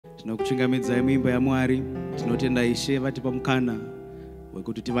tinokuchingamidza muimba yaMwari, tinotenda Ishe vatipa mukana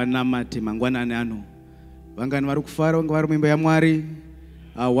wekuti tivanamate mangwanani ano. Vangani vari kufara vanga vari muimba yaMwari.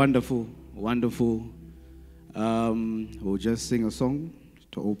 Wonderful, wonderful. We'll just sing a song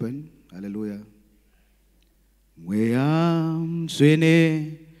to open. Hallelujah. Mweya mswene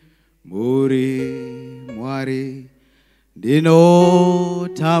muri Mwari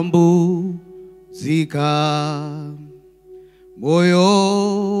ndinotambudzika,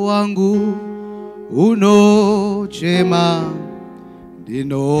 moyo wangu unochema,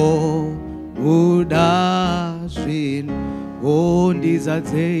 ndinomuda zvino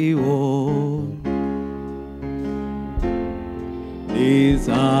ondizadzeiwo,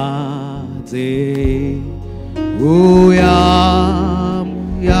 ndizadze uya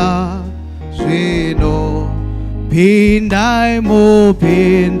muya zvino, pindai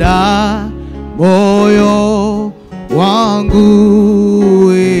mupinda moyo wangu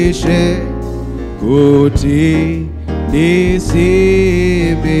Ishe, kuti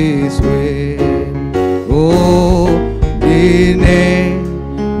ndisimbiswe. Ndine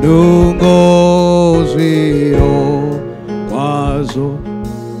nungo zviro kwazvo,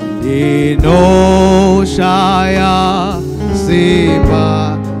 ndinoshaya simba,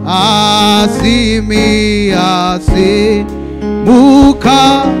 asi muka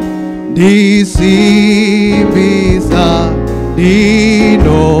ndisimbisa,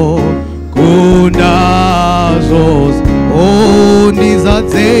 ndinokunda zvose.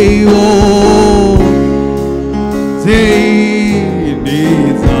 Ndizadzeiwo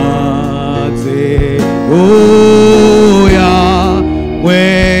ndizadze uya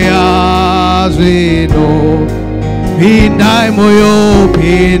mweya zvino, pindai moyo,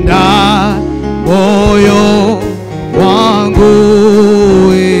 pinda moyo wangu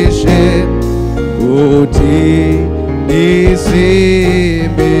Ishe, kuti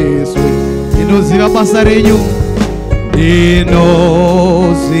ndisimbiswe. Ndinoziva basa renyu, ndinoziva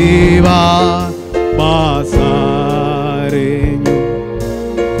basa renyu,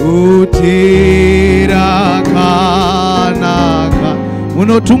 kuti rakanaka.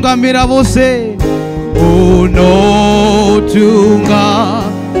 Munotungamira vose,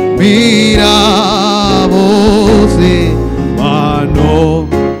 munotungamira vose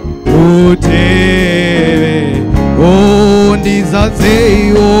vanokuteve.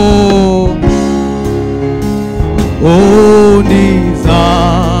 Ndizadzeiwo,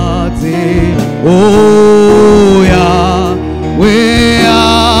 ndizadze uya mweya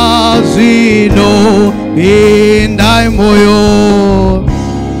zvino, pindai moyo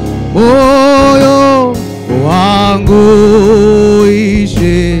wangu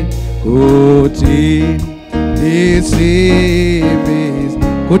Ishe, kuti ndisimbise,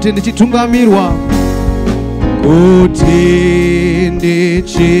 kuti ndichitungamirwa, kuti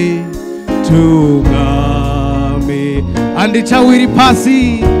ndichitungame. Handichawiri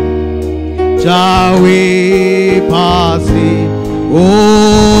pasi, chawi pasi,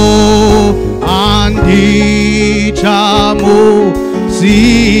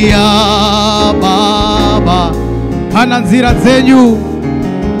 handichamusiya Baba kana nzira dzenyu.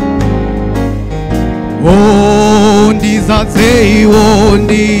 Ndizadzeiwo,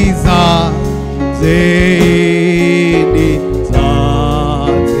 ndizadze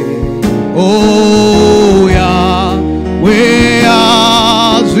uya mweya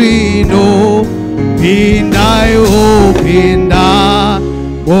zvino, pindai upinda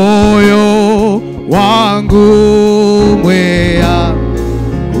moyo wangu mweya,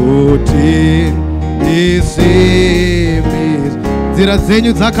 kuti ndisimbiswe. Nzira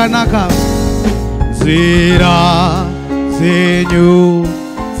dzenyu dzakanaka, nzira dzenyu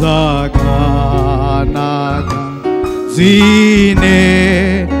dzakanaka, dzine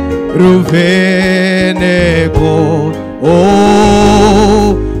ruvheneko,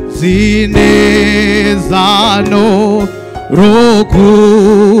 dzine zano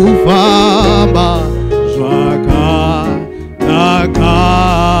rokufamba zvakanaka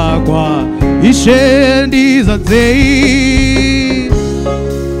kwa Ishe. Ndizadzei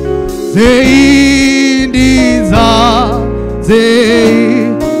ndizadzei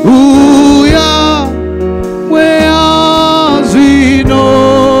uya mweya zvino,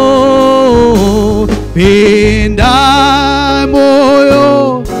 pinda moyo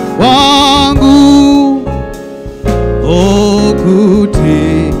wangu, kuti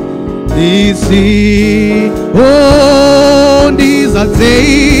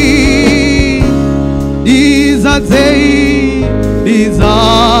ndizadzei,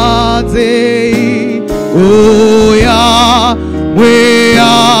 ndizadzei uya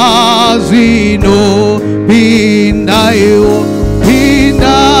mweya zvino, pindaiwo,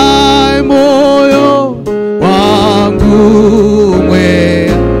 pinda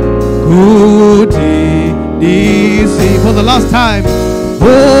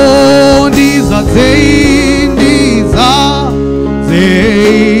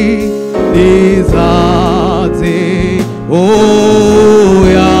Nei dizate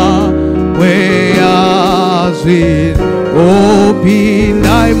oya weyazwi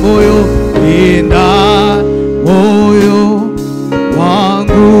opindai moyo pinda moyo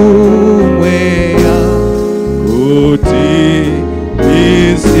wangu mweya kuti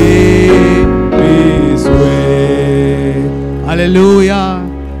isipiswe. Hallelujah.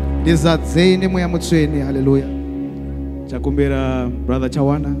 Ndizadzeni mweya mutsvene. Hallelujah. Chakumbira brother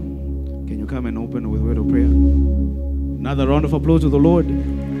Chawana, can you come and open with a word of prayer? Another round of applause to the Lord.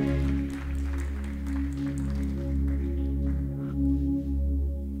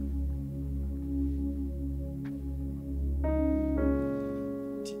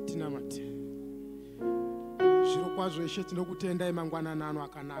 Tinamati zviro kwazvo Ishe tinokutendai mangwanani ano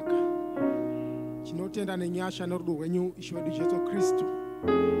akanaka. Tinotenda nenyasha norudo rwenyu Ishe wedu Jesu Kristu.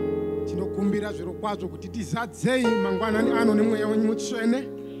 Tinokumbira zviro kwazvo kuti tizadzei mangwanani ano nemweya wenyu mutsvene,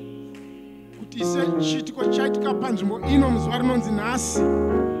 kuti chiitiko chaitika panzvimbo ino muzuva rinonzi nhasi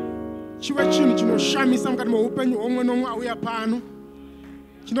chive chinhu chinoshamisa mukati meupenyu hwomwe nomwe auya pano.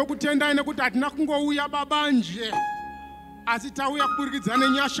 Tinokutendai nekuti hatina kungouya babanje, asi tauya kuburikidza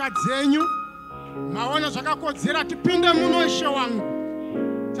nenyasha dzenyu. Maona zvakakodzera tipinde muno Ishe wangu.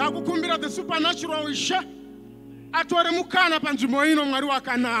 Takukumbira the supernatural Ishe atore mukana panzvimbo ino, Mwari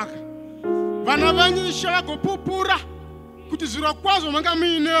wakanaka. Vana venyu Ishe vagopupura kuti zviro kwazvo manga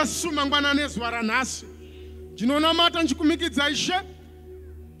muinesu mangwanani ezuva ranhasi. Ndinonamata ndichikumikidza Ishe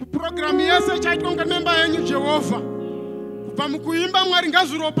purogiramu yese ichaitwa mukati memba yenyu Jehovha. Kubva mukuimba Mwari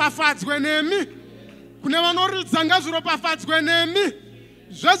ngazviropafadzwe nemi, kune vanoridza ngazviropafadzwe nemi,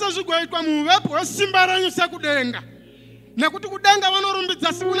 zvese zvigoitwa muvepo hwesimba renyu sekudenga, nekuti kudenga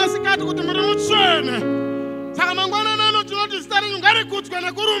vanorumbidza siku nesikati kuti muri mutsvene. Saka mangwanani ano tinoti zita renyu ngarikudzwe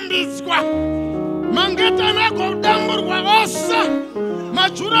nekurumbidzwa. Mangetani agodamburwa ose,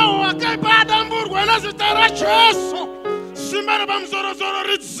 majuraho akaipa adamburwe nezita raJesu. Simba repamusoro-soro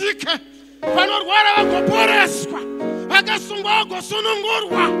ridzike, vanorwara vagoporeswa, vakasungwa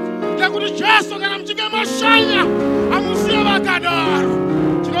vagosunungurwa, nekuti Jesu kana muchinge mashanya hamusiye vakadaro.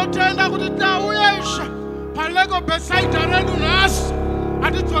 Tinotenda kuti tauya Ishe palego besaidha redu nhasi,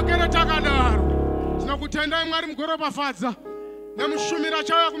 hatidzokere takadaro. Tinokutendai Mwari mugoropafadza nemushumira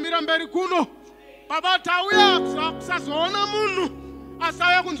chauya kumira mberi kuno. Baba, tauya kusazoona munhu asi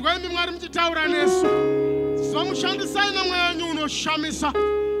auya kunzwa imi Mwari muchitaura nesu. Tizomushandisai nemweya wenyu unoshamisa,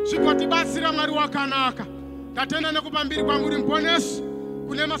 zvigotibatsira Mwari wakanaka. Tatenda nekupambiri kwamuri muponesi,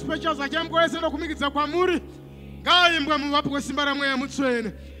 kune maspecials achembwe ese nokumikidza kwamuri ngaimbwe muvapo kwesimba remweya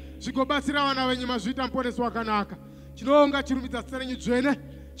mutsvene, zvigobatsira vana venyu mazviita muponesi wakanaka. Tinoonga chirumbidza zita renyu dzvene,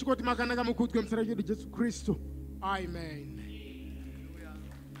 chikoti makanaka mukudzwe muzita redu Jesu Kristu. Amen.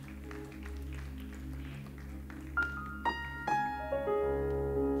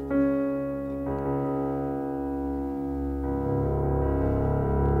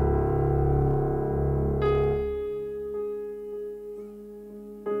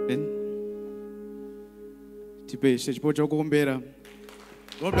 Tipe chipo chokuombera.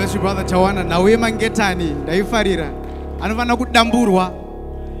 God bless you brother Chawana. Nauye mangetani ndaifarira anofanira kudamburwa.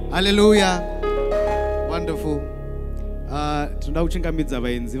 Hallelujah. Wonderful. Tinoda kuchingamidza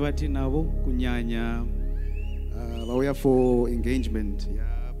vaenzi vatinavo kunyanya vauya for engagement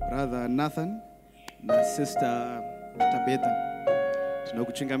ya brother Nathan na sister Tabetha. Tinoda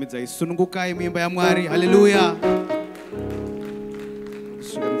kuchingamidza isunungukai muimba ya Mwari. Hallelujah.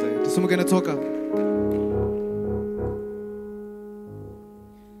 Tisumuke netsoka.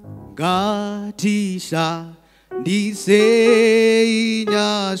 Ngatishandise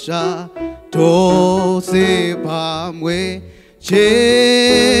inyasha tose pamwe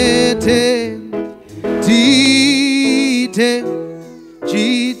chete,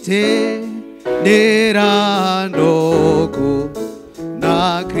 chite nerandoku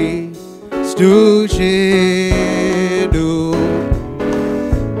na Kristu chedu.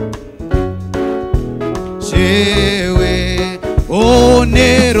 Chewe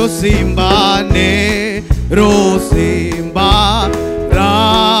onero simba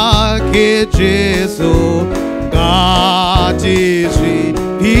rake Jesu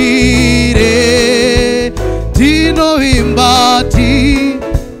ngatizvipire. Tinoimba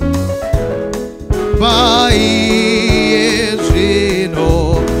paiye zvino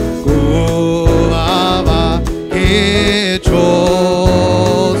kuvava kechose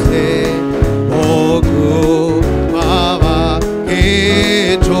okuvava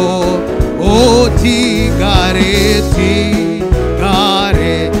kecho otigare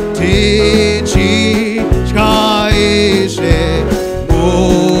tichityaishe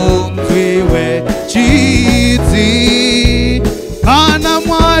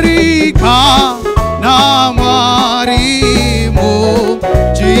kana mwarimu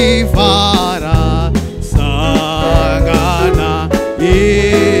chifara sangana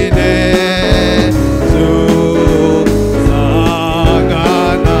ine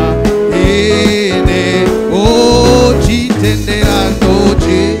sangana ine o chitenderano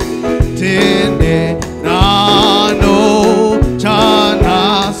chitenderano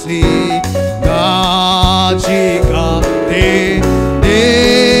chanasi gachika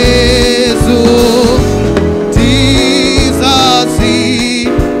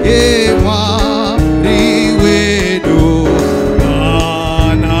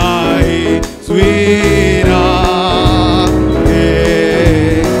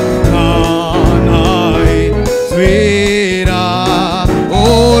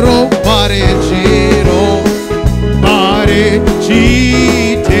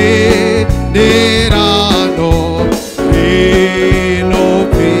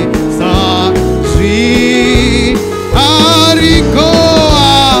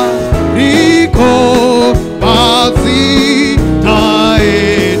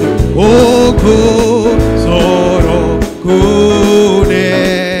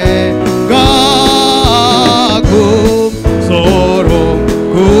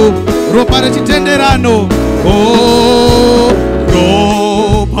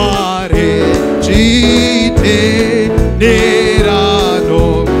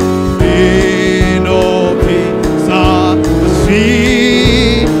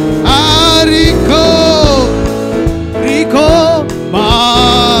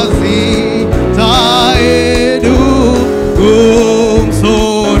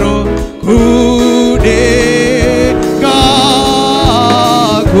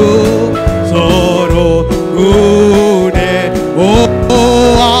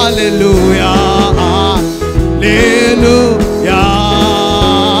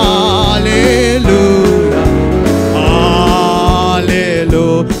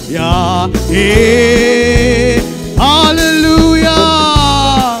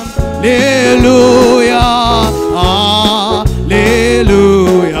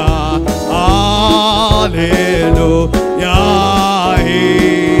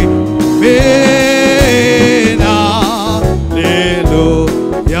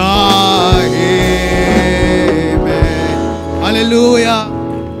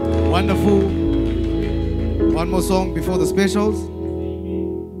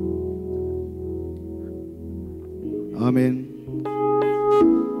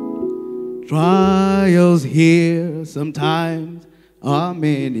Trials here sometimes are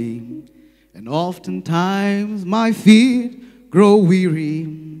many, and oftentimes my feet grow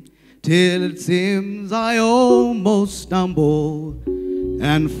weary, till it seems I almost stumble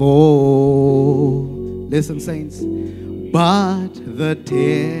and fall. Listen, saints, but the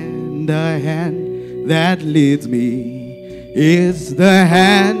tender hand that leads me is the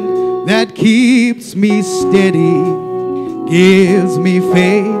hand that keeps me steady, gives me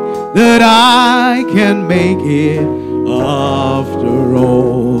faith that I can make it after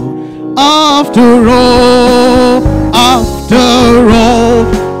all. After all, after all,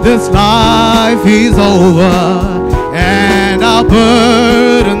 this life is over, and our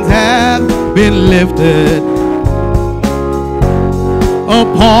burdens have been lifted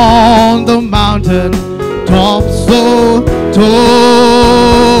upon the mountain top so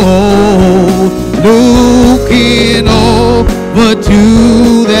tall, looking over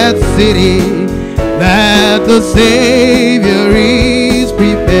to that city that the Savior is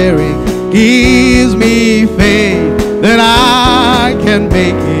preparing, gives me faith that I can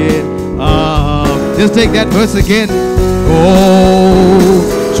make it up. Just take that verse again.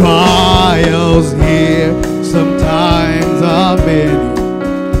 Oh, trials here sometimes are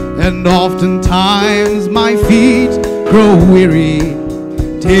many, and oftentimes my feet grow weary,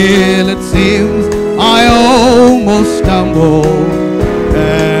 till it seems I almost stumble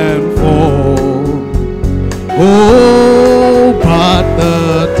and fall. Oh, but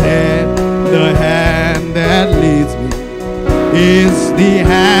the tender hand that leads me is the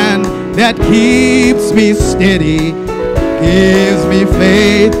hand that keeps me steady, gives me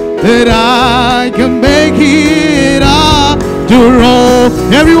faith that I can make it after all.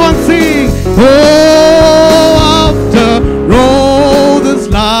 Everyone sing. Oh, after all, this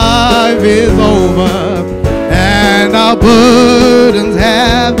life is over, and our burdens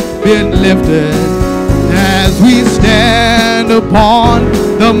have been lifted as we stand upon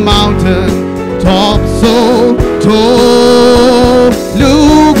the mountain top so tall,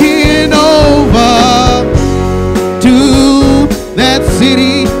 looking over to that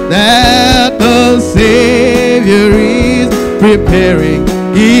city that the Savior is preparing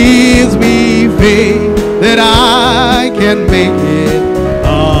gives me faith that I can make it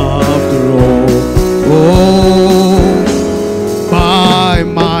after all. Oh, by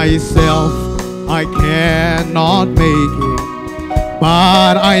myself I cannot make it,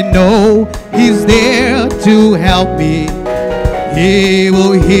 but I know He's there to help me. He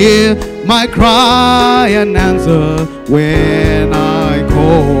will hear my cry and answer when I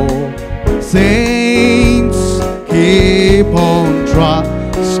call. Saints, keep on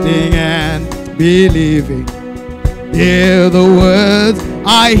trusting and believing. Hear the words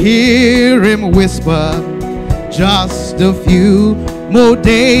I hear Him whisper. Just a few more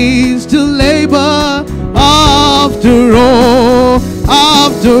days to labor. After all,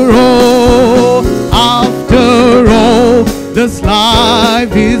 after all, after all, this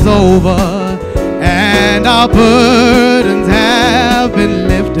life is over, and our burdens have been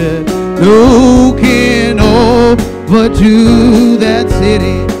lifted. Looking over to that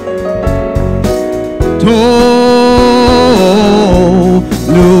city, tall,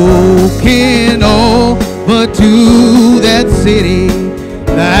 looking over to that city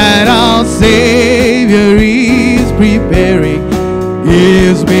that our Savior is preparing,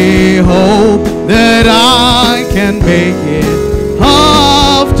 gives me hope that I can make it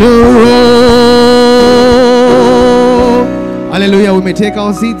after all. Hallelujah. We may take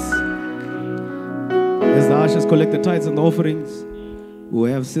our seats as the ushers collect the tithes and the offerings.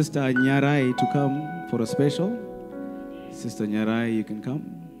 We have Sister Nyarai to come for a special. Sister Nyarai, you can come.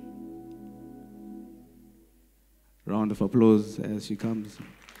 Round of applause as she comes.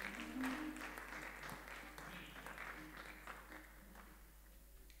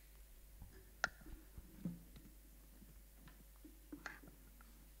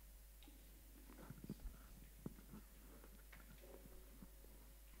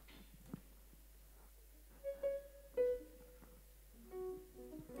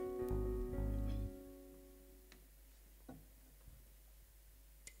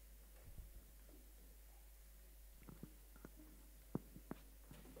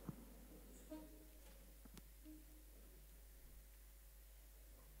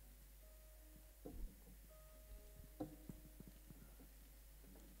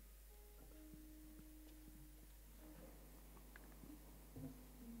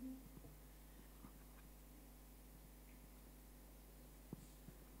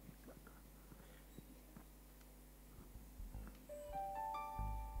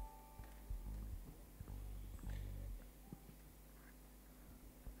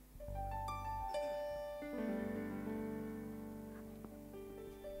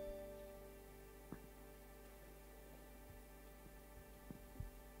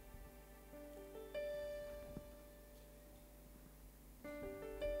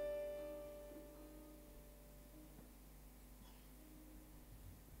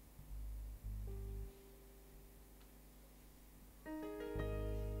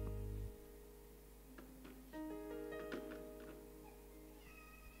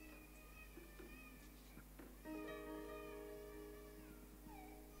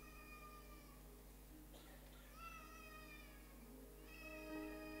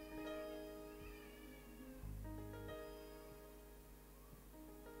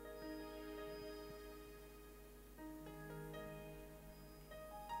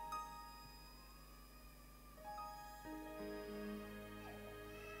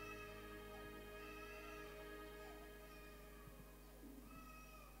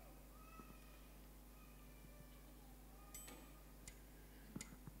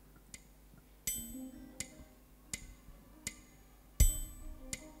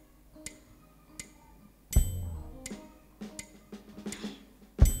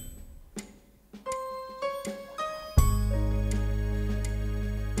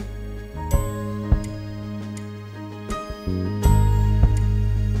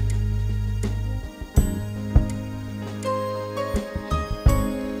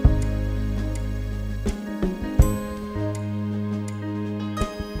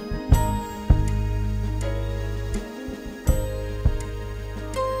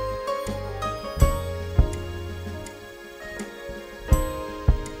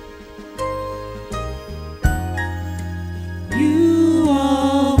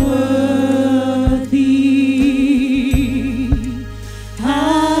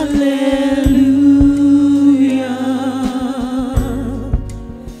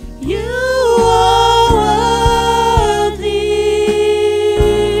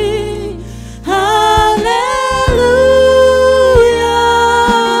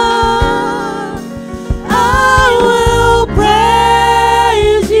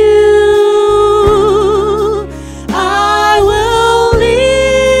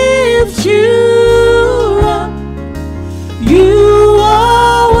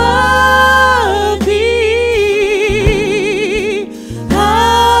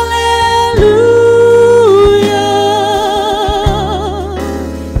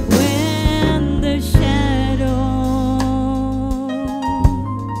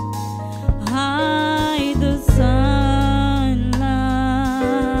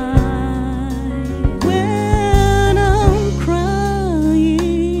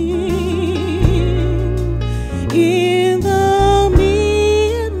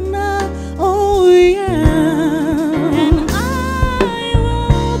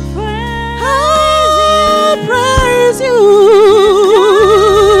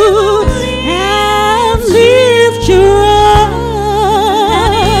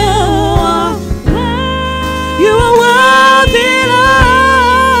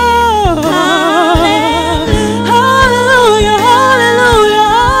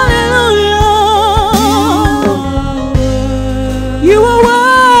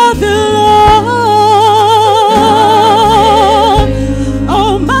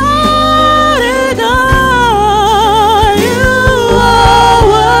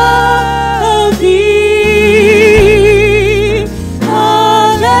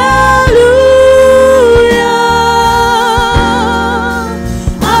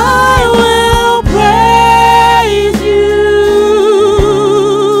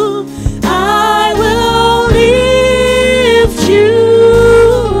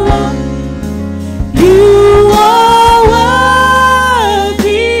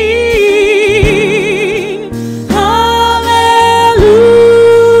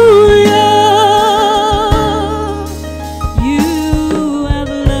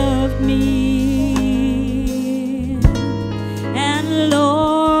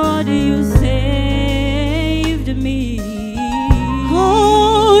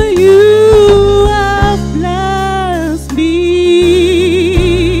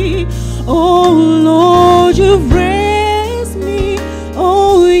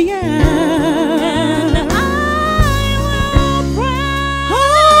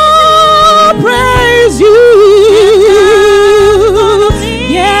 praise you.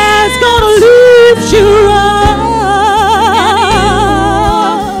 Yes, gonna lift you up.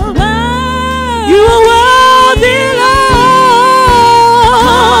 You are worthy, Lord.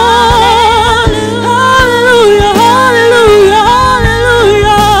 Hallelujah, hallelujah,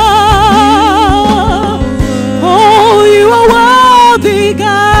 hallelujah. Oh, you are worthy, God.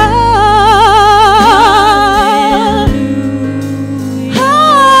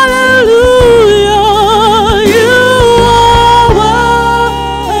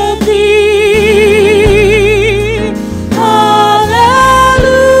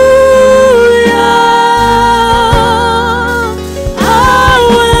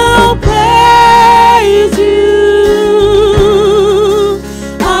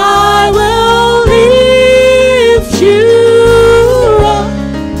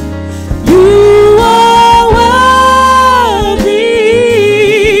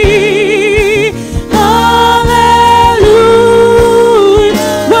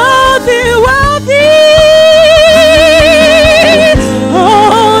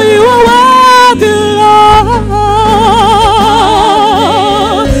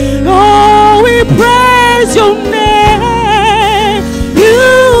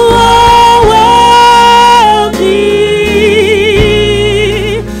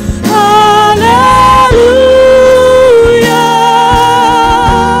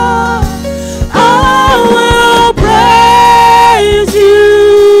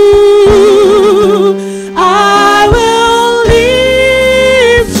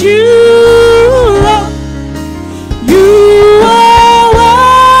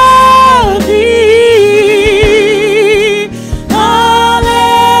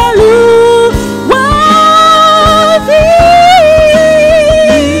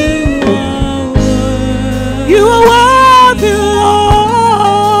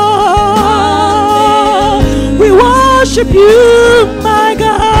 Worship you, my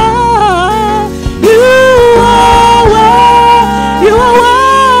God. You are worthy,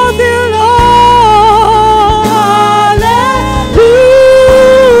 Lord. Hallelujah.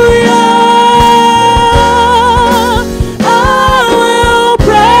 I will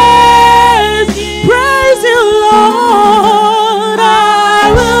praise you, Lord. I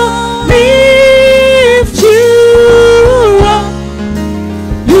will lift you up.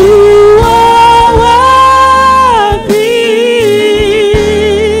 You are worthy.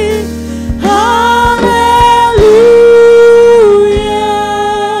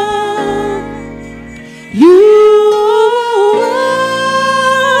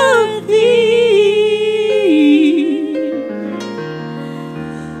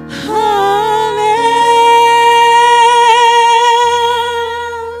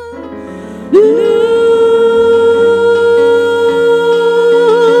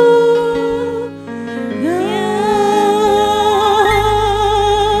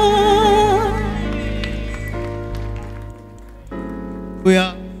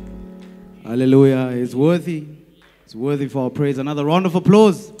 Hallelujah. It's worthy. It's worthy for our praise. Another round of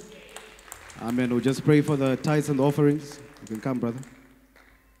applause. Amen. We'll just pray for the tithes and the offerings. You can come, brother.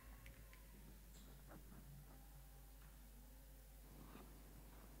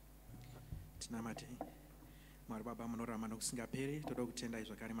 Tinamati mwari baba munorama nokusingaperi toda kutendai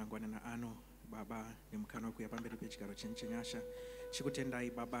zvakare mangwanana ano baba nemukana wekuuya pamberi pechigaro chenyu chenyasha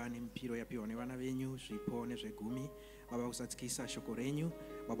chikutendai baba nemipiro yapiwa nevana venyu zvipo nezvegumi baba kusatsikisa shoko renyu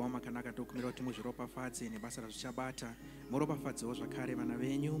baba wamakanaka tokumira kuti muzviropafadze nebasa razvichabata muropafadzewo zvakare vana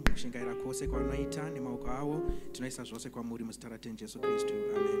venyu mukushingaira kwose kwavanoita nemaoko avo tinoisa zvose kwamuri muzita ratenyu Jesu Kristu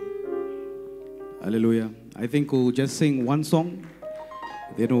amen. Hallelujah. I think we'll just sing one song,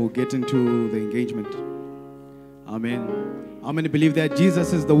 then we'll get into the engagement. Amen. How many believe that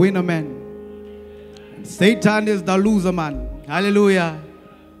Jesus is the winner man and Satan is the loser man? Hallelujah.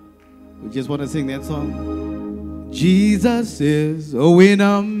 We just want to sing that song. Jesus is a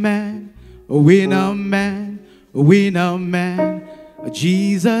winner man, a winner man, a winner man.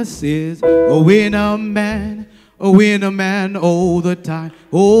 Jesus is a winner man, a winner man all the time.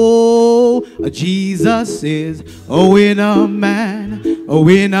 Oh, Jesus is a winner man, a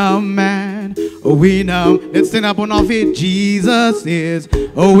winner man, a winner. Let's stand up on our feet. Jesus is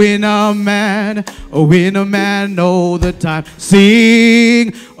a winner man all the time.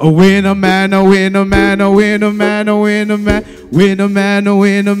 Sing, a winner man, a winner man, a winner man, a winner man, winner man, a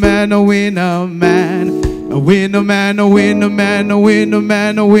winner man, a winner man. A winner man, a winner man, a winner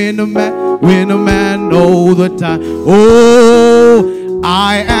man, a winner man, winner man all the time. Oh,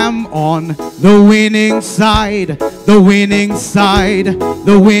 I am on the winning side, the winning side,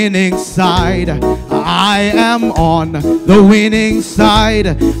 the winning side. I am on the winning side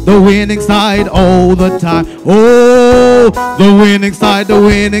all the time. Oh, the winning side, the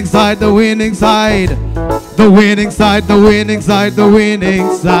winning side, the winning side. The winning side, the winning side, the winning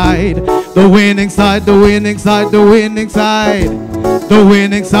side. The winning side, the winning side, the winning side. The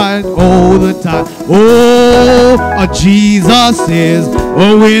winning side all the time. Oh, Jesus is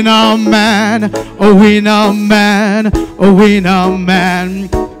a winner man, a winner man, a winner man.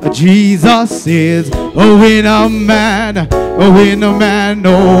 Jesus is a winner man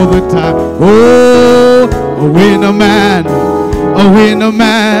all the time. Oh, a winner man, a winner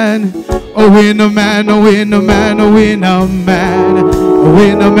man, a winner man, a winner man, a winner man, a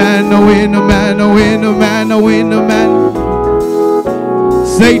winner man, a winner man, a winner man, a winner man.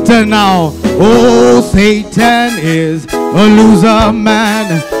 Satan now, oh, Satan is a loser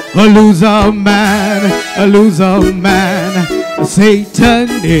man, a loser man, a loser man. Satan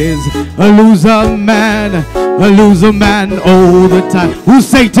is a loser man all the time. Who's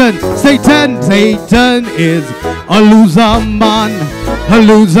Satan? Satan, Satan is a loser man, a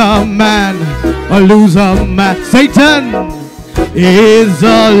loser man, a loser man. Satan is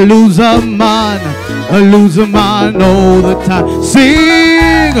a loser man all the time.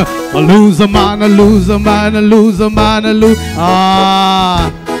 Sing, a loser man, a loser man, a loser man, a loser.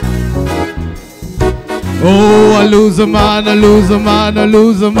 Ah. Oh, a loser man, a loser man, a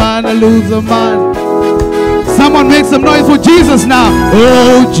loser man, a loser man. Someone make some noise for Jesus now.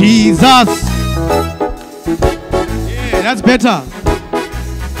 Oh, Jesus. Yeah, that's better.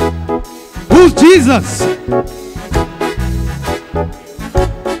 Who's Jesus?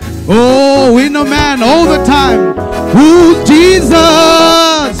 Oh, winner man all the time. Who's Jesus?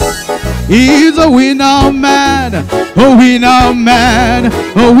 He's a winner man, a winner man,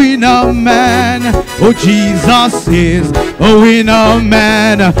 a winner man. Oh, Jesus is a winner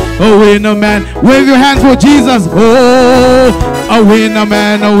man, a winner man. Wave your hands for Jesus. Oh, a winner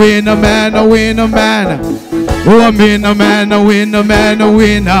man, a winner man, a winner man. Oh, a winner man, a winner man, a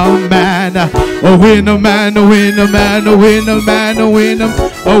winner man. A winner man, a winner man, a winner man, a winner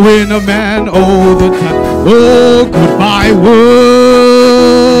man all the time. Oh, goodbye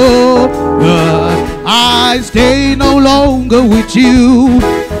world, I stay no longer with you.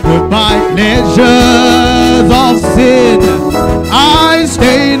 Goodbye pleasures of sin, I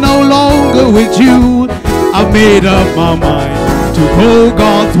stay no longer with you. I've made up my mind to go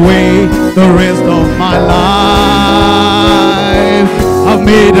God's way the rest of my life. I've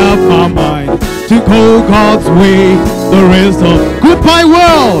made up my mind to go God's way the rest of. Goodbye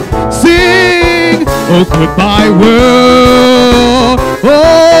world, sing. Oh, goodbye world.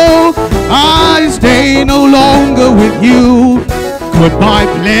 Oh, I stay no longer with you. Goodbye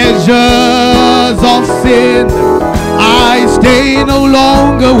pleasures of sin, I stay no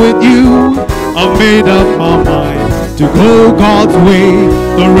longer with you. I've made up my mind to go God's way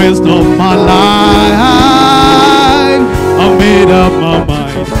the rest of my life. I've made up my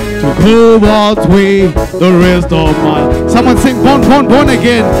mind to go God's way the rest of my life. Someone sing born, born, born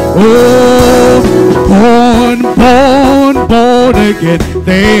again. Oh, born, born, born again.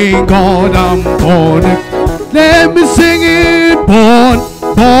 Thank God I'm born again. Let me sing it. Born,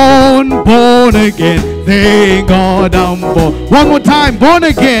 born, born again. Thank God I'm born. One more time. Born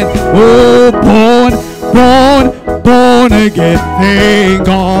again. Oh, born, born, born again. Thank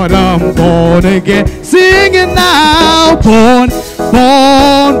God I'm born again. Sing it now. Born,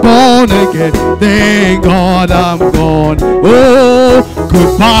 born, born again. Thank God I'm born. Oh,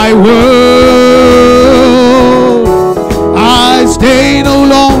 goodbye world, I stay no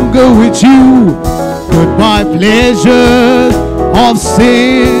longer with you. Goodbye pleasures of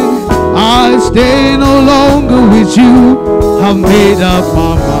sin, I stay no longer with you. I've made up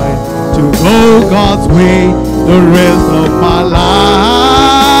my mind to go God's way the rest of my life.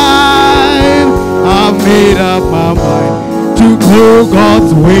 I've made up my mind to go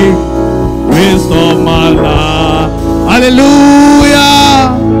God's way rest of my life.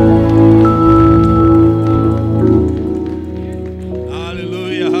 Hallelujah.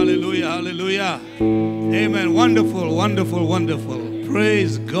 Amen. Wonderful, wonderful, wonderful.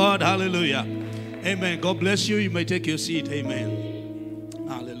 Praise God. Hallelujah. Amen. God bless you. You may take your seat. Amen.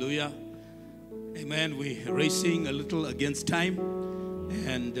 Hallelujah. Amen. We're racing a little against time.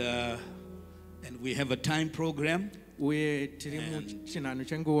 And we have a time program. There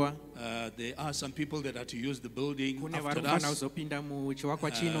are some people that are to use the building after us.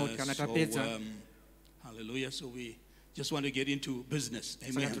 Hallelujah. So we just want to get into business.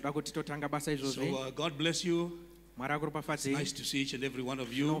 Amen. So God bless you. It's nice to see each and every one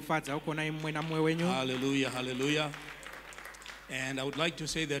of you. Hallelujah, hallelujah. And I would like to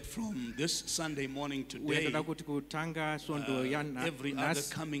say that from this Sunday morning today, uyendoda kuti kutanga svondo every other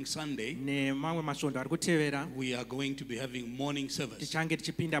coming Sunday, nemamwe masvondo ari kutevera we are going to be having morning service. tichange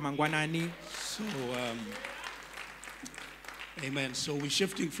tichipinda mangwanani. So, amen. So we're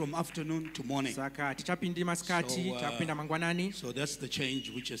shifting from afternoon to morning. Saka tichapindi masikati So, tapinda mangwanani. So that's the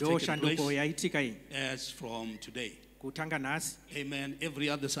change which has Do taken shanduko place yaitika iyi as from today. kutanga nhasi Amen. Every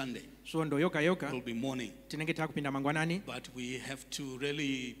other Sunday svondo yoga yoga will be morning. tinenge takupinda mangwanani, But we have to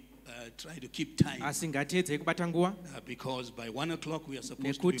really try to keep time asi ngatiedzei kubata nguva because by 1 o'clock we are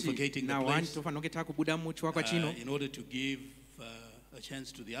supposed to be nekuti vacating the na1 place tofanira kunge takubuda muchivakwa chino in order to give a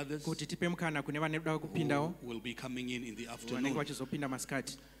chance to the others kuti tipe mukana kune vanekuda kupindawo who will be coming in the vanenge afternoon. vachizopinda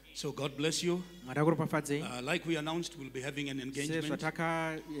masikati. So God bless you. Mwari akuropafadzei. Like we announced, we'll be having an engagement.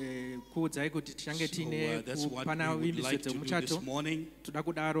 sezvatakakuudzai kuti tichange So tiine that's what kupana we would vimbiso like to do dzemuchato. this morning. Toda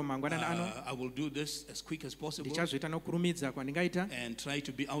kudaro mangwanani ano I will do this as quick as possible ndichazvoita nokurumidza kwandingaita and try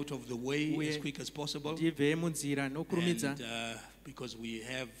to be out of the way Uye as quick as possible. ndibve munzira nokurumidza And because we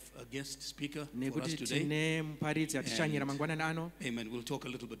have a guest speaker for us nekuti today. tine muparidzi atichanyira mangwanani ano. Amen. We'll talk a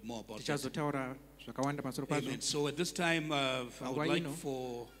little bit more about that. Tichazotaura zvakawanda pamusoro pazvo. Amen. So at this time, I would Panguva like ino,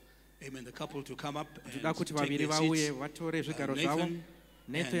 for the couple to come up toda and kuti take vaviri their vauye seats. vatore zvigaro zvavo. Nathan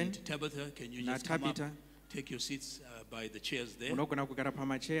Nathan and Tabitha, can you just come up, naTabitha take your seats by the chairs there? unogona kugara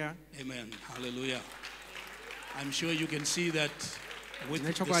pamacheya. Amen. Hallelujah. I'm sure you can see that with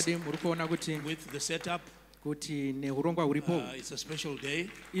Nechokwadi muri kuona kuti the setup, kuti neurongwa huripo it's a special day.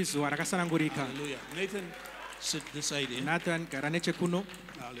 izuva rakasanangurika. Hallelujah. Nathan, sit this side here. Nathan gara nechekuno.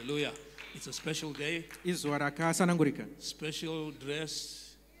 Hallelujah. It's a special day. Izuva rakasanangurika. Special dress,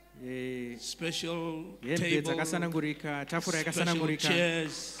 Eh, special hembe table, dzakasanangurika, tafura special yakasanangurika,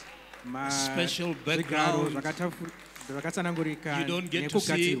 chairs, special zvigaro background. zvakasanangurika You don't get to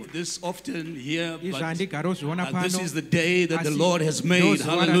see nekugadzirwa. this often here, Izvi but handigaro zviona this pano. is the day that the Asi Lord has made.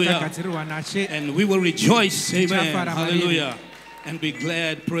 ndozuva Hallelujah. ratagadzirirwa naShe. And we will rejoice. Amen. Tichafara Hallelujah. And be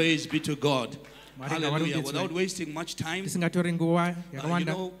glad. Praise be to God. Mwari Hallelujah. ngavarumbidzwe. Without wasting much time, Tisingatori nguva you yakawanda.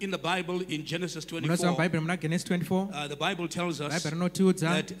 know, in the Bible, in Genesis Munoziva 24, mubhaibheri muna Genesis 24 the Bible tells us bhaibheri rinotiudza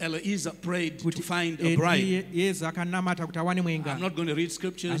that Eliezer prayed to kuti find a bride. Eliezer akanamata kuti awane mwenga. I'm not going to read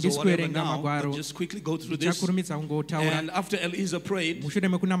scriptures or Handisi whatever kuverenga now, magwaro. but just quickly go through this. Ndichakurumidza kungotaura. And after Eliezer prayed, Mushure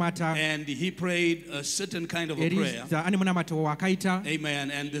mekunamata and he prayed a certain kind of a prayer. Eliezer ane munamatiro wakaita Amen.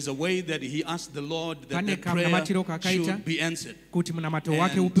 And there's a way that he asked the Lord that Pane the prayer kamunamatiro kakaita. should be answered. kuti munamatiro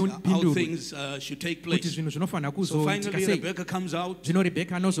wake And how upindurwe things should take kuti place. zvinhu zvinofanira So finally, kuzoitika sei. Rebecca comes out, Zvino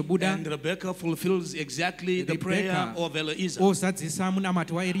Rebeka anozobuda and Rebecca fulfills exactly the prayer Rebecca of Eliezer. ozadzisa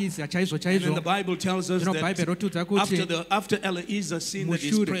munamato waEliezer chaizvo And then chaizvo. the Bible tells us Zvino bhaibheri that rotiudza kuti after Eliezer seen that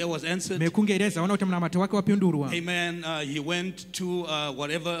his mushure prayer was answered, mekunge Eliezer aona kuti munamato wake wapindurwa, amen, he went to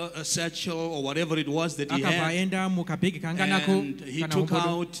whatever a satchel or whatever it was that he akabva had, aenda mukabhegi kanga nako and he kana took umbodo.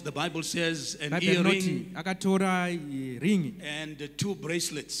 out, the Bible says, an Bhaibheri rinoti earring akatora ringi and 2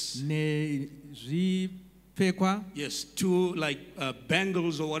 bracelets. nezvipfekwa Yes, 2 like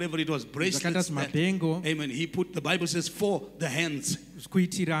bangles or whatever it was, zvakaita bracelets. that- semabhengo Amen. He put, the Bible says, for the hands.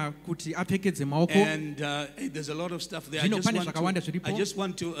 kuitira kuti apfekedze maoko. And there's a lot of stuff there. Zvino pane zvakawanda I zviripo. just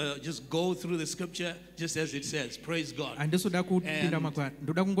want to just go through the scripture just as it says. Praise God. Handisoda kupinda And- magwaro,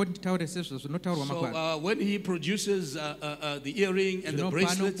 ndoda kungoti nditaure sezvo zvinotaurwa magwaro. So when he produces the earring and the Zvino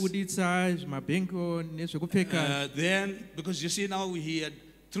bracelets, panobuditsa mabhengo nezvekupfeka then, because you see now he had,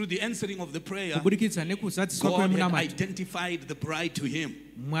 through the answering of the prayer, kubudikidza nekuzadziswa God had kwemunamato, identified the bride to him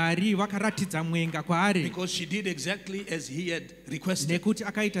Mwari vakaratidza mwenga kwaari because she did exactly as he had requested. nekuti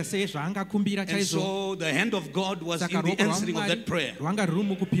akaita sezvaangakumbira And chaizvo. so the hand of God was Saka in the ruoko answering of rwaMwari that prayer. rwanga rwuri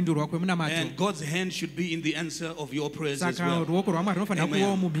mukupindurwa kwemunamato. And God's hand should be in the answer of your prayers as Saka well. ruoko rwaMwari runofanira Amen.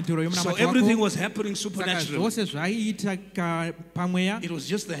 kuvawo mumhinduro So yomunamato everything wako. was happening Saka supernaturally. zvose zvaiitika pamweya It was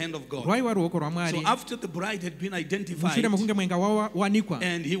just the hand of God. rwaiva ruoko So rwaMwari. after the bride had been Mushure identified mekunge mwenga wawanikwa,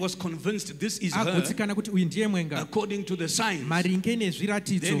 and he was convinced this is her agutsikana kuti uyu ndiye mwenga according to the signs, maringe then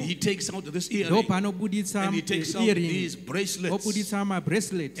nezviratidzo, he takes out this ndo earring panobuditsa and he takes out earring, these bracelets. obuditsa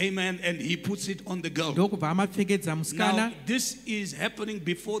mabracelet, Amen. And he puts it on the girl. ndo kubva amapfekedza Now, musikana. this is happening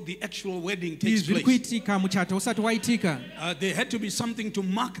before the actual wedding takes Izvi zviri place. kuitika muchato usati waitika. There had to be something to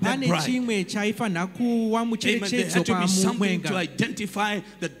mark that Pane bride. chimwe chaifanira kuwa Amen. There mucherechedzo had to be something to pamumwenga. identify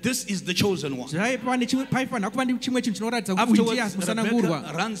that this is the chosen one. Paifanira kuva nechimwe chinhu chinoratidza kuti uyu Afterwards, ndiye musanangurwa.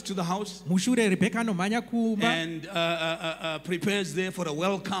 Rebecca runs to the house Mushure Rebeka anomhanya kumba and prepares there for a a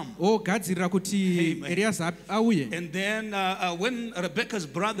welcome. ogadzirira kuti Amen. Elias auye. And then when Rebecca's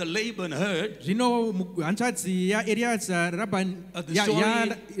brother Laban heard Zvino hanzvadzi yaElias the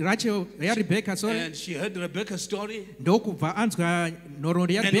story, Rachel yaRebecca and she heard Rebecca's story, ndokubva anzwa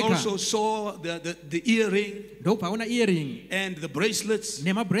nhoroondo and yaRebecca also saw the earring ndokubva aona earring and the bracelets.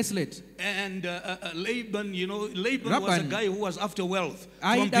 nemabracelet. And Laban, Laban was a Laban guy who was after wealth from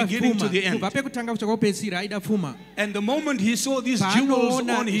aida beginning to pfuma the end. kubva pekutanga kusvika kupedzisira aida pfuma. And the moment he saw these jewels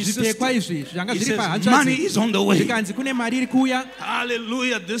paanoona on his zvipfekwa sister, izvi zvanga he zviri says, money is on the way. zvikanzi kune mari iri kuuya.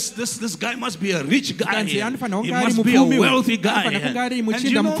 Hallelujah. This guy must be a rich guy. Zvikanzi He anofanira kunge ari must be a mupfumi. wealthy guy. Anofanira kunge ari And you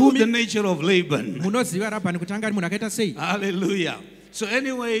muchinda know mupfumi. the nature of Laban. Munoziva Rabhani kuti anga ari munhu akaita sei. Hallelujah. So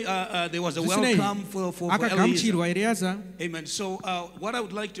anyway, there was a Zvisinei, welcome for Eliezer. akagamuchirwa Elias. Amen. So what I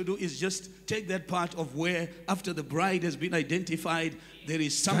would like to do is just take that part of where after the bride has been identified, there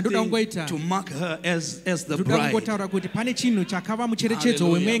is something to mark her as the ndoda bride. kungotaura kuti pane chinhu chakava mucherechedzo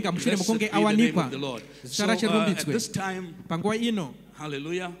Hallelujah. wemwenga mushure Blessed mokunge be the name awanikwa. of the Lord. Zita So raShe at rirumbidzwe. this time, Panguva ino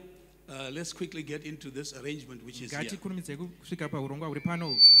hallelujah, let's quickly get into this arrangement which is here. ngatikurumidze kusvika paurongwa huri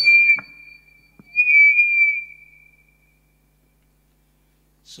pano.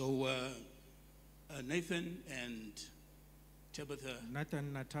 So Nathan and Tabitha,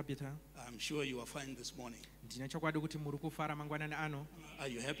 Nathan naTabitha, I'm sure you are fine this morning. ndine chokwadi kuti muri kufara mangwanani ano. Are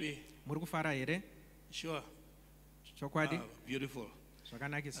you happy? Muri kufara here? Sure. Chokwadi Beautiful.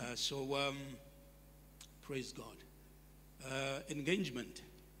 zvakanakisa. So praise God. Engagement.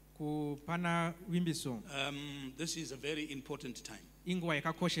 Kupana vimbiso This is a very important time. inguva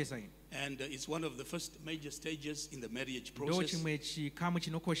yakakoshesa iyi. And it's one of the first major stages in the marriage Ndo process, chimwe chikamu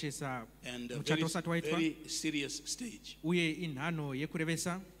chinokoshesa and a muchato usati waitwa, very serious stage. uye inhano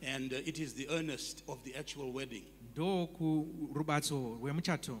yekurevesa. And it is the earnest of the actual wedding. Ndo kurubatso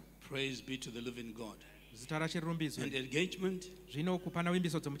rwemuchato. Praise be to the living God. Zita raShe rirumbidzwe. And engagement Zvino kupana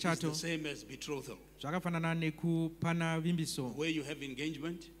vimbiso is the dzomuchato same as betrothal. zvakafanana nekupana vimbiso. Where you have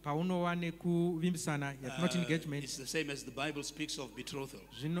engagement, Paunova nekuvimbisana yatinoti engagement, it's the same as the Bible speaks of betrothal.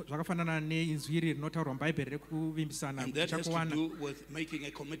 zvino zvakafanana neinzwi iri rinotaurwa mubhaibheri rekuvimbisana And that has to kuchakuwana. do with making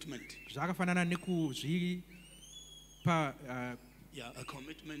a commitment. Zvakafanana nekuzvipa Yeah, a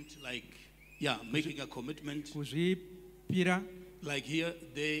commitment making a commitment. kuzvipira. Like here,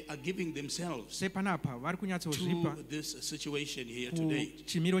 they are giving themselves Sepanapa vari kunyatsozvipa to this situation here today.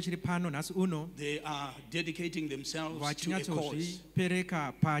 kuchimiro chiri pano nhasi uno. They are dedicating themselves to a cause.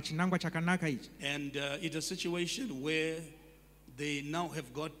 Vachinyatsozvipereka pachinangwa chakanaka ichi. And it's a situation where they now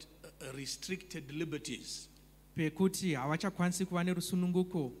have got restricted liberties. Pekuti havachakwanisi kuva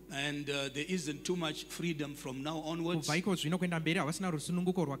nerusununguko. And there isn't too much freedom from now onwards. Kubva iko zvino kuenda mberi havasina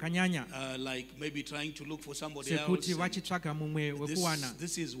rusununguko rwakanyanya. Like maybe trying to look for somebody else. Sekuti vachitsvaga mumwe wekuwana.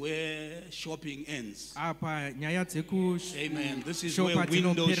 This is where shopping ends. Apa nyaya Amen. This is where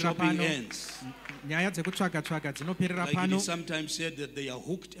window shopping ends. nyaya dzekutsvaga-tsvaga dzinoperera Like it pano. is sometimes said that they are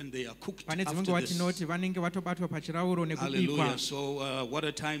hooked and they are cooked Pane dzimwe after nguva this. tinoti vanenge vatobatwa pachirauro Hallelujah. nekubikwa. So what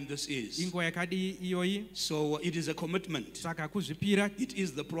a time this is. Inguva yakadi iyoyi. So it is a commitment. Saka kuzvipira It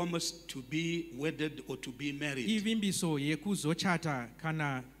is the promise to be wedded or to be married. ivimbiso yekuzochata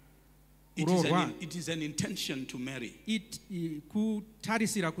kana It kurorwa. is an intention to marry,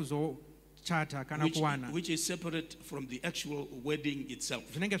 Kutarisira kuzochata kana kuwana. which is separate from the actual wedding itself.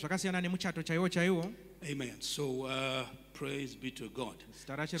 Zvinenge zvakasiyana nemuchato chaiwo chaiwo. Amen. So praise be to God.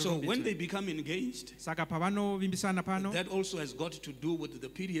 Zita raShe So when rirumbidzwe. they become engaged, Saka pavanovimbisana pano, that also has got to do with the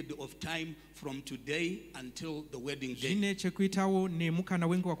period of time from today until the wedding day. zvine chekuitawo nemukana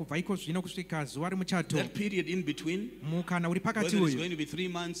wenguva kubva iko zvino kusvika zuva remuchato. That period in between, Mukana uri pakati whether it's uyu going to be 3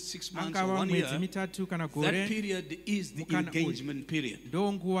 months, 6 months, or angava 1 mwedzi year, mitatu kana that gore, period is the Mukana uyu. engagement period.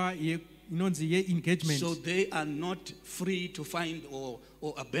 ndo nguva inonzi ye-engagement. So they are not free to find or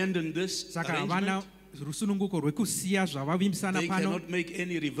abandon this Saka havana arrangement. rusununguko rwekusiya zvavavimbisana They pano. cannot make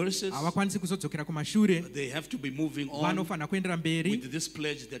any reverses. Havakwanisi kuzodzokera kumashure. They have to be moving on Vanofanira kuendera mberi with this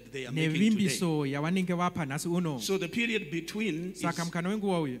pledge that they are making today. nevimbiso yavanenge vapa nhasi uno. So the period between Saka mukana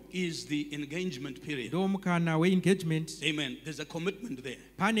wenguva uyu is the engagement period. ndo mukana we-engagement. Amen. There's a commitment there,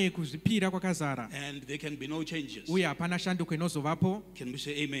 Pane kuzvipira kwakazara and there can be no changes. uye hapana shanduko inozovapo. Can we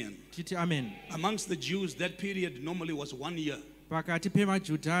say amen? Titi amen. Amongst the Jews, that period normally was 1 year. Pakati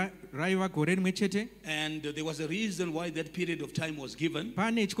pemajudha raiva gore rimwe chete. And there was a reason why that period of time was given.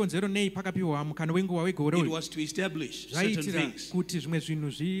 Pane chikonzero nei pakapiwa mukana wenguva wegore It uyu. was to establish certain Zvaitira things. kuti zvimwe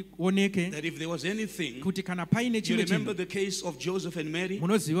zvinhu zvioneke, That if there was anything, kuti kana paine you chimwe remember chinhu. the case of Joseph and Mary?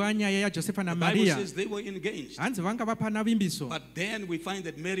 Munoziva nyaya yaJosefa The Bible naMaria. says they were engaged. Hanzi vanga vapana vimbiso. But then we find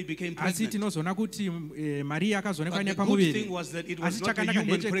that Mary became Asi pregnant. tinozoona kuti Maria akazoonekwa But the good nepamuviri. thing was that it was Asi not a chakanaka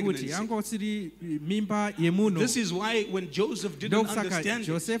human ndechekuti pregnancy. yanga usiri mimba yemunhu. This is why when Joseph didn't ndokusaka understand it,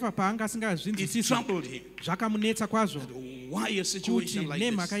 josefa paanga it asingazvinzwisisa troubled him. zvakamunetsa kwazvo Why a situation kuti like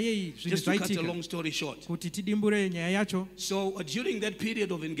nemhaka this? yei zvinhu Just to cut a zvaitika long story short. kuti tidimbure nyaya yacho. So during that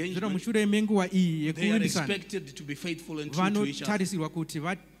period of Zvino engagement, mushure menguva iyi they are yekuvimbisana expected to be faithful and true to each other. vanotarisirwa kuti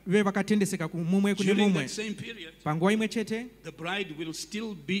vave vakatendeseka mumwe kune During mumwe. that same period, Panguva imwe chete the bride will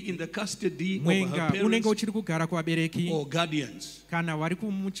still be in the custody of her mwenga unenge parents uchiri kugara kuvabereki or guardians. kana vari It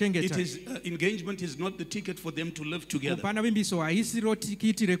kumuchengeta. is engagement is not the ticket for them to live together. Kupana vimbiso haisiro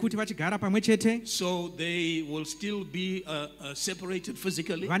tikiti rekuti vachigara pamwe chete. So they will still be separated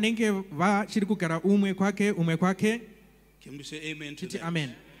physically. Vanenge vachiri kugara umwe kwake. Can we say amen to Titi that?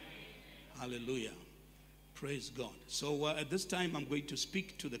 amen. Hallelujah. Praise God. So at this time, I'm going to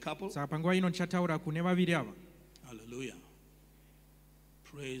speak to the couple. Saka panguva ino ndichataura kune vaviri ava. Hallelujah.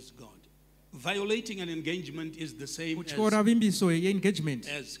 Praise God. Violating an engagement is the same Kutyora vimbiso yeengagement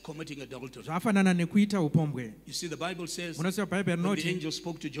as committing adultery. zvafanana nekuita upombwe. You see, the Bible says, Munoziva bhaibheri when the rinoti angel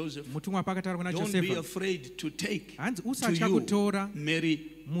spoke to Joseph, mutumwa pakataura kuna don't be josefa afraid to take hanzi to usatya you kutora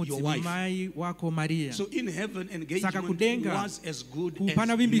Mary, your wife. mudzimai wako Maria. So in heaven, Saka engagement kudenga was as good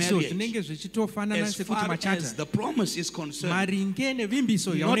kupana as vimbiso marriage. zvinenge zvichitofanana As sekuti far as machata. the promise is concerned, Maringe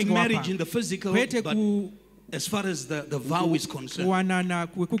nevimbiso not yaunenge marriage in wapa. the physical, Kwete but as far as the vow is concerned. kuwanana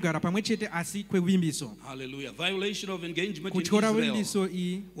kwekugara pamwe chete asi kwevimbiso. Hallelujah. Violation of engagement in Kutyora Israel vimbiso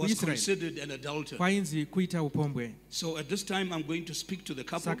iyi was muIsrael considered an adultery. kwainzi kuita upombwe. So at this time, I'm going to speak to the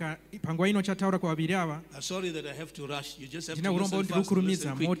couple. Saka panguva ino chataura kuvaviri ava. I'm sorry that I have to rush. You just have Ndina to urombo listen ndiri fast and kurumidza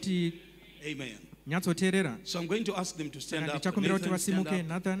listen quick. moti Amen. nyatsoteerera. So I'm going to ask them to stand Saka up. ndichakumbira kuti Nathan, stand vasimuke. up.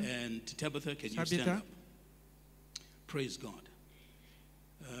 Nathan, And Tabitha, can you stand Tabitha. up? Praise God.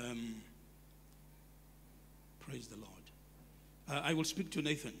 Praise the Lord. I will speak to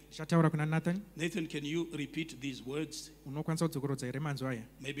Nathan. ndichataura kuna Nathan. Nathan, can you repeat these words? Unokwanisa kudzokorodza here manzwi aya.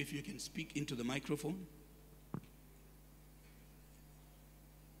 Maybe if you can speak into the microphone.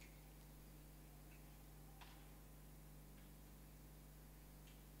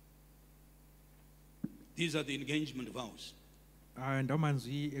 These are the engagement vows Ndo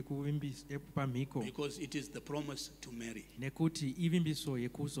manzwi ekupa mhiko because it is the promise to marry. nekuti ivimbiso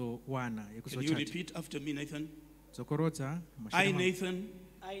yekuzowana Can you yekuzochata. repeat after me, Nathan? Dzokorodza. I, Nathan,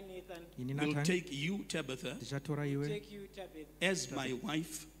 I, Nathan, Ini will Nathan take you, Tabitha, ndichatora iwe take you, Tabitha, as my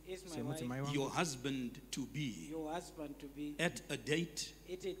wife, as my semudzimai wife, your wangu husband to be, your husband to be, at a date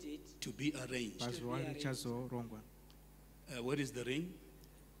at a date, to be arranged. pazuva richazorongwa. Where is the ring?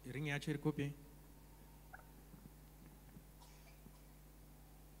 Ringi yacho iri kupi?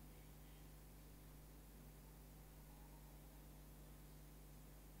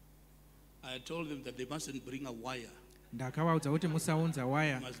 I told them that they mustn't bring a wire. Ndakavaudza kuti musaunza They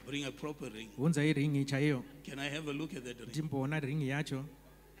waya, must bring a proper ring. unzai ringi chaiyo. Can I have a look at that ring? Ndimboona ringi yacho.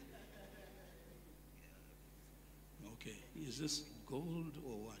 Okay. Is this gold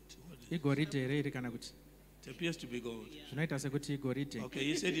or what? What is Igoridhe here iri kana kuti? it? Appears to be gold. Zvinoita sekuti igoridhe. Okay,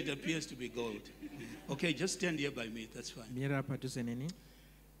 you said it appears to be gold. Okay, just stand here by me. That's fine. Mira padhuze neni.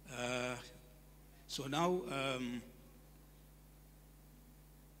 So now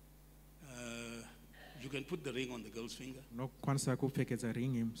you can put the ring on the girl's finger Unokwanisa kupfekedza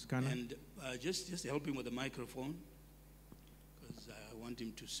ringi musikana. and just help him with the microphone because I want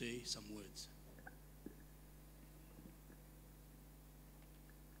him to say some words.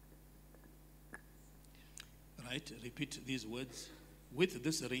 Right, repeat these words. With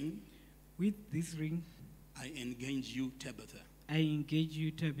this ring, with this ring, I engage you, Tabitha, I engage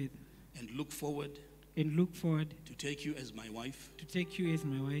you, Tabitha, and look forward and look forward to take you as my wife to take you as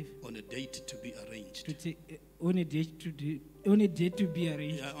my wife, on a date to be arranged. to take on a date on a date to be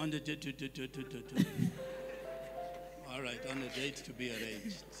arranged. Yeah, on the date All right, on a date to be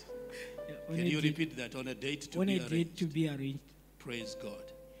arranged. On Can a you date- repeat that? On a date to on be a arranged. date to be arranged. Praise God.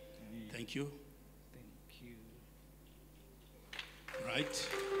 Thank you. Thank you. Right.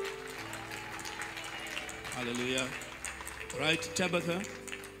 Hallelujah. Right, Tabitha.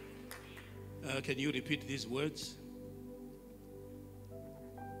 Can you repeat these words?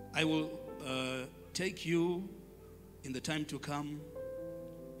 I will take you in the time to come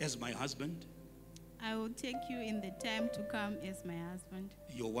as my husband, I will take you in the time to come as my husband,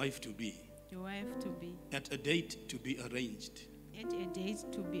 your wife to be, your wife to be, at a date to be arranged. at a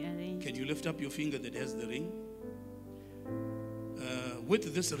date to be arranged. Can you lift up your finger that has the ring?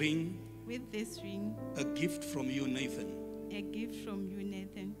 With this ring, With this ring, a gift from you, Nathan, a gift from you,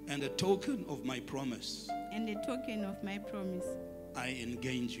 Nathan, and a token of my promise, and a token of my promise, I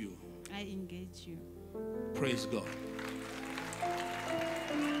engage you. I engage you. Praise God.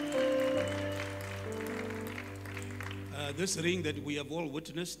 This ring that we have all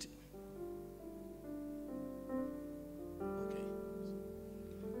witnessed. Okay.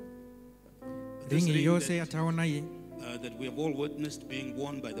 This ringi ring yose that, yataona iyi that we have all witnessed being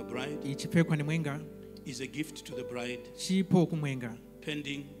worn by the bride ichipfekwa nemwenga is a gift to the bride chipo kumwenga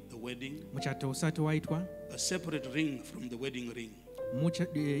pending the wedding, muchato usati waitwa, a separate ring from the wedding ring.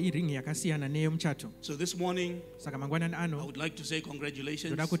 iringi yakasiyana neyo muchato. So this morning, Saka mangwanani I ano would like to say congratulations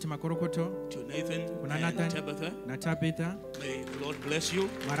toda kuti makorokoto to Nathan kuna and Nathan Tabitha. na Tabitha. May the Lord bless you.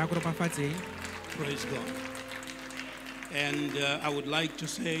 Mwari akuropafadzei. Praise God. And I would like to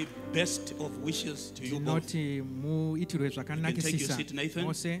say best of wishes to you both. Tinoti muitirwe You can take your zvakanakisisa seat, Nathan.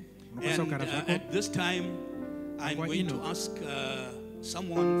 mose munokwanisa And kugara zvako. at this time, I'm Kwa going to ino. ask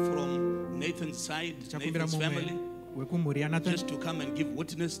someone from Nathan's side, Tichakumbira Nathan's family, mumwe wekumhuri yaNathan just to come and give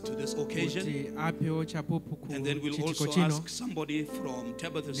witness to this occasion. kuti apewo chapupu And then we'll kuchitiko also chino, ask somebody from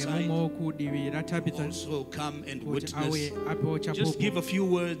Tabitha's side nemumwewo kudivi raTabitha also come and kuti auye witness. apewo Just give a chapupu few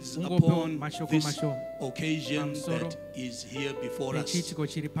words ungopewo upon mashoko this masho occasion pamusoro that is here before us. nechiitiko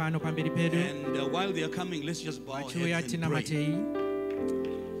chiri pano pamberi pedu. And while they are coming, let's just bow our Vachiuya heads and pray. tinamatei.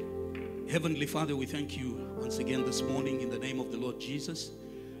 Heavenly Father, we thank you once again this morning in the name of the Lord Jesus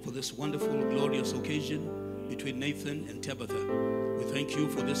for this wonderful, glorious occasion between Nathan and Tabitha. We thank you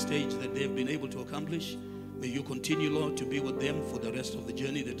for this stage that they have been able to accomplish. May you continue, Lord, to be with them for the rest of the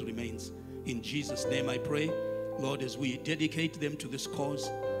journey that remains. In Jesus' name I pray, Lord, as we dedicate them to this cause,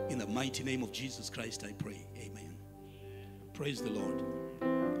 in the mighty name of Jesus Christ I pray. Amen. Praise the Lord.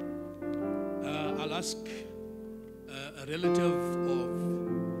 I'll ask a relative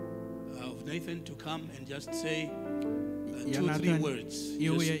of Nathan to come and just say 2 or 3 words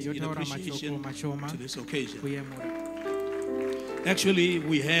iuye just in yotaura mashoko appreciation mashoma to this occasion. kuyemura. Actually,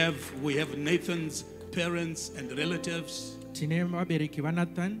 we have Nathan's parents and relatives, Tine vabereki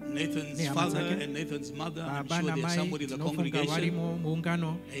vaNathan, Nathan's nehama father dzake, and Nathan's mother. I'm baba sure there's namai somebody in the tinofunga congregation. varimo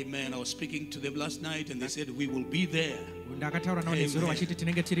muungano. Amen. I was speaking to them last night and they said we will be there. Ndakataura navo nezuro Amen. vachiti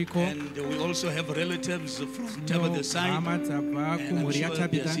tinenge tiriko. And we also have relatives from Tabitha's side. Hama dzabva And I'm kumhuri sure they are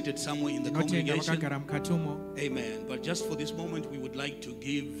yaTabitha seated somewhere in the tinotenda congregation. vakagara mukatumo. Amen. But just for this moment, we would like to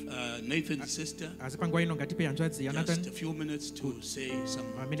give Nathan's sister Asi panguva ino ngatipe hanzvadzi just yaNathan a few minutes to say some,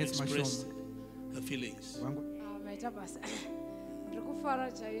 minutes express her feelings. wangu. Maita basa ndiri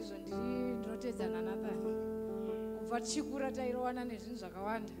kufara chaizvo ndinotedzana naNathan kubva tichikura tairowana nezvinhu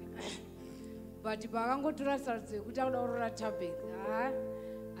zvakawanda but pakangotora sarudzo yekuti akuda kurora Tabitha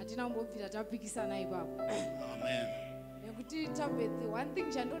hatina kumbobvira tapikisana ipapo. Amen. Nekuti Tabitha, one thing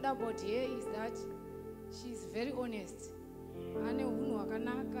chandoda about her is that she is very honest, ane unhu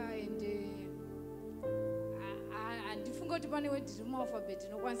hwakanaka, and handifunga kuti pane wedhiri mualphabet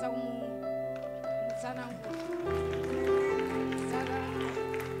inokwanisa kumutsanangura.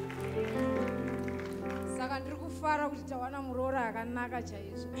 Saka ndiri kufara kuti tawana muroora akanaka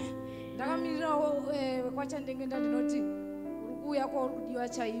chaizvo. Ndakamirirawo kwachandengenda ndinoti uri kuuya kwauri kudiwa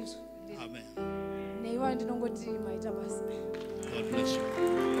chaizvo. Amen. Neiva ndinongoti maita basa. God bless you.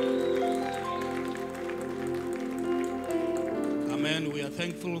 Amen. We are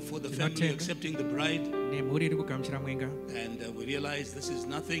thankful for the family accepting the bride. Nemhuri iri kugamuchira mwenga. And we realize this is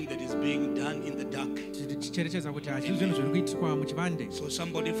nothing that is being done in the dark. Ticherechedza kuti hazvisi zvinhu zviri kuitiswa muchivande. So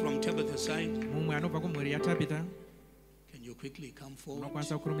somebody from Tabitha's side, Mumwe anobva kumhuri yaTabitha can you quickly come forward?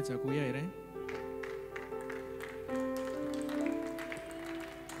 unokwanisa kurumidza kuuya here.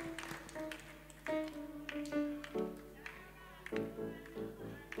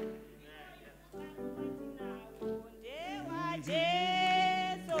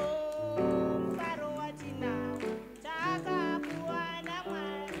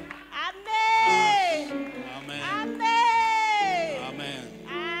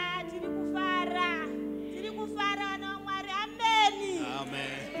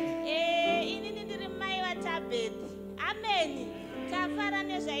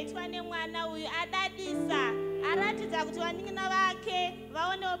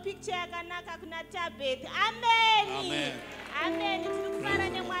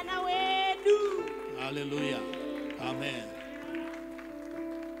 Hallelujah. Amen.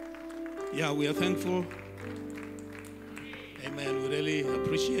 Yeah, we are thankful. Amen. We really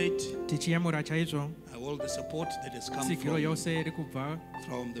appreciate Tichiyemura chaizvo all the support that has come tsigiro yose iri kubva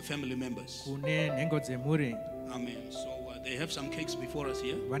from the family members. kune nhengo dzemhuri. Amen. So they have some cakes before us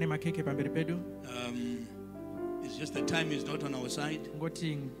here. Vane makeke pamberi pedu. It's just the time is not on our side.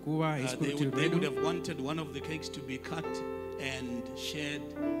 Ngoti nguva haisi They kurutivi would pedu. have wanted one of the cakes to be cut and shared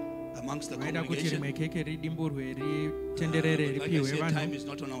amongst the Vaida kuti congregation. rimwe keke ridimburwe ritenderere But like I ripiwe said, time vanhu. is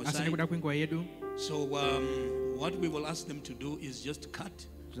not on our Asi side. nekuda kwenguva yedu So what we will ask them to do is just cut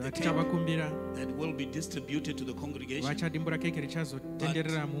zvatichavakumbira that will be distributed to the congregation. vachadimbura keke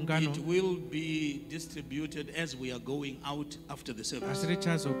richazotenderera But muungano it will be distributed as we are going out after the asi service.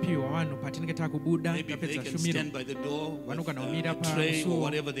 richazopiwa vanhu patinenge takubuda Maybe they tapedza can shumiro stand by the door with vanogona kumira a tray or pamusuwo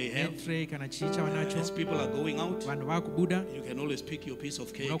whatever they have. netray kana chii chavanacho As people are going out, vanhu vakubuda you can always pick your piece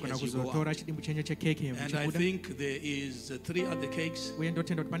of cake unogona as you go kuzotora out. chidimbu chenyu chekeke And I muchibuda think there is 3 other cakes uye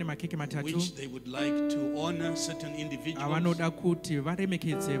ndotenda kuti pane makeke matatu which they would like to honor certain individuals. avanoda kuti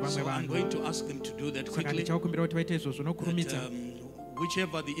varemekedze vamwe So I'm vanhu going to ask them to do that saka quickly. ndichavakumbira kuti vaite izvozvo nokurumidza That,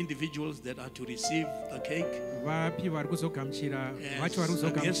 whichever the individuals that are to receive the cake, vapi vari kuzogamuchira vacho vari as a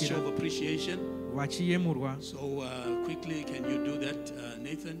gesture kuzogamuchira of appreciation. vachiyemurwa So quickly, can you do that,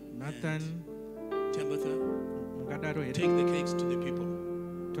 Nathan? nathan and Tabitha, mungadaro here take the cakes to the people.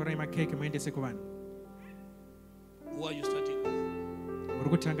 torai makeke muendese kuvanhu Who are you starting with? uri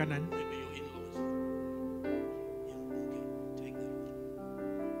kutanga nani Maybe your in-laws. Yeah, okay. Take that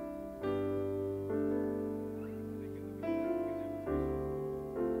one.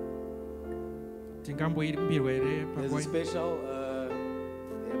 tingamboimbirwa here There's a panguva special.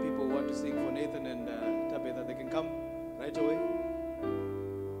 There are people who want to sing for Nathan and Tabitha. They can come right away.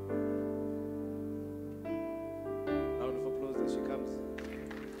 Round of applause as she comes.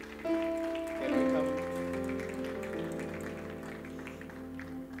 Can we come?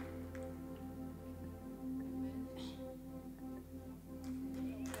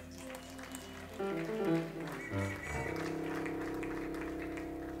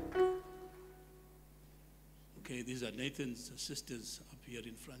 Okay, these are Nathan's sisters up here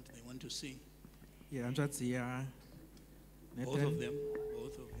in front. They want to sing. hanzvadzi ya Both of them.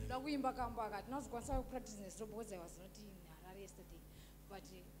 Both of them. ndoda kuimba kambo akati tinozokwanisa kupractice nezuro because I was not in Harare yesterday but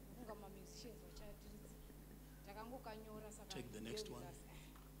kunga mamusicians vachatiridza takangokanyora saka Take the next one.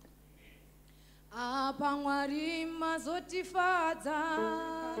 apa mwari mazotifadza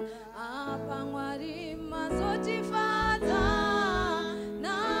apa mwari mazotifadza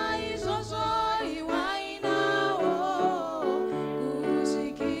naizvozvo iwainawo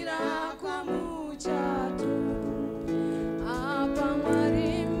kusvikira kwamuchato apa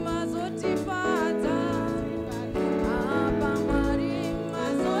mwari mazotifadza apa mwari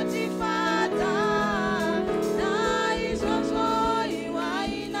mazotifadza naizvozvo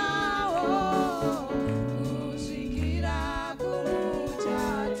iwainawo kusvikira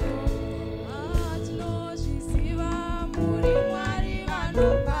kumuchato tinozviziva muri mwari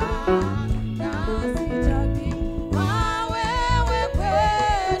vanopa nasitapi wawewe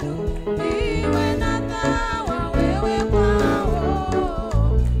kwedu iwe nata wawewe kwawo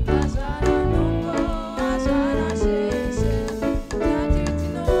azvara nongo azvara sheshe tati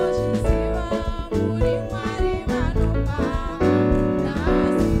tinozviziva muri mwari vanopa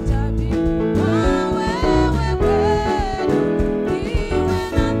nasitapi wawewe kwedu iwe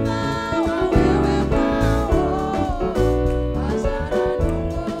nata wawewe kwawo azvara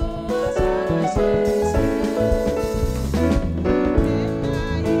nongo azvara sheshe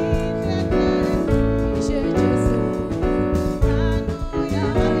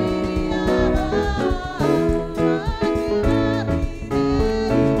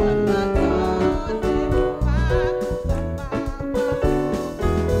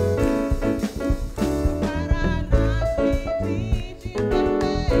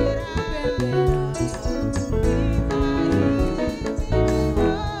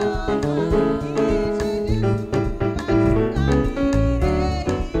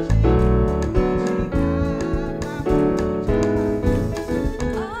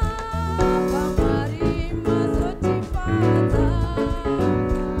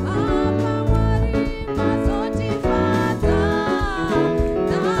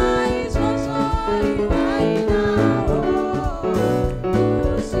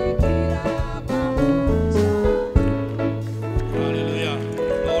Hallelujah.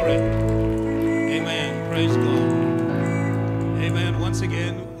 Glory. Amen. Praise God. Amen. Once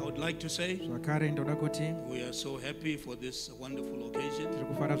again, I would like to say zvakare ndoda kuti we are so happy for this wonderful occasion. tiri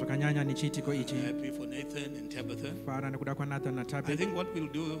kufara zvakanyanya nechiitiko ichi Happy for Nathan and Tabitha. fara nekuda kwanathan I natabet think what we'll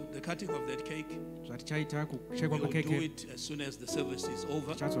do, the cutting of that cake, zvatichaita kuchekwa we'll do kwekeke it as soon as the service is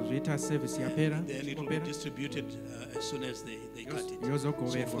over. tichazozviita sevhisi yapera Then it will be distributed as soon as they cut it. So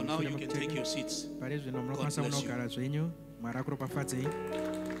yozogoverwa for now, mushure you can take mekucheka your seats. pari zvino munokwanisa bless you. kunogara zvenyu mwari akuropafadzei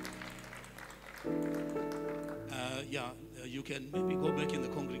You can maybe go back in the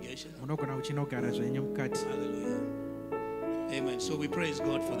congregation. munogona uchinogara zvenyu mukati Hallelujah. Amen. So we praise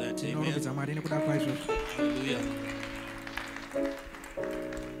God for that. tinorumbidza Amen. mwari nekuda kwaizvozvo Hallelujah.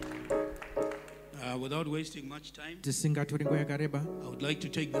 without wasting much time, tisingatori nguva yakareba I would like to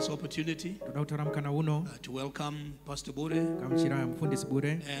take this opportunity toda kutora mukana uno to welcome Pastor Bure gamuchira mufundisi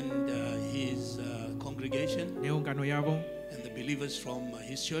Bure and his congregation neungano yavo and the believers from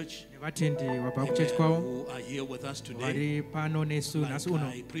his church nevatendi vabva kuchechi kwavo who are here with us today. vari pano nesu nhasi Like uno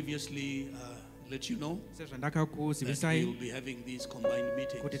I previously let you know that sezvandakakuzivisai we will be having these combined kuti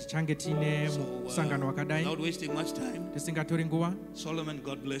meetings. tichange tiine So, musangano wakadai without wasting much time, tisingatori nguva. Solomon,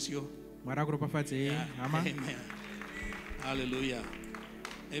 God bless you. Mwari akuropafadzei hama. Amen. Hallelujah.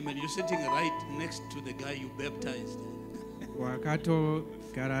 Amen. You're sitting right next to the guy you baptized.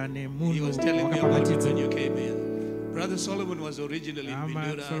 wakatogara He nemunhu was telling me about it wakabatidza. when you came in. Brother Solomon was originally in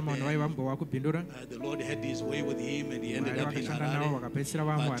Hama Solomon Bindura. vaiva mbova kubhindura. The Lord had his way with him and he ended Mwari up in vakashanda navo Harare. vakapedzisira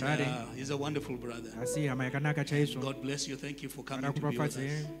vamwe But Harare. he's a wonderful brother. Asi hama yakanaka chaizvo. God bless you. Thank you for Mwari coming to be with us.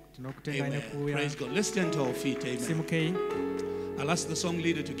 akuropafadzei. Tinokutendai Amen. nekuuya. Praise God. Let's stand to our feet. Amen. Simukei. I'll ask the song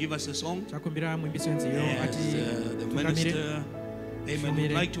leader to give us a song. Takumbira muimbisi wenziyo As ati the tungamire. minister, amen.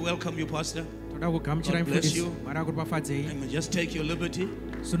 We'd like to welcome you, Pastor. Toda kugamuchirai God bless mufundisi. you. Mwari akuropafadzei. Amen. Just take your liberty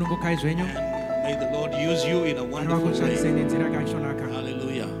Sunungukai zvenyu. and may the Lord use you in a Mwari wonderful vakushandisei way. nenzira yakaisvonaka.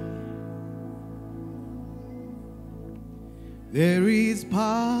 Hallelujah. There is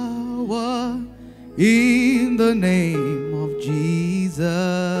power in the name of Jesus.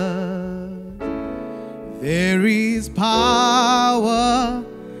 There is power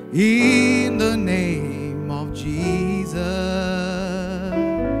in the name of Jesus.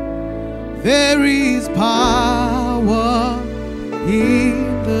 There is power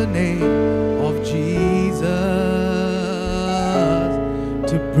in the name of Jesus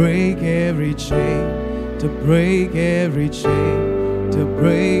to break every chain, to break every chain, to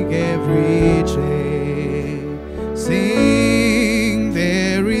break every chain. Sing,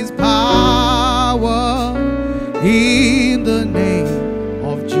 there is power in the name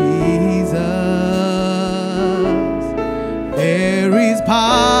of Jesus. There is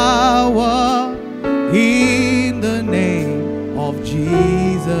power in the name of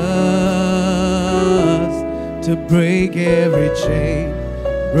Jesus to break every chain,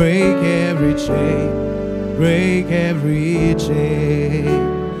 break every chain, break every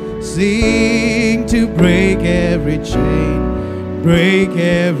chain. Sing, to break every chain, break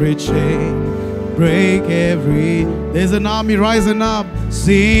every chain, break every. There's an army rising up.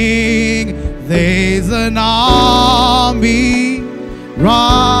 Sing, there's an army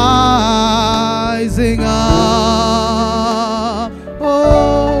rising up.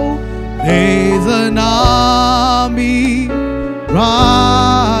 Oh, there's an army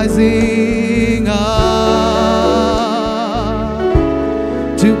rising up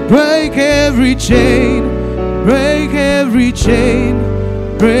to break every chain, break every chain,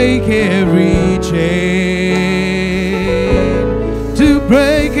 break every chain, to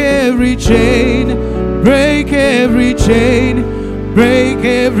break every chain, break every chain, break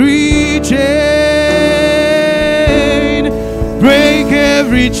every chain, break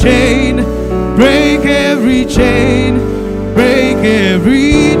every chain, break every chain, break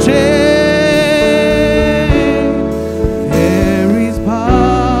every chain. There is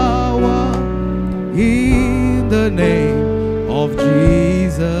power in the name of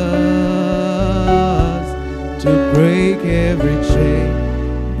Jesus to break every chain,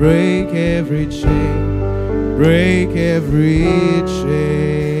 break every chain, break every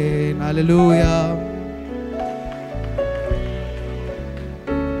chain. Hallelujah.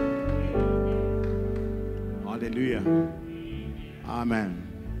 Hallelujah. Amen.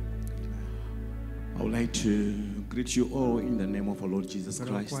 I would like to greet you all in the name of our Lord Jesus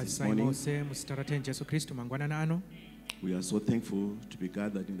Christ this morning. mose muzita ratenzi Jesu Kristu mangwanana ano. We are so thankful to be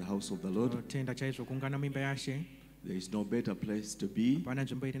gathered in the house of the Lord. Tenda chaizvo kuungana muimba yashe. There is no better place to be Hapana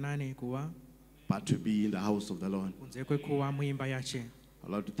nzvimbo iri nani kuva but to be in the house of the Lord. kunze kwekuva muimba yashe. I'd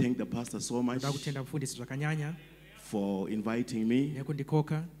like to thank the pastor so much Toda kutenda mufundisi zvakanyanya for inviting me.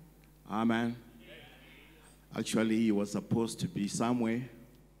 nekundikoka. Amen. Actually, he was supposed to be somewhere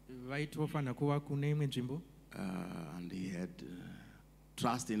Vaitofanira kuva kune imwe nzvimbo and he had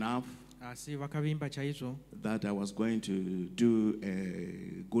trust enough asi vakavimba chaizvo that I was going to do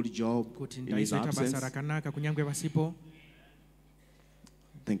a good job kuti in his ndaizoita basa absence. rakanaka kunyange vasipo.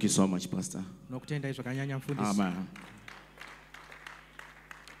 Thank you so much, Pastor. Nokutendai zvakanyanya mufundisi. Amen.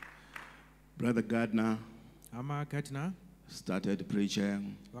 Brother Gardner Hama Gardner started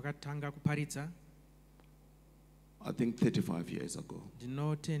preaching, vakatanga kuparidza I think 35 years ago,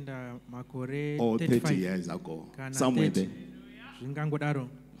 ndinotenda makore or 30 35 years ago, kana somewhere 30 there. zvingangodaro.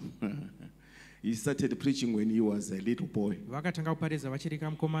 He started preaching when he was a little boy. Vakatanga kuparidza vachiri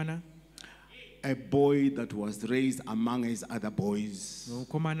kamukomana. a boy that was raised among his other boys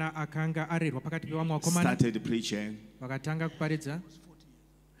mukomana akanga arerwa pakati pevamwe vakomana started preaching. vakatanga kuparidza.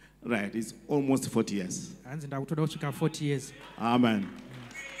 Right, it's almost 40 years. Hanzi ndakutoda kusvika 40 years. Amen.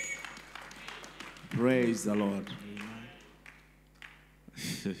 Praise the Lord.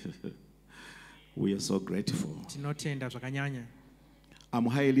 We are so grateful. Tinotenda zvakanyanya. I'm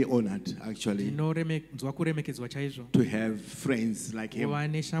highly honored, actually, Ndinonzwa kuremekedzwa chaizvo to have friends like him kuva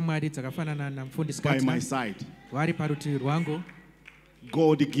neshamwari dzakafanana namufundisi by my Katna side. vari parutivi rwangu.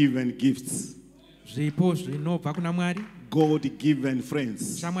 God-given gifts, Zvipo zvinobva kuna Mwari, God-given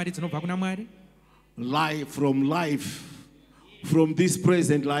friends. shamwari dzinobva kuna Mwari, Life, from this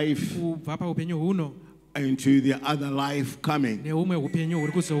present life kubva paupenyu huno into the other life coming. nehumwe upenyu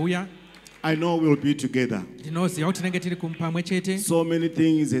huri kuzouya. I know we'll be together. Ndinoziva kuti tinenge tiri pamwe chete. So many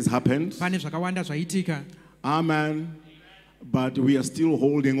things has happened. Pane zvakawanda zvaitika, Amen. But we are still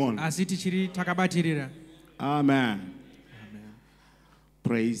holding on. asi tichiri takabatirira. Amen.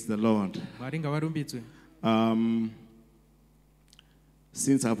 Praise the Lord. Mwari ngavarumbidzwe.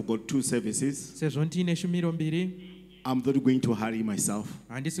 Since I've got 2 services, Sezvo ndine shumiro mbiri, I'm not going to hurry myself.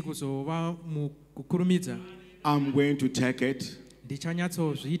 handisi kuzova mukukurumidza. I'm going to take it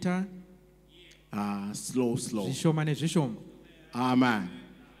Ndichanyatsozviita slow. zvishoma nezvishoma. Amen.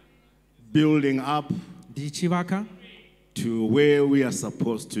 Building up Ndichivaka to where we are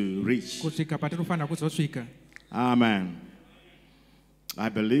supposed to reach. kusvika patinofanira kuzosvika. Amen. I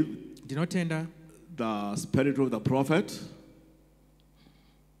believe Ndinotenda the spirit of the prophet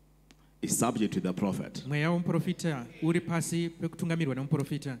is subject to the prophet. mweya womuprofita uri pasi pekutungamirwa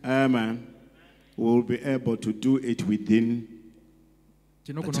nemuprofita. Amen. We'll be able to do it within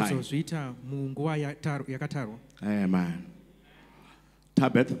Tinogona kuzozviita munguva yakatarwa. Amen.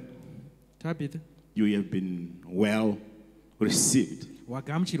 Tabitha, Tabitha, you have been well received.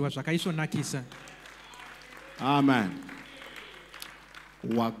 wagamuchirwa zvakaisvonakisa. Amen.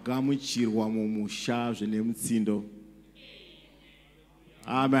 Wagamuchirwa mumusha zvine mutsindo.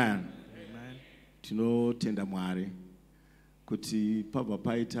 Amen. Tinotenda Mwari kuti pabva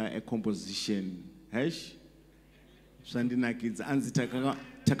paita a composition hash zvandinakidza anzi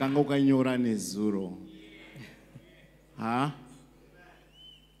takanga ukanyora nezuro.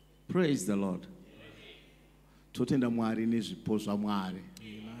 Praise the Lord. Totenda Mwari nezvipo zvaMwari.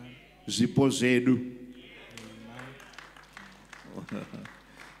 Zvipo zvedu.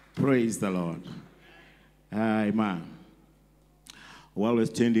 Praise the Lord. Amen. While we're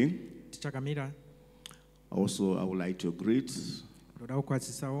standing, Tichakamira, also I would like to greet ndoda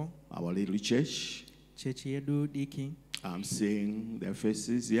kukwazisawo our little church. chechi yedu diki. I'm seeing their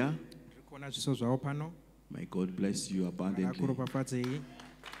faces here. Ndiri kuona zviso zvavo pano. May God bless you abundantly. Akuropafadzei.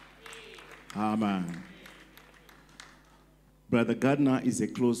 Amen. Brother Gardner is a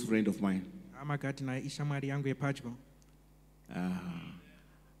close friend of mine. Hama Gardner ishamwari yangu yepadyo.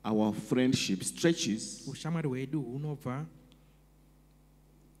 Our friendship stretches, Ushamwari hwedu hunobva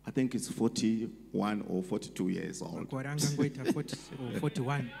I think it's 41 or 42 years old. makore angangoita 40 or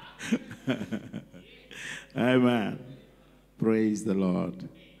 41. Amen. Praise the Lord.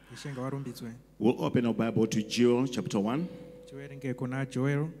 Ishe ngavarumbidzwe. We'll open our Bible to Joel chapter 1. Tiverenge kuna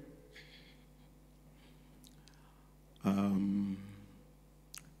Joel.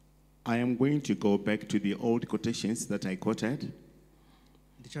 I am going to go back to the old quotations that I quoted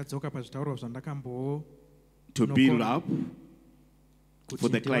Ndichadzoka pazvitauro zvandakambo to build up for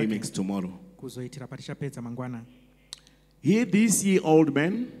the climax tomorrow. kuzoitira patichapedza mangwana. Hear this, ye old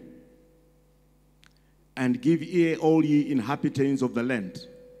men, and give ear, all ye inhabitants of the land.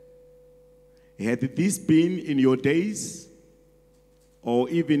 Had this been in your days, or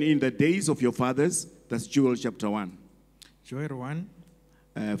even in the days of your fathers? That's Joel chapter 1. Joel 1.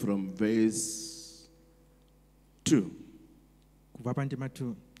 From verse 2. Kubva pandima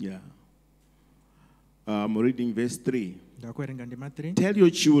 2. Yeah. I'm reading verse 3. Ndakuerenga ndima 3. Tell your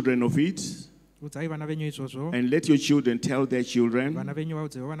children of it, Udzai vana venyu izvozvo. and let your children tell their children, Vana venyu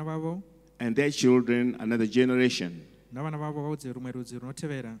vaudze vana vavo. and their children another generation. Navana vavo vaudze rumwe rudzi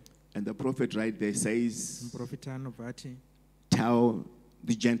runotevera. And the prophet right there says, Muprofita anobva ati, tell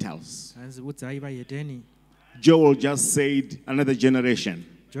the Gentiles. hanzi udzai vahedheni. Joel just said another generation.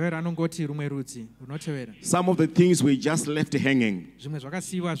 Joel anongoti rumwe rudzi runotevera. Some of the things we just left hanging. Zvimwe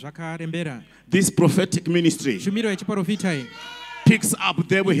zvakasiyiwa zvakarembera. This prophetic ministry Shumiro yechiprofita iyi picks up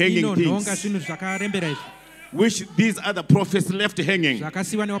they were hanging inonhonga things, zvinhu zvakarembera izvi. which these other prophets left hanging.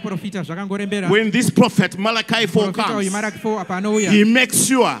 Zvakasiyiwa nevaprofita zvakangorembera. When this prophet Malachi 4 Profita uyu comes, Maraki 4 apa anouya, he makes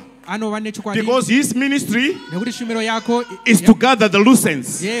sure, anova nechokwadi because his ministry nekuti shumiro yako is to gather the loose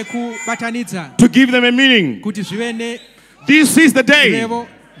ends, yekubatanidza to give them a meaning. kuti zvive This is the day nezirevo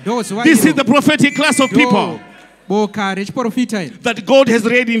This is the prophetic class of people boka rechiprofita iri that God has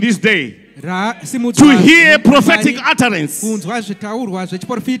raised in this day to rasimudzwa hear prophetic utterance. kunzwa zvitaurwa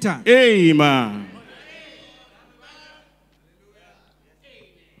zvechiprofita. Amen.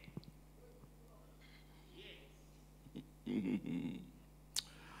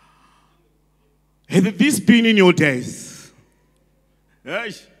 Have this been in your days? Ye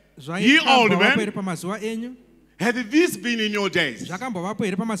old Zvaikambovapo men, here pamazuva enyu? have this been in your days? Zvakambovapo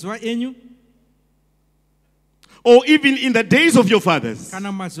here pamazuva enyu? Or even in the days of your fathers?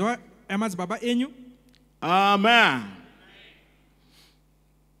 Kana mumazuva emadzibaba enyu? Amen.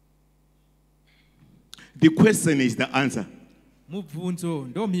 The question is the answer. Mubvunzo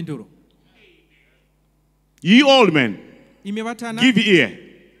ndo mhinduro. Ye old men, Imi vatana give ear.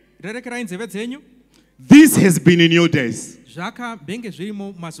 rerekerai nzeve dzenyu. This has been in your days. Zvakambenge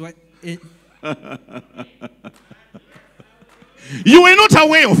zvirimo mumazuva enyu. You were not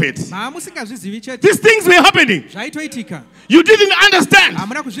aware of it. Mamusingazvizivi chete. These things were happening. Zvaitoitika. You didn't understand.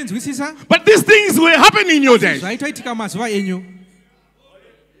 Hamuna kuzvinzwisisa. But these things were happening in your days. Zvaitoitika mumazuva enyu.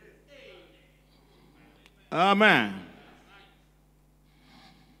 Amen.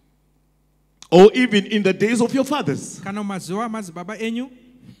 Or even in the days of your fathers. Kana mumazuva amadzibaba enyu.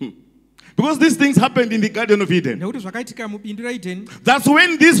 Because these things happened in the Garden of Eden. Nekuti zvakaitika mubindu raEdheni. That's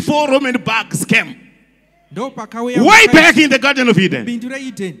when these 4 Roman bugs came. Ndo pakauya Way back in the Garden of Eden. bindu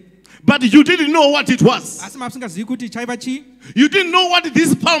raEdheni. But you didn't know what it was. Asi mamusingazivi kuti chaiva chii. You didn't know what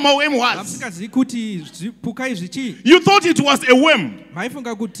this palmer worm was. Mamusingazivi kuti zvipuka izvi chii. You thought it was a worm.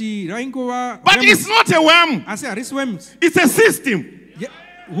 Maifunga kuti raingova. But it's not a worm. Asi harisi worms. It's a system.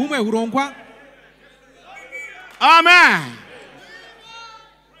 Humwe urongwa. Amen.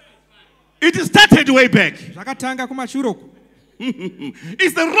 It started way back. Zvakatanga kumashuroko.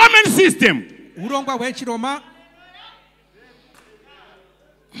 It's the Roman system. Urongwa hwechiroma.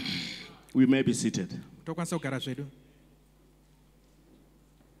 We may be seated. Tokwanisa kugara zvedu.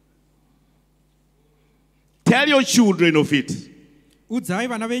 Tell your children of it. Udzai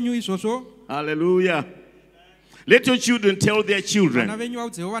vana venyu izvozvo. Hallelujah. Let your children tell their Vana children. venyu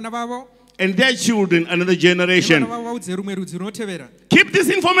vaudzewo vana vavo. And their children another generation. Vana vavo vaudze rumwe rudzi runotevera. Keep this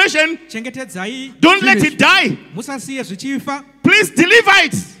information. Chengetedzai. Don't let it die. Musasiye zvichifa. Please deliver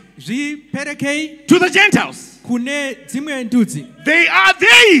it Zviperekei to the Gentiles. kune dzimwe ndudzi. They are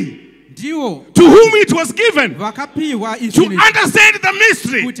they Ndivo to whom it was given vakapiwa to izvi understand the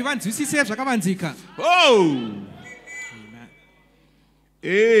mystery. kuti vanzwisise zvakavanzika. Oh.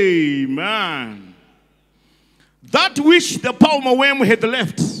 Amen. That which the palmer worm had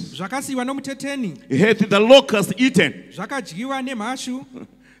left, Zvakasiyiwa nomuteteni. had the locust eaten. Zvakadyiwa nemhashu.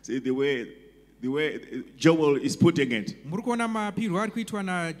 See the way Joel is putting it. Muri kuona mapirwo ari kuitwa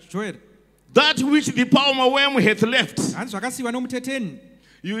naJoel. That which the palmer worm hath left. Hanzi zvakasiyiwa nomuteteni.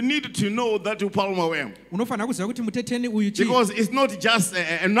 You need to know that palmer worm. Unofanira kuziva kuti muteteni uyu chii. Because it's not just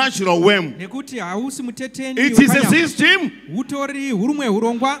a natural worm. Nekuti hausi muteteni. It is a system Hutori hurumwe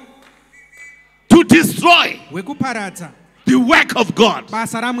hurongwa. To destroy Hwekuparadza. the work of God.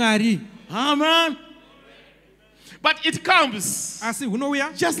 Basa raMwari. Amen. But it comes Asi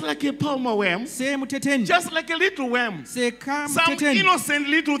hunouya. just like a palmer worm. Se muteteni. Just like a little worm. Seka Some muteteni. innocent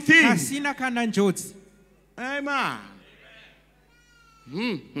little thing. Asina kana njodzi. Amen.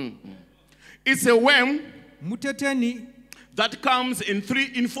 It's a worm Muteteni. that comes in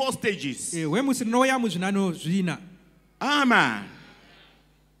 4 stages. Hwemusi rinoya muzvinano zvina. Amen.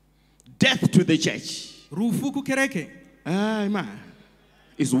 Death to the church. Rufu kukereke. Amen.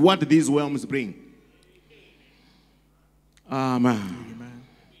 Is what these worms bring. Amen.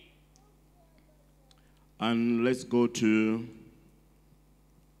 And let's go to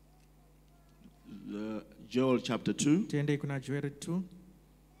Joel chapter 2. Tiende kuna Joel 2.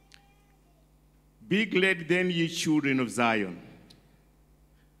 Be glad then, ye children of Zion.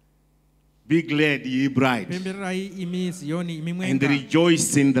 Be glad, ye bride. Pembererai imi Zioni imi And mwenga.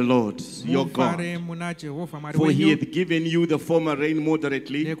 rejoice in the Lord, your God. Mufare muna Jehovha Mwari For he wenyu. hath given you the former rain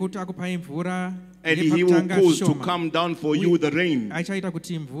moderately, Nekuti akupai mvura. and he will cause to come down for you the rain, Achaita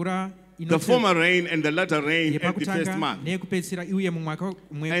kuti mvura the former rain and the latter rain at the first month. nekupedzisira uye mumwaka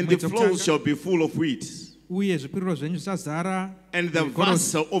And the flows shall be full of wheat, uye zvipiriro zvenyu zvichazara and the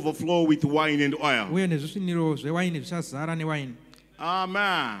vats shall overflow with wine and oil. uye nezvisviniro zvewaini zvichazara newaini.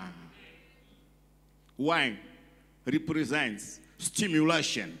 Amen. Wine represents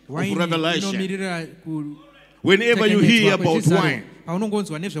stimulation of Waini revelation. inomirira Whenever you hear about wine,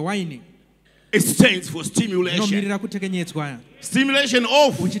 paunongonzwa nezvewaini it stands for stimulation. inomirira kutekenyedzwa. Stimulation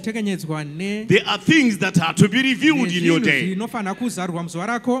of, Uchitekenyedzwa there are things that are to be revealed in your day. zvinofanira kuzarurwa muzuva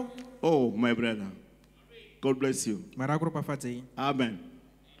rako. Oh, my brother. God bless you. Mwari akuropafadzei. Amen.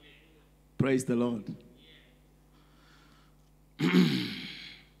 Praise the Lord.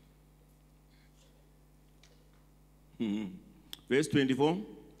 Verse 24.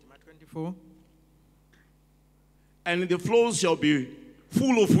 24. And the floors shall be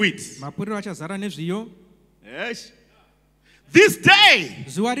full of wheat. Mapuriro achazara nezviyo. Yes. This day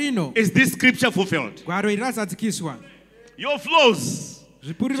Zuva rino is this scripture fulfilled. gwaro iri razadzikiswa. Your floors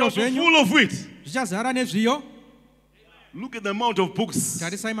Zvipuriro shall be zvenyu full of wheat. zvichazara nezviyo. Look at the amount of books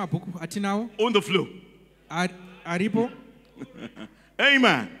Tarisai mabhuku atinawo on the floor. aripo.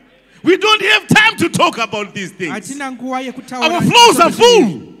 Amen. We don't have time to talk about these things. Hatina nguva yekutaura. Our floors are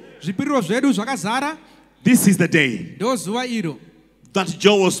full. Zvipuriro zvedu zvakazara. This is the day Ndo zuva iro that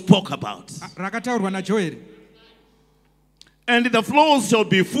Joel spoke about. rakataurwa naJoeri. And the floors shall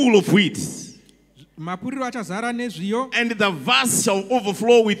be full of wheat. Mapuriro achazara nezviyo. And the vats shall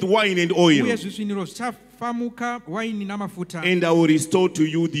overflow with wine and oil. Uye zvisviniro zvichafamuka waini namafuta. And I will restore to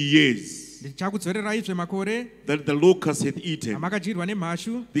you the years Ndichakudzorerai makore that the locust hath eaten, amakadyirwa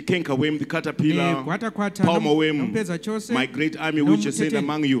nemhashu, the cankerworm, the caterpillar, negwatakwata palmerworm, nomupedza chose, my great army which is sent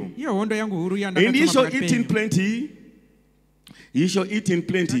among you. iyo hondo yangu huru And ye yandakatuma shall pakati eat in penyu. plenty, ye shall eat in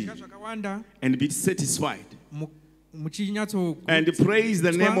plenty, Mudya zvakawanda, and be satisfied. muchinyatso And praise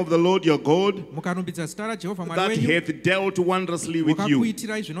the name of the Lord your God, mukarumbidza zita raJehovha Mwari that wenyu, hath dealt wondrously with you.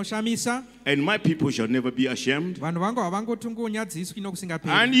 wakakuitirai zvinoshamisa. And my people shall never be ashamed. Vanhu vangu havangotongonyadziswi And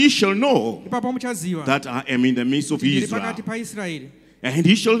nokusingaperi. ye shall know Ipapo muchaziva that I am in the midst of ndiri Israel. pakati paIsraeri. And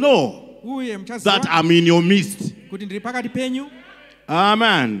ye shall know Uye that muchaziva I'm in your midst. kuti ndiri pakati penyu,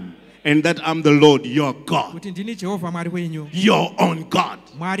 Amen. And that I'm the Lord your God, kuti ndini Jehovha Mwari wenyu, your own God.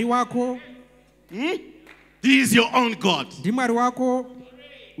 Mwari wako. He is your own God. Ndi Mwari wako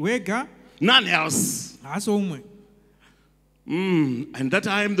wega, None else. haasi umwe. And that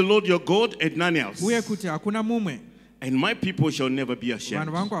I am the Lord your God and none else. Uye kuti hakuna mumwe. And my people shall never be ashamed.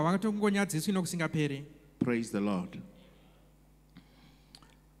 Vanhu vangu havatongonyadziswi nokusingaperi. Praise the Lord.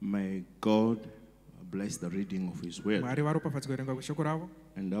 May God bless the reading of his word. Mwari varopafadza kuverenga kweshoko ravo.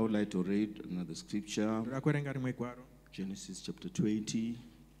 And I would like to read another scripture. Ndoda kuverenga rimwe gwaro. Genesis chapter 20.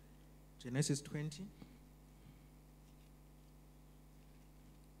 Genesis 20.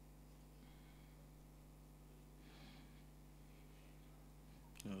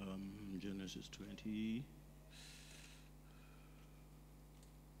 Genesis 20.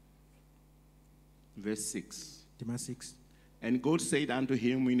 Verse 6. Ndima 6. And God said unto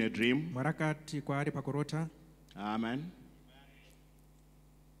him in a dream. Mwari akati kwaari pakurota. Amen.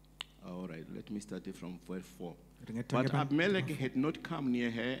 All right, let me start it from verse 4. Ringetange But pa- Abimelech had not come near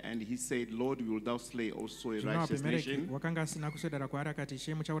her, and he said, Lord, wilt thou slay also a Zvino righteous Abimeleki nation? wakanga asina kuswedera kwaari akati,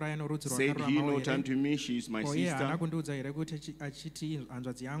 Ishe muchauraya norudzi Said he rwakaruramawo not here? unto me, she is my Ko iye haana sister? kundiudza here kuti achiti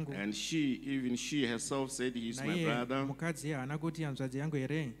hanzvadzi yangu? And she, even she herself, said, He is my Naiye brother. mukadzi haana kuti hanzvadzi yangu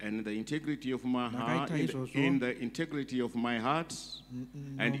here? And the integrity of my heart, Ndakaita izvozvo. in the integrity of my heart,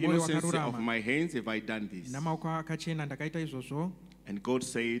 and Nomwoyo innocence of wakarurama. my hands have I done this. Namaoko akachena ndakaita izvozvo. And God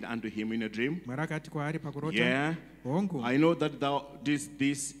said unto him in a dream, Mwari akati kwaari pakurota, Yeah, hongu, I know that thou didst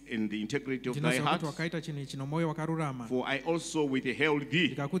this in the integrity of thy ndinoziva heart, kuti wakaita chinhu ichi nomwoyo wakarurama. for I also withheld thee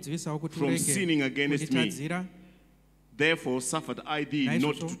Ndikakudzivisawo kuti from urege sinning against me. kunditadzira. Therefore suffered I thee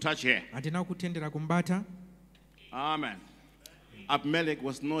not Naizvozvo, to touch her. handina kutendera kumubata. Amen. Abimelech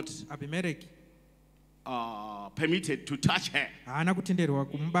was not Abimeleki permitted to touch her. haana kutenderwa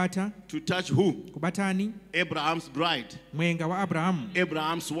kumubata. To touch who? Kubatani? Abraham's bride, Mwenga waAbhurahamu,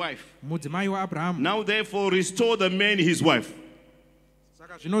 Abraham's wife. mudzimai waAbhurahamu. Now therefore restore the man his wife,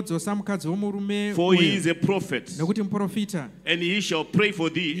 Saka zvinodzosa mukadzi womurume for he uyu, is a prophet, nokuti muprofita. and he shall pray for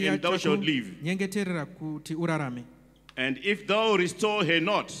thee, Iye and thou shalt live. achakunyengeterera kuti urarame. And if thou restore her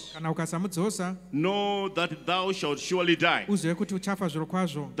not, Kana ukasamudzosa, know that thou shalt surely die, uzive kuti uchafa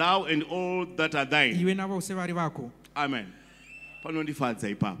zvirokwazvo, thou and all that are thine. iwe navose vari vako. Amen. Panondifadza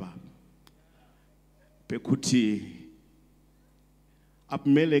ipapa pekuti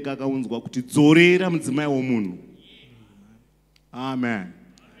Abimeleki akaunzwa kuti dzorera mudzimai womunhu. Amen.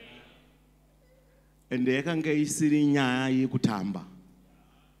 Ende yakanga isiri nyaya yekutamba.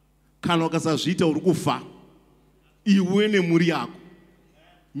 Kana ukasazviita uri kufa, iwe nemhuri yako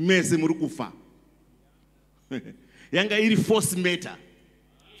mese muri kufa. Yanga iri force matter.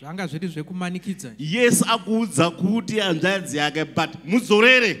 Zvanga zviri zvekumanikidza. Yes, akuudza kuti hanzvadzi yake, but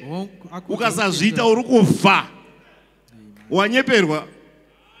mudzorere. Akuudza Ukasazviita uri kufa. Wanyeperwa.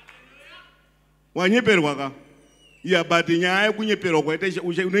 Wanyeperwa ka. Yeah, but nyaya yekunyeperwa kwaita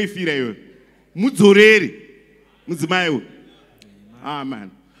unoifira iwe. Mudzorere. Mudzimai uyu.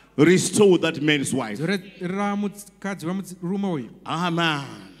 Amen. Restore that man's wife. dzorera mukadzi wemurume uyu. Amen.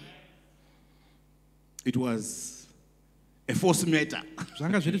 It was a force meter.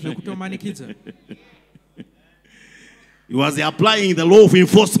 zvanga zviri zvekutomanikidza. He was applying the law of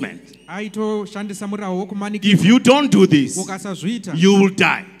enforcement. Aitoshandisa murao wokumanikidza. If you don't do this, ukasazviita you will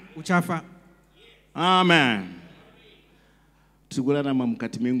die. uchafa. Amen. Tikurarama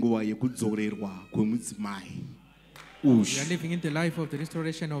mukati menguva yekudzorerwa kwemudzimai. We are living in the life of the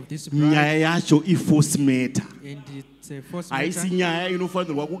restoration of this bride. Nyaya yacho i-force matter. And it's a force Haisi matter. nyaya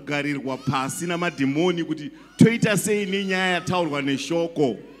inofanirwa kugarirwa pasi namadhimoni kuti toita sei nenyaya yataurwa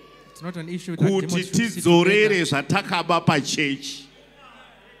neshoko It's not an issue that kuti demons should sit tidzorere together. zvatakaba pachechi.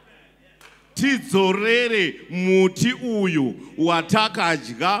 Tidzorere muti uyu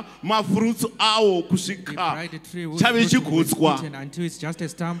watakadya mafurutsu awo The kusvika bride tree whose chave fruit was chikudzwa. eaten until it's just a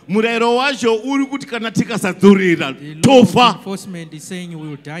stump. Murayiro wacho uri kuti kana tikasadzorera The law of tofa. enforcement is saying we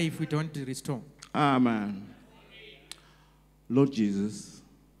will die if we don't restore. Amen. Lord Jesus,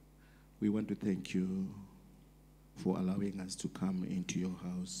 we want to thank you for allowing us to come into your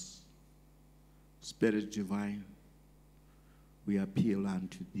house. Spirit divine, we appeal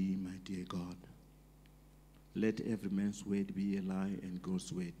unto thee, my dear God. Let every man's word be a lie and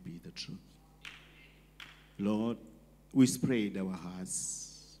God's word be the truth. Lord, we spread our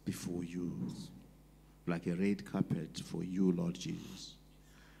hearts before you like a red carpet for you, Lord Jesus.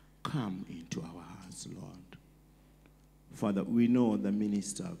 Come into our hearts, Lord. Father, we know the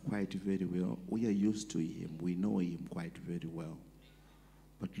minister quite very well. We are used to him. We know him quite very well.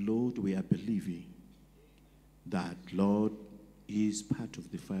 But Lord, we are believing that, Lord, he is part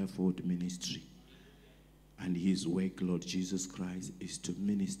of the fivefold ministry. And his work, Lord Jesus Christ, is to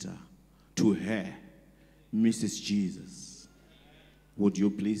minister to her, Mrs. Jesus. Would you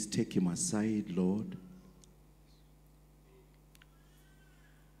please take him aside, Lord,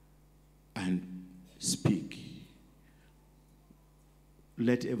 and speak?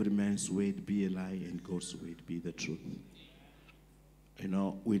 Let every man's word be a lie and God's word be the truth. You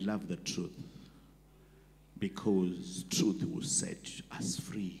know, we love the truth because truth will set us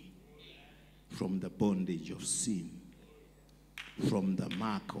free from the bondage of sin, from the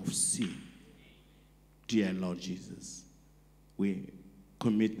mark of sin. Dear Lord Jesus, we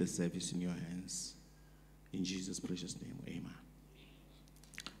commit the service in your hands. In Jesus' precious name, amen.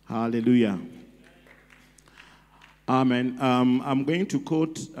 Hallelujah. Amen. I'm going to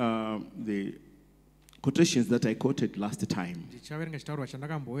quote the quotations that I quoted last time Ndichaverenga chitaurwa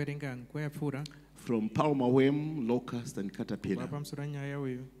chandakamboverenga nguva yapfuura from Palmer Worm, Locust, and Caterpillar. kubva pamusoro nyaya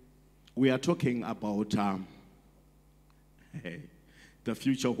uyu. We are talking about the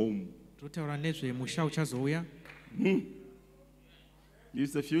future home. Totaura nezvemusha uchazouya.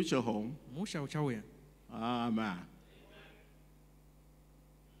 It's the future home. Musha uchauya. Amen.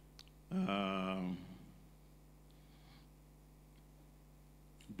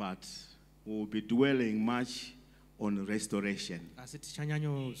 But we'll be dwelling much on restoration. Asi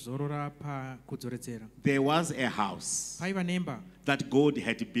tichanyanyozorora pakudzoredzera. There was a house Paiva nemba that God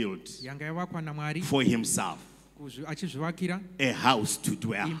had built yanga yavakwa naMwari for himself, achizvivakira a house to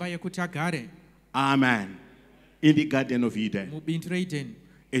dwell. imba yekuti agare Amen. In the Garden of Eden. mubindu reEden.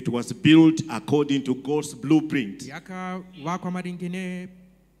 It was built according to God's blueprint. Yakavakwa maringe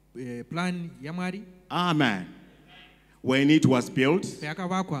neplan yaMwari. Amen. When it was built,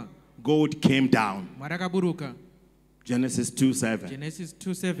 Payakavakwa God came down. Mwari akaburuka. Genesis 2:7. Genesis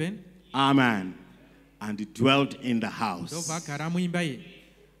 2:7. Amen. And he dwelt in the house. Ndobva agara muimba iyi.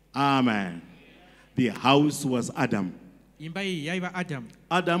 Amen. The house was Adam. Imba iyi yaiva Adam.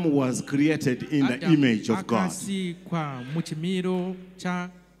 Adam was created in the image of God. Akasikwa muchimiro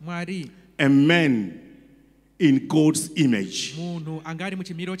chaMwari. A man in God's image. Munhu angari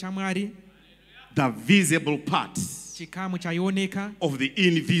muchimiro chaMwari. The visible part Chikamu chaioneka of the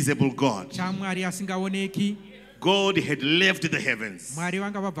invisible God. chaMwari asingaoneki. God had left the heavens Mwari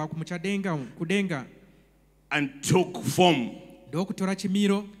vanga vabva kudenga and took form, ndokutora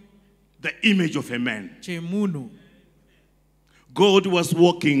chimiro the image of a man. chemunhu. God was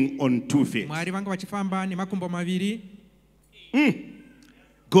walking on 2 feet. Mwari vanga vachifamba nemakumbo maviri.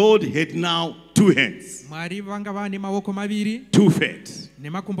 God had now 2 hands, Mwari vanga vane maoko maviri 2 feet,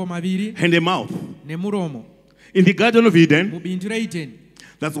 nemakumbo maviri and a mouth. nemuromo. In the Garden of Eden, Mubindu reEden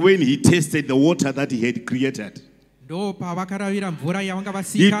that's when he tasted the water that he had created. ndo pavakaravira mvura yavanga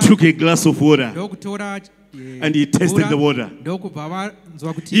He vasika. took a glass of water Ndokutora and he tasted the water. ndokubva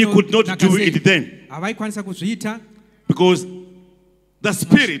vanzwa kuti He could not do it then havaikwanisa kuzviita because the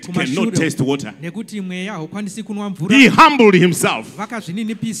spirit cannot taste water. nekuti mweya haukwanisi kunwa mvura. He humbled himself.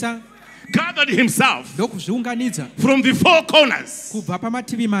 Vakazvininipisa. gathered himself ndokuzviunganidza from the four corners, kubva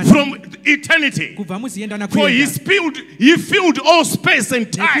pamativi mane from eternity. kubva muzienda For he filled all space and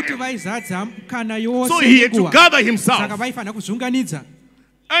nekuti time. vaizadza kana So yose he had to nenguva. gather Saka himself. vaifanira kuzviunganidza.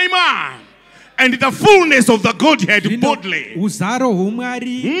 Amen. And the fullness of the Godhead Zvino bodily. uzaro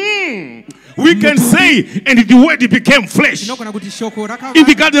hwomwari We can say, and the word became flesh tinogona kuti shoko in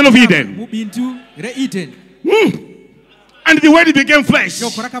the Garden of Eden. mubindu reeden And the word became flesh.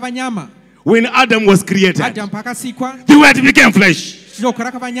 shoko rakava nyama. When Adam was created, Adamu pakasikwa the word became flesh. shoko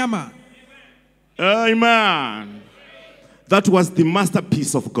rakava nyama. Amen. That was the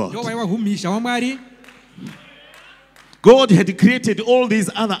masterpiece of God. ndovaiwa umhizha hwamwari. God had created all these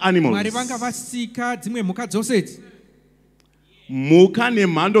other animals. mwari vanga vasika dzimwe mhuka dzose idzi. Mhuka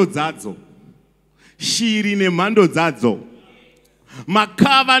nemhando dzadzo, shiri nemhando dzadzo,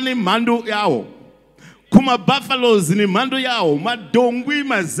 makava nemhando yawo, kumabuffaloes nemhando yawo, madhongwi,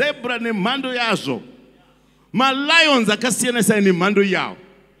 mazebra nemhando yazvo, malions akasiyana-siyana nemhando yawo.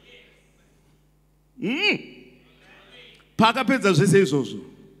 Pakapedza zvese izvozvo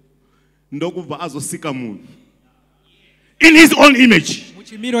ndokubva azosika munhu in his own image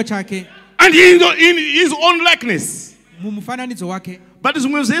muchimiro chake and in his own likeness. mumufananidzo wake. But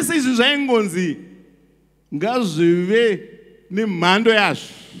zvimwe zvese izvi zvaingonzi ngazvive nemhando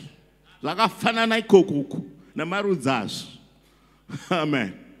yazvo zvakafanana ikokuku namarudzi azvo.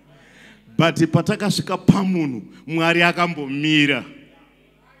 Amen. But patakasvika pamunhu Mwari akambomira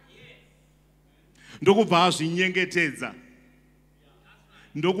ndokubva azvinyengetedza,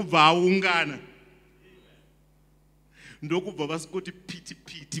 ndokubva aungana, ndokubva vasingoti piti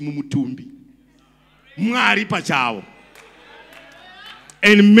piti mumutumbi Mwari pachawo.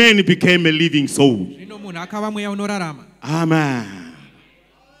 And man became a living soul. zvino munhu akava mweya unorarama. Amen.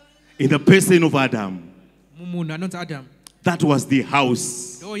 In the person of Adam. mumunhu anonzi adamu. That was the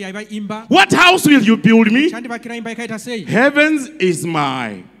house. ndo yaiva imba. What house will you build me? chandivakira imba ikaita sei. Heavens is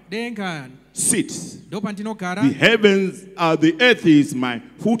my denga seat. ndo pandinogara. The heavens, the earth is my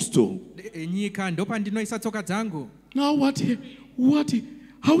footstool. nyika ndo pandinoisa tsoka dzangu. Now what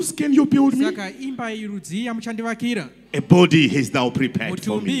house can you build me? saka imba irudzi yamuchandivakira. A body has thou prepared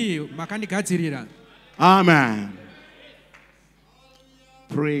for me. mutumbi makandigadzirira. Amen.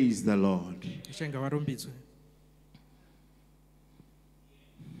 Praise the Lord. Ishe ngavarumbidzwe.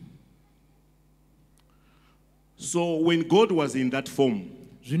 So when God was in that form,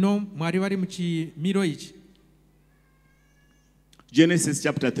 zvino mwari vari muchimiro ichi. Genesis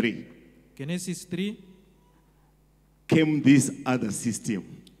chapter 3, Genesis 3 came this other system.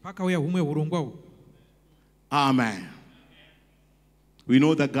 pakauya humwe urongwa uhu. Amen. We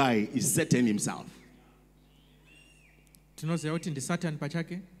know the guy is Satan himself. tinoziva kuti ndi satani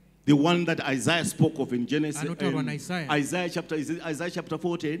pachake. The one that Isaiah spoke of in Genesis. Anotaurwa naIsaiah. Isaiah chapter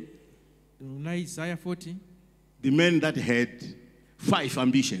 14. Una Isaiah 40. The man that had 5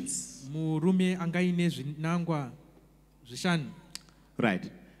 ambitions. murume angaine zvinangwa zvishanu.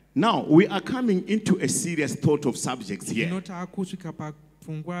 Right. Now we are coming into a serious thought of subjects here. kusvika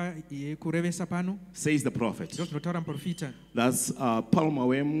papfungwa yekurevesa pano. Says the prophet. ndo zvinotaura muprofita. That's Palma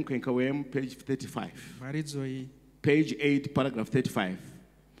Wem, Kenka Wem, page 35. maridzo iyi. Page 8, paragraph 35.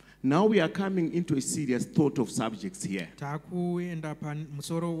 Now we are coming into a serious thought of subjects here. takuenda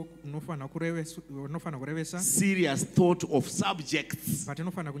pamusoro unofanira kurevesa. Serious thought of subjects.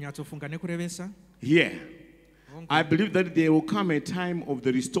 patinofanira kunyatsofunga nekurevesa. Here. I believe that there will come a time of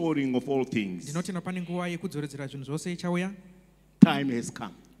the restoring of all things. ndinotenda pane nguva yekudzoredzera zvinhu zvose ichauya. Time has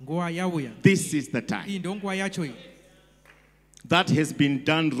come. nguva yauya. This is the time. iyi ndo nguva yacho iyi. That has been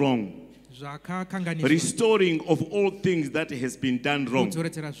done wrong. zvakakanganiswa. Restoring of all things that has been done wrong.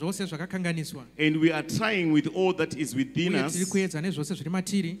 kudzoredzera zvose zvakakanganiswa. And we are trying with all that is within uye us. tiri kuedza nezvose zviri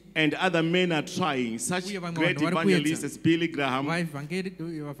matiri. And other men are trying. Such Uye vamwe great vanhu vari evangelists kuedza. as Billy Graham.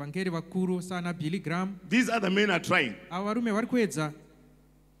 vavhangeri vakuru sana Billy Graham. These other men are trying. ava varume vari kuedza.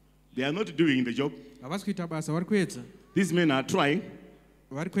 They are not doing the job. havasi kuita basa vari kuedza. These men are trying.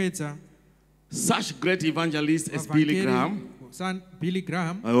 vari kuedza. Such great evangelists as Billy Graham. Billy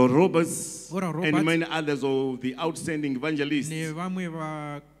Graham. Or Roberts. Robert. And many others of the outstanding evangelists.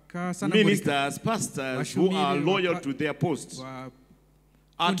 nevamwe Ministers, pastors who are loyal to their posts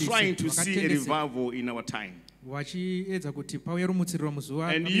are trying to see a revival in our time. vachiedza kuti pauye rumutsiriro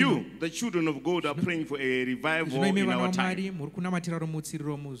muzuva. And you, the children of God, are praying for a revival in vana our vamwari time. muri kunamatira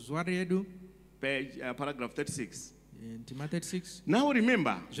rumutsiriro muzuva redu. Paragraph 36. ndima 36. Now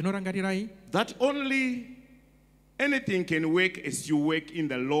remember zvinorangarirai that only anything can work as you work in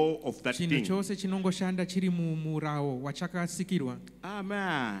the law of that chinhu thing. chose chinongoshanda chiri mumurawo wachakasikirwa.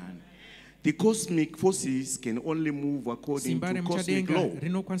 Amen. The cosmic forces can only move according simba to cosmic remuchadenga law.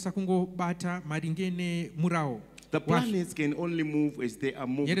 rinokwanisa kungobata maringe nemurawo The planets can only move as they are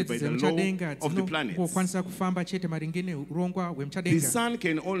moved by nyeredzi the dzemuchadenga law of the planets. dzinongokwanisa kufamba chete maringe neurongwa The hwemuchadenga sun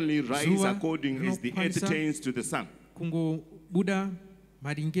can only rise Zuva according as the earth rinokwanisa turns to the sun. kungobuda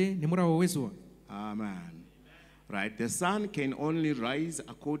maringe nemurawo wezuva. Amen. Right, the sun can only rise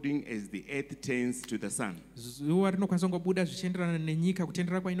according as the earth turns to the sun. zuva rinokwanisa kungobuda zvichienderana nenyika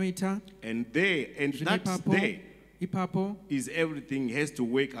kutendera kwainoita. And that day ipapo is everything has to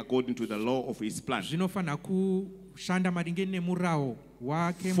work according to the law of his plan. zvinofanira kushanda maringe nemurawo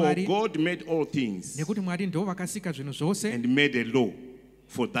wake For Mwari, God made all things nekuti Mwari ndo vakasika zvinhu zvose, and made a law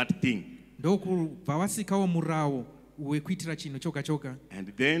for that thing. ndokubva vasikawo murawo wekuitira chinhu choga choga. And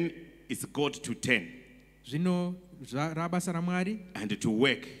then it's God to turn Zvino rabasa raMwari and to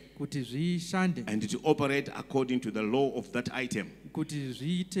work kuti zvishande, and to operate according to the law of that item. kuti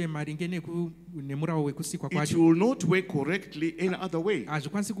zviite maringe nemurawo wekusikwa It kwacho. will not work correctly any other way.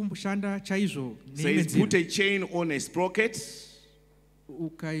 Hazvikwanisi kushanda chaizvo neimwe Says, put nzira. a chain on a sprocket.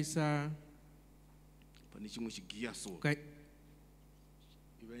 Ukaisa uka-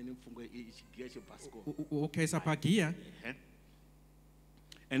 ukaisa pagiya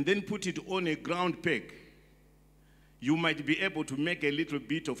And then put it on a ground peg. You might be able to make a little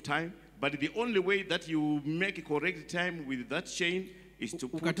bit of time, but the only way that you make correct time with that chain is to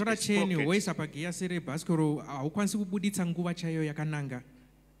put ukatora a cheni sprocket. woisa pagiya serebhasikoro, haukwanisi kubuditsa nguva chaiyo yakananga.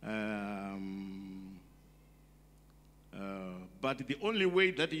 But the only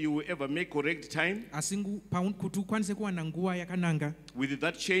way that you will ever make correct time Asi kuti ukwanise kuwana nguva yakananga with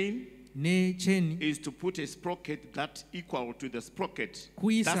that chain necheni, is to put a sprocket that equal to the sprocket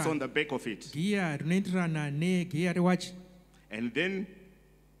Kuisa that's on the back of it. giya rinoenderana negiya rewachi. And then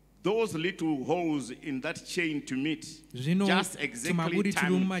those little holes in that chain to meet, Zvino just exactly tumaburi tiri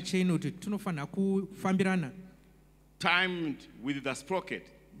timed, mumacheni kuti tunofanira kufambirana timed with the sprocket.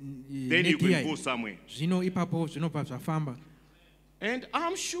 Then you can go somewhere. Zvino ipapo zvinobva zvafamba. And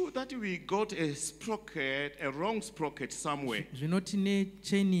I'm sure that we got a sprocket, a wrong sprocket somewhere. Zvino tine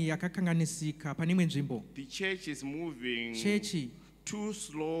cheni yakakanganisika pane imwe nzvimbo. The church is moving Chechi too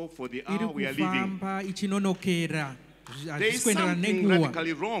slow for the iri hour we are living. kufamba ichinonokera, There is hazvisi kuenderana something nenguva.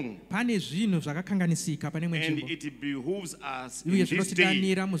 radically wrong. Pane zvinhu zvakakanganisika pane imwe And nzvimbo, it behooves us in uye this day.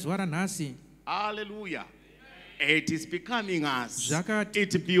 zvinotidanira muzuva ranhasi. Hallelujah. It is becoming us. Zvakati-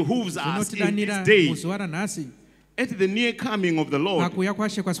 It behooves us in Zvinotidanira this day, muzuva ranhasi at the near coming of the Lord, pakuuya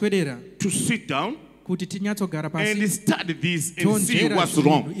kwashe kwaswedera, to sit down kuti tinyatsogara and pasi study this and see tonzera what's zvinhu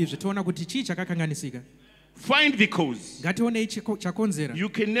wrong. izvi toona kuti chii chakakanganisika. Find the cause. Ngationei chakonzera. You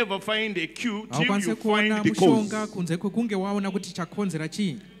can never find a cue till Haukwanise you kuona find the mushonga cause. kunze kwekunge waona kuti chakonzera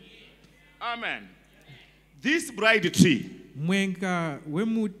chii. Amen. This bride tree, Mwenga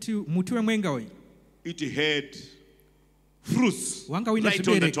wemuti wemwenga uyu it had fruits wanga uine right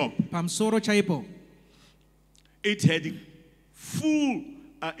on the zvibereko top. pamusoro chaipo. It had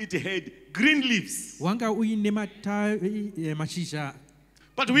it had green leaves. Wanga uine mashizha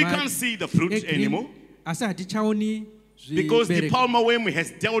But we Ma- can't see the fruit egreen, anymore asi hatichaoni because the zvibereko palmer worm has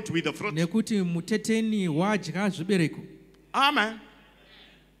dealt with the fruit. nekuti muteteni wadya zvibereko. Amen.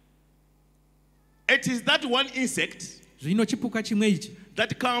 It is that one insect Zvino chipuka chimwe ichi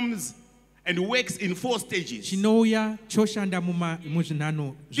that comes and works in 4 stages. chinouya choshanda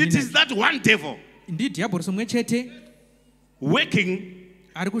muzvinhanho It is that one devil ndidhiabhorosi mumwe chete working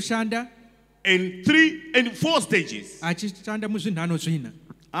ari kushanda in 3 and 4 stages. achishanda muzvinhanho zvina.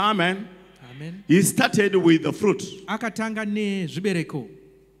 Amen. Amen. He started with the fruit, Akatanga nezvibereko,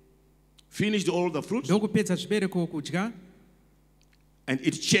 finished all the fruit, ndokupedza zvibereko kudya, and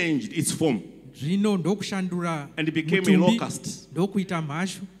it changed its form zvino ndokushandura and it became a mutumbi, locust ndokuita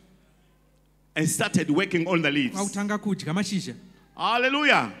mhashu, and started working on the leaves. kwakutanga kudya mashizha.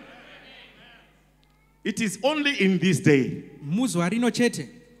 Hallelujah. It is only in this day Muzuva rino chete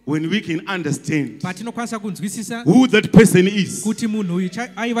when we can understand patinokwanisa kunzwisisa who that person is. kuti munhu uyu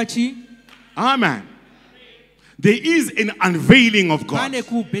aiva chii. Amen. There is an unveiling of God. Pane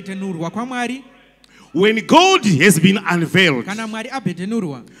kubhetenurwa kwaMwari. When God has been unveiled, Kana Mwari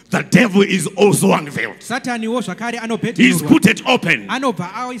abhetenurwa, the devil is also unveiled. Sataniwo zvakare He's anobhetenurwa, put it open.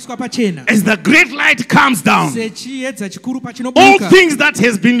 anobva aiswa pachena. As the great light comes down, Sechiedza chikuru all pachinoburuka, things that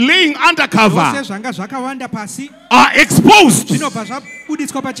has been laying zvose undercover zvanga zvakawanda pasi are exposed. zvinobva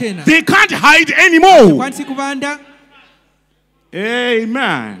zvabudiswa pachena. They can't hide anymore. Kwanisi kuvanda.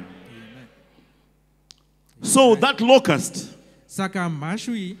 Amen. So that locust Saka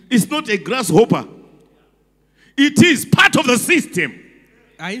mhashu iyi is not a grasshopper. It is part of the system.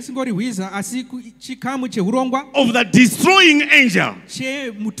 haisingori hwiza asi chikamu cheurongwa of the destroying angel,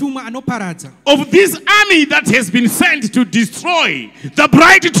 chemutumwa anoparadza, of this army that has been sent to destroy the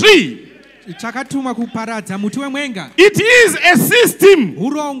bright tree. chakatumwa kuparadza muti wemwenga. It is a system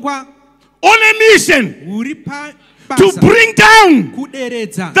Urongwa on a mission huri to bring down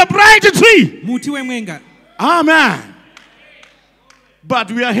kuderedza the bright tree. muti wemwenga. Amen.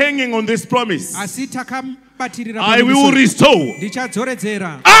 But we are hanging on this promise. Asi takabatirira I will restore.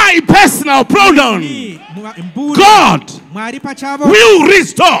 ndichadzoredzera. I, personal pronoun, M.Bure, God Mwari pachavo will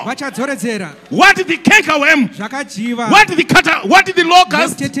restore vachadzoredzera what the cankerworm, zvakajiva, what the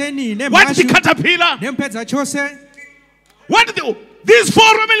locust, nemuteteni what the nemhashu caterpillar, nemupedza chose, these 4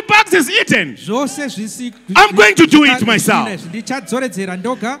 Roman bugs has eaten. zvose zvisi. I'm going to do it myself. Ndichadzoredzera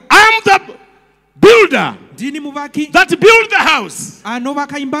ndoga. I'm the builder Ndini muvaki that built the house.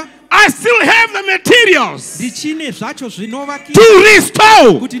 anovaka imba. I still have the materials Ndichine zvacho zvinovaki to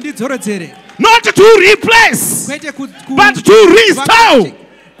restore, kuti ndidzoredzere, not to replace, kwete but to restore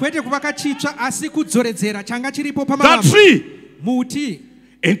kwete kuvaka chitsva asi kudzoredzera changa chiripo the pamavambo. tree Muti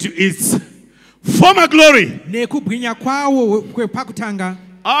into its former glory. nekubwinya kwawo kwepakutanga.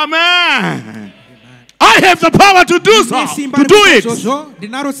 Amen. I have the power to do so, to do it.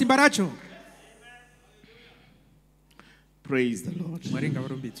 Ndinaro simba racho. Praise the Lord. Mwari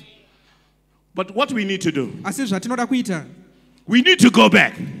ngavarumbidzwe. But what we need to do, Asi zvatinoda kuita, we need to go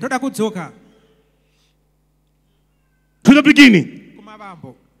back toda kudzoka to the beginning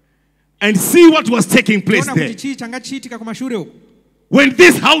kumavambo and see what was taking place toda there kuti chii changa chiitika kumashure uku when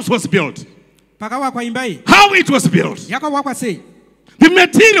this house was built, pakavakwa imba iyi. how it was built, Yakavakwa sei? the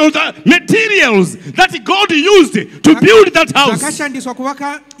materials that God used to build that house, Zvakashandiswa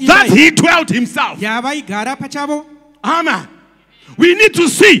kuvaka imba that iyi He dwelt Himself. yavaigara pachavo. Amen. We need to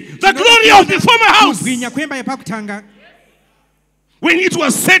see the glory of the former house Kubwinya kwemba yepakutanga when it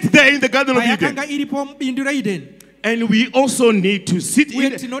was set there in the Garden of Eden. payakanga iripo bindu raEden. And we also need to sit Uye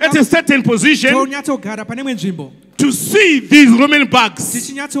in tinoda at a certain position tonyatsogara pane imwe nzvimbo to see these Roman bugs.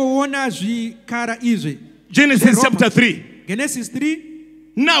 tichinyatsoona zvikara izvi. Genesis Roma. chapter 3. Genesis 3.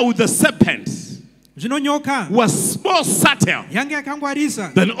 Now the serpent Zvino nyoka was more subtle yange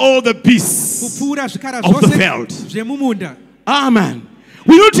yakangwarisa than all the beasts kupfuura zvikara of the zvose field. zvemumunda. Amen.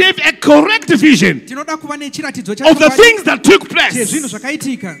 We need to have a correct vision Tinoda kuva nechiratidzo of the things that took chezvinhu place.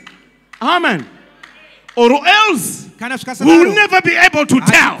 zvakaitika. Amen. Or else Kana we will zvikasadaro never be able to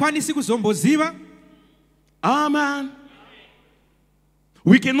tell. hatikwanisi kuzomboziva. Amen.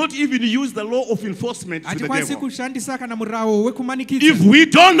 We cannot even use the law of enforcement to the Hatikwanisi devil. kushandisa kana murawo If wekumanikidza we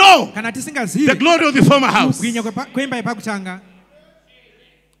don't know kana the tisingazivi glory of the former house, kubwinya kwemba yepakutanga.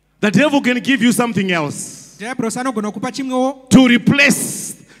 the devil can give you something else Diablos anogona kupa chimwewo to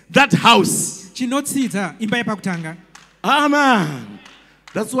replace that house. chinotsidza imba yepakutanga. Amen.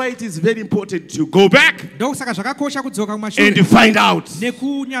 That's why it is very important to go back Ndokusaka zvakakosha kudzoka kumashure and find out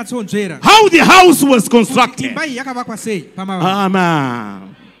nekunyatsonzvera how the house was kuti constructed. imba iyi yakavakwa sei pamavambo.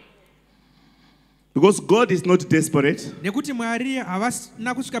 Amen. Because God is not desperate. Nekuti Mwari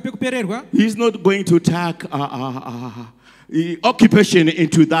havasina kusvika pekupererwa. He's not going to tack occupation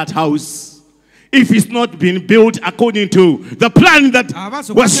into that house if it's not been built according to the plan that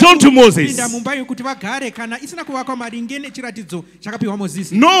was shown to Moses. Havazokwanisa mumba iyi kuti vagare kana isina kuvakwa maringe nechiratidzo chakapiwa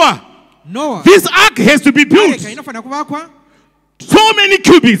Mozisi. Noah, this ark has to be built Areka inofanira kuvakwa so many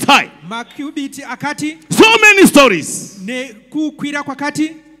cubits high, makubiti akati so many stories. nekukwira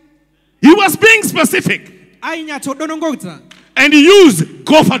kwakati. He was being specific Ainyatsodonongodza. and he used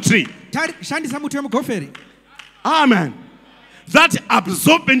gopher tree. Shandisa muti wemugoferi. Amen. That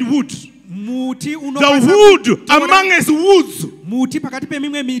absorbent wood. Muti The wood amongst woods muti pakati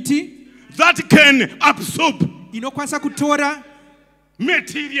pemimwe miti that can absorb inokwanisa kutora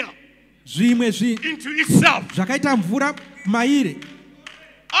material zvimwe into itself. zvakaita mvura mairi.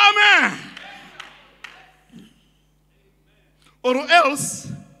 Amen. Or else,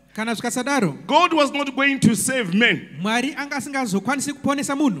 Kana zvikasadaro God was not going to save men Mwari anga asingazokwanisi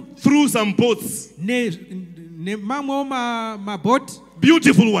kuponesa munhu through some boats, nemamwewo mabhoti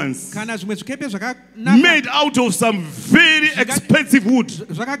beautiful ones, kana zvimwe zvikepe zvakanaka made out of some very expensive wood.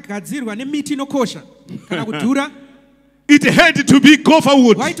 zvakagadzirwa nemiti inokosha kana kudhura. It had to be gopher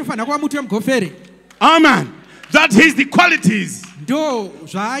wood. Waitofanira kuva muti wemugoferi. Amen. That has the qualities Ndo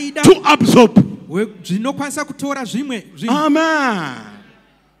zvaaida to absorb. zvinokwanisa kutora zvimwe zvinhu. Amen.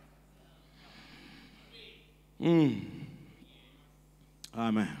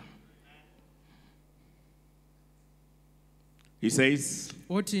 Amen. He says,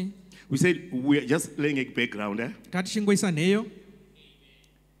 Oti we said we are just laying a background. tatichingoisa nheyo.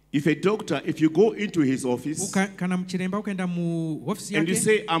 If a doctor, if you go into his office kana mchiremba ukaenda muhofisi and you yake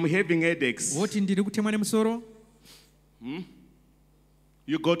say, I'm having headaches, woti ndiri kutemwa nemusoro,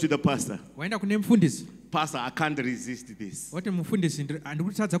 you go to the pastor. waenda kune mufundisi, Pastor, I can't resist this. woti mufundisi handiri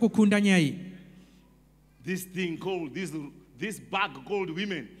kutadza kukunda nyaya iyi. This thing called, this bug called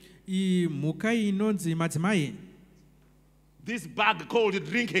women. Iyi mhuka inonzi madzimai. This bug called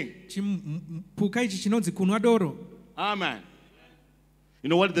drinking. Chipuka ichi chinonzi kunwa doro. Amen. You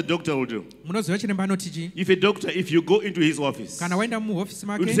know what the doctor will do? Munoziva chiremba anoti If a doctor, if you go into his office, kana waenda muhofisi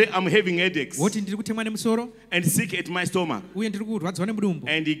you say, make I'm having headaches woti ndiri kutemwa nemusoro and sick at my stomach, uye ndiri kurwadziwa nemudumbu,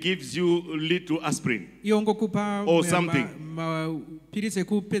 and he gives you little aspirin iye ongokupa or something mapirisi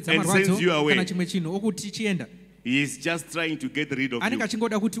ekupedza and marwadzo sends you away. kana chimwe chinhu okuti chienda, he is just trying to get rid of anenge you.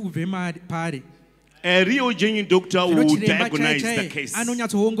 achingoda kuti ubve pari. A real genuine doctor will Chiremba diagnose the chaiye case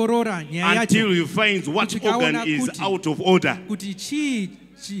anonyatsoongorora nyaya until yacho he finds what kusvika organ aona is kuti- out of order. kuti chii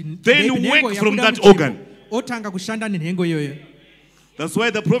Then nhengo work from yabuda that munzvimbo, organ. otanga kushanda nenhengo iyoyo. That's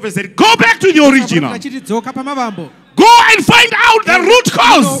why the prophet said, go back to the original. Achiti dzoka pamavambo, Go and find out the root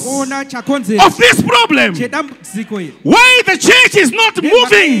cause ona chakonzera of this problem. chedambudziko iri. Why the church is not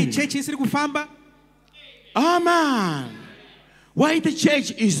moving. Chechi isiri kufamba, Amen. Why the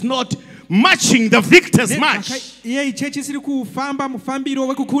church is not marching the victor's march. iye chechi isiri kufamba mufambiro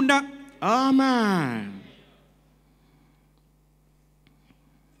wekukunda. Amen.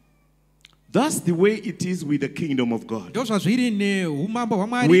 That's the way it is with the kingdom of God. Ndo zvazviri neumambo We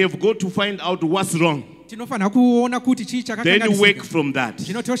hwaMwari. have got to find out what's wrong. Tinofanira kuona kuti chii Then work chakakanganisika. from that.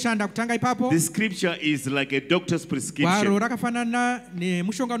 Zvino toshanda kutanga ipapo. The scripture is like a doctor's Gwaro prescription. rakafanana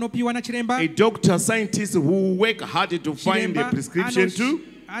nemushonga unopiwa nachiremba. A doctor, scientist who work hard to find a Chiremba prescription to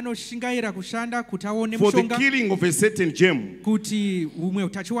anoshingaira kushanda kuti aone for the mushonga killing of a certain germ, kuti humwe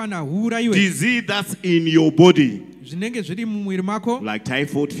utachiwana huurayiwe disease that's in your body, zvinenge zviri mumwiri mako, like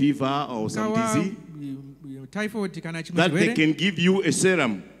typhoid fever or some kawa disease, typhoid kana chimwe that they chirwere, can give you a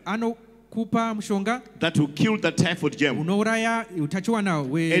serum anokupa mushonga that will kill the typhoid germ. unouraya utachiwana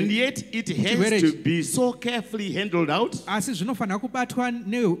And yet it has to be so carefully handled out, asi zvinofanira kubatwa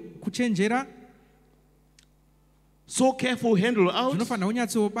nekuchenjera, so careful handled out, zvinofanira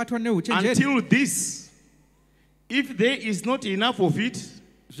kunyatsobatwa neuchenjeri until this, if there is not enough of it,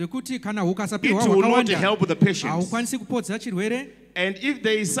 zvekuti kana it hukasapihwa will not hwakawanda help the patient. haukwanisi kupodza chirwere, And if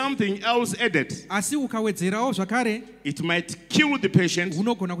there is something else added, asi ukawedzerawo zvakare it might kill the patient.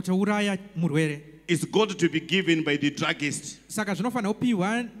 unogona kutouraya murwere. It's got to be given by the druggist, Saka zvinofanira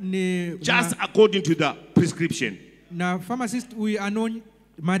kupiwa just according to the prescription. napharmacist uyu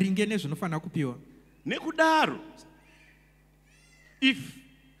maringe nezvinofanira kupiwa. Nekudaro, if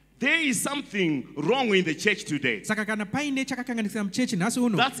there is something wrong in the church today, Saka kana paine chakakanganisira muchechi nhasi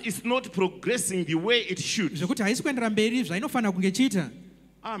uno that is not progressing the way it should. zvekuti haisi kuendera mberi zvainofanira kunge chiita.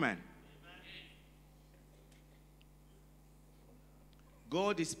 Amen.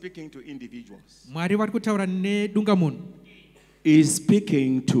 God is speaking to individuals. Mwari vari kutaura nedungamunhu, He is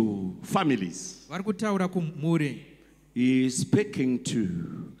speaking to families. vari kutaura kumhuri, He is speaking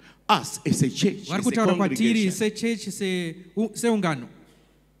to us as a church, vari as a kutaura kwatiri congregation. sechechi seungano.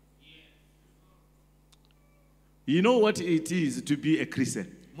 You know what it is to be a Christian?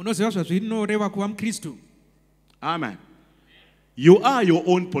 Munoziva zvazvinoreva kuva mukristu. Amen. You are your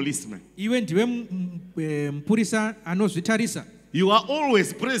own policeman. Iwe ndiwe mupurisa anozvitarisa. You are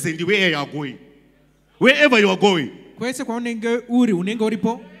always present where you are going. Wherever you are going, Kwese kwaunenge uri unenge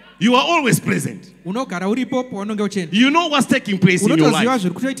uripo, you are always present. unogara uripo paunenge uchienda. You know what's taking place in your Unotoziva life.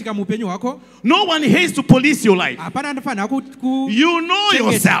 zviri kutoitika muupenyu hwako. No one has to police your life. Hapana anofanira You know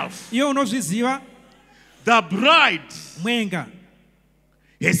yourself. iwe unozviziva. The bride Mwenga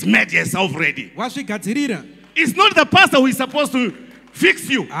has made herself ready. wazvigadzirira, It's not the pastor who is supposed to fix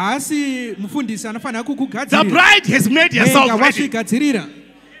you. asi mufundisi anofanira The kukugadzirira. bride has made Mwenga herself ready. wazvigadzirira,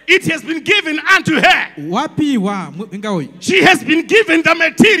 It has been given unto her. wapiwa mwenga uyu. She has been given the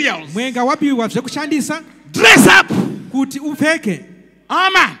materials. Mwenga wapiwa zvekushandisa Dress up. kuti upfeke,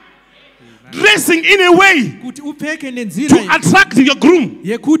 Amen. Dressing in a way kuti upfeke to nenzira attract your groom.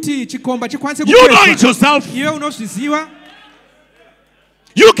 yekuti chikomba chikwanise You know it kupfekwa. yourself. Iwe unozviziva,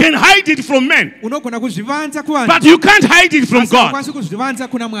 You can hide it from men, unogona kuzvivanza kuvanhu, but you can't hide it from asi God. haukwanisi kuzvivanza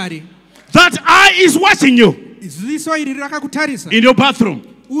kuna Mwari. That eye is watching you Ziso iri rakakutarisa in your bathroom.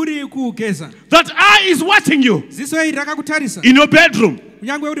 uri kugeza, That eye is watching you ziso iri rakakutarisa in your bedroom.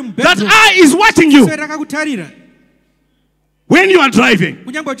 kunyangwe uri That mubhedroom, eye is watching you ziso iri rakakutarira when you are driving,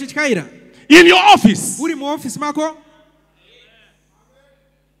 kunyangwe uchityaira in your office. uri muofisi mako.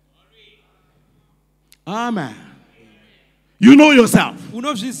 Amen. You know yourself.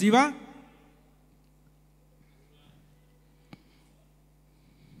 Unozviziva.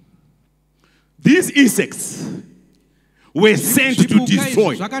 insects were sent to Zvipuka izvi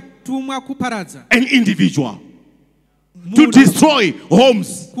destroy zvakatumwa kuparadza an individual, to destroy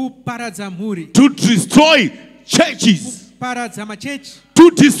homes, kuparadza mhuri, to destroy churches, kuparadza machechi, to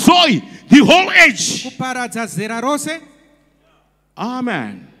destroy the whole age. kuparadza zera rose,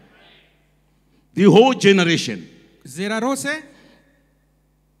 Amen. The whole generation. zera rose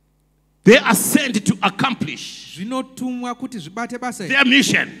They are sent to accomplish zvinotumwa kuti zvibate basa iri. their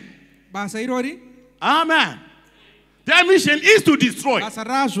mission. Basa irori, Amen. Their mission is to destroy basa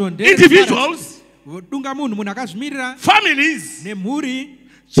razvo individuals, dunga munhu akazvimirira, families, nemhuri,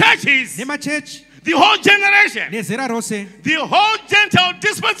 churches, nemachechi, the whole generation, nezera rose, the whole Gentile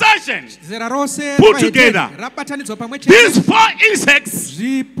dispensation. zera rose Put ravaHedheni, together. rabatanidzwa pamwe chete. These 4 insects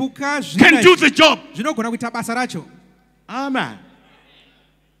Zvipuka can do the job. zvinogona kuita basa racho. Amen.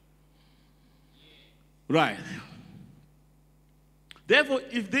 Right. Therefore,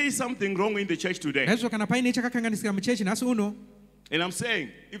 if there is something wrong in the church today, Naizvo kana paine chakakanganisika muchechi nhasi uno, and I'm saying,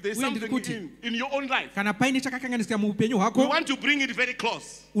 if there's Uye something ndiri in your own life, kana paine chakakanganisika muupenyu we hwako, want to bring it very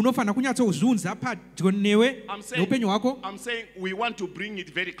close. unofanira kunyatsozviunza padyo newe I'm saying, neupenyu hwako. I'm saying we want to bring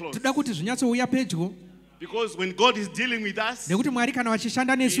it very close. Toda kuti zvinyatsouya pedyo, Because when God is dealing with us, nekuti Mwari kana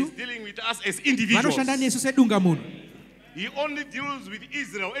vachishanda He is nesu, dealing with us as individuals. vanoshanda nesu sedunga munhu. He only deals with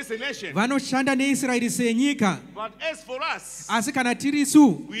Israel as a nation. Vanoshanda neIsraeri senyika. But as for us, Asi kana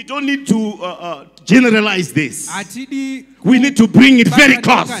tirisu, we don't need to generalize this. hatidi We need to bring it very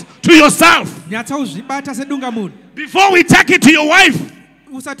close to yourself. nyatsauzvibata sedunga munhu. Before we take it to your wife,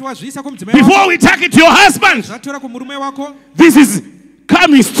 Usati wazviisa kumudzimai before wako, we take it to your husband, zvatora kumurume wako, this is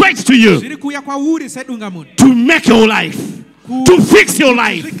coming straight to you zviri kuuya kwauri sedunga munhu. to make your life, to fix your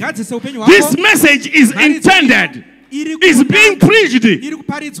life. Zvigadzise upenyu This hwako. message is intended, is being preached Iri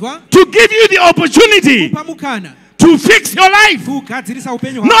kuparidzwa to give you the opportunity kupa mukana to fix your life, kugadzirisa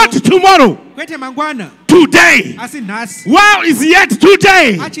upenyu not hwako. tomorrow, Kwete mangwana, today. asi nhasi. While it's yet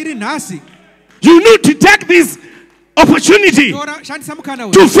today, Achiri nhasi. you need to take this opportunity Tora shandisa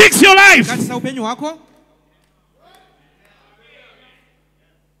mukana to uyu. fix your life. Gadzisa upenyu hwako.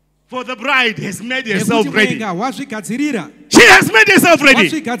 For the bride has made herself Nekuti ready. mwenga wazvigadzirira. She has made herself ready.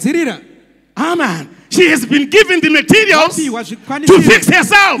 Wazvigadzirira. Amen. She has been given the materials Wapiwa to zvikwanisiro fix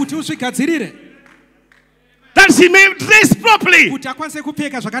herself, kuti uzvigadzirire. that she may dress properly. Kuti akwanise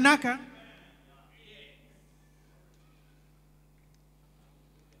kupfeka zvakanaka.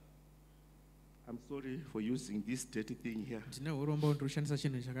 I'm sorry for using this dirty thing here. Ndine urombo ndirushandisa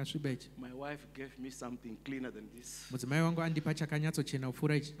chinhu chakasviba ichi. My wife gave me something cleaner than this, Mudzimai wangu andipa chakanyatsochena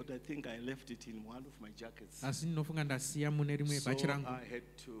kupfuura ichi. but I think I left it in one of my jackets. Asi ndinofunga ndasiya mune rimwe So bhachi rangu. I had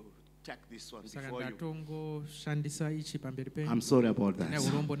to take this one Saka before you. ndatongoshandisa ichi pamberi penyu. I'm sorry about Ndine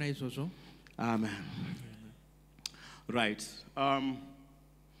that. urombo naizvozvo. Amen. Right.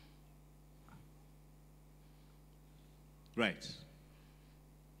 Right.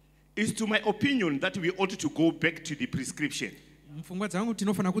 It's to my opinion that we ought to go back to the prescription. Mupfungwa dzangu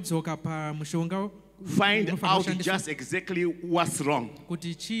tinofanira kudzoka pamushonga Find unofanira out kushandiswa just exactly what's wrong.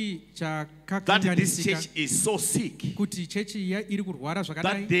 kuti chii That this chakakanganisika, church is so sick, kuti chechi iri kurwara that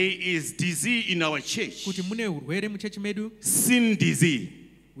zvakadai, there is disease in our church. kuti mune urwere muchechi medu, Sin disease.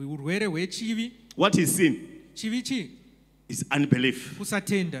 urwere hwechivi. What is sin? Chivi chii? It's unbelief.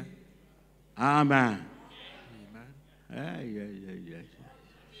 Kusatenda. Amen.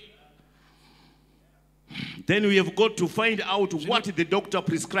 Then we have got to find out what the doctor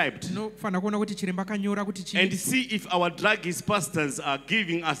prescribed Tinofanira kuona kuti chiremba akanyora kuti and chii, see if our druggist pastors are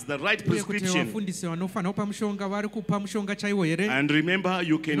giving us the right uye kuti prescription. vafundisi vanofanira kupa mushonga vari kupa mushonga chaiwo here. And remember,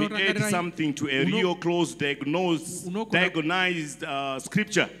 you can add Unorangarai- something to a real close diagnosed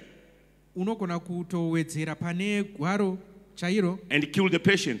scripture Unogona kutowedzera pane gwaro chairo and kill the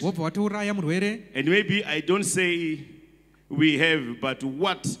patient. wobva watouraya murwere. And maybe I don't say we have, but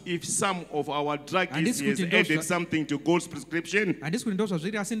what if some of our druggists Handisi has kuti added ndozva- something to God's prescription? Handisi kuti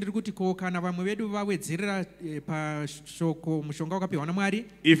ndozvazviri, asi ndiri kuti ko kana vamwe vedu vawedzerera pashoko mushonga wakapiwa naMwari,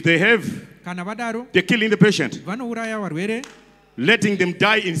 If they have, kana vadaro they're killing the patient, vanouraya varwere, letting them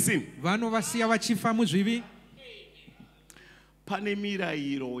die in sin. vanovasiya vachifa muzvivi. Pane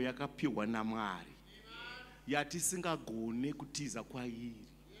mirayiro yakapiwa naMwari yatisingagone kutiza kwairi.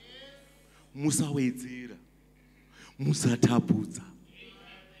 Musawedzera, musatapudza.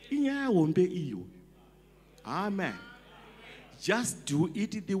 Inyaya hombe iyo. Amen. Just do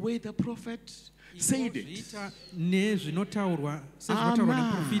it the way the prophet said it. Zviita nezvinotaurwa sezvinotaurwa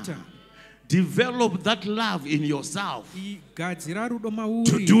neprofita. Develop that love in yourself Igadzira rudo to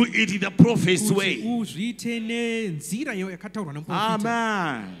mauri do it the prophet's kuti way. uzviite nenzira yakataurwa neprofita.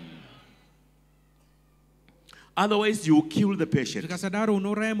 Amen. Otherwise, you kill the patient. Zvikasadaro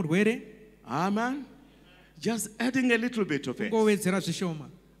unouraya murwere. Amen. Just adding a little bit of it. kungowedzera zvishoma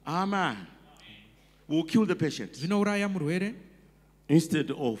Amen. We'll kill the patient zvinouraya murwere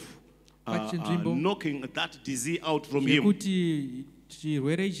instead of Pachinzvimbo. knocking that disease out from him. zvekuti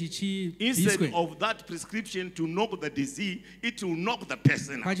chirwere ichi Instead chibviswe of that prescription to knock the disease, it will knock the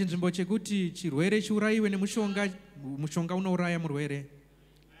person out. pachinzvimbo chekuti chirwere chiurayiwe mushonga unouraya murwere.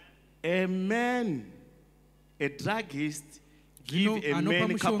 A man, a druggist, Zvino give a anopa man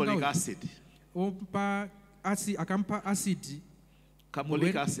mushonga carbonic uyu. acid. Akampa acid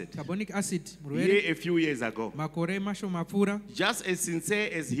Carbonic acid. carbonic acid murwere Here a few years ago. makore mashoma apfuura Just as sincere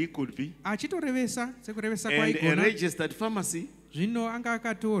as he could be. achitorevesa sekurevesa And a kwaigona registered pharmacy. zvino anga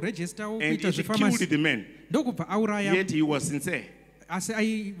akatorejestawo And kuita it killed zvefamasi the man. ndokubva auraya Yet he was sincere. asi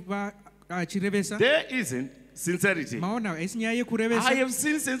aiva achirevesa. There isn't sincerity. maona haisi nyaya I yekurevesa. have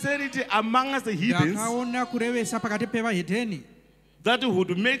seen sincerity amongst the heathens ndakaona kurevesa pakati pevahedheni that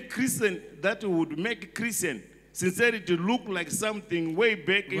would make Christian sincerity look like something way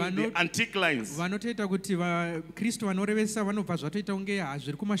back in the antique lines. vanotoita kuti vakristu vanorevesa vanobva zvatoita unge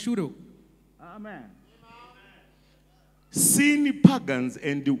hazviri kumashure. Amen. Seeing pagans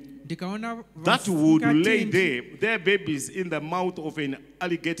and ndikaona that would lay their babies in the mouth of an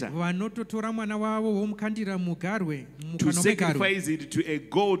alligator vanototora mwana wavo vomukandira mugarwe to mukanwa megarwe sacrifice it to a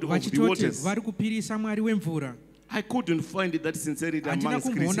god of the vachitoti waters. vari kupirisa mwari wemvura. I couldn't find that sincerity handina amongst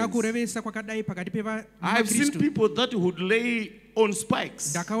kumboona Christians. kurevesa kwakadai pakati I've seen pevakristu. people that would lay on spikes.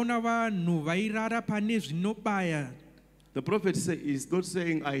 ndakaona vanhu vairara pane zvinobaya. The prophet is not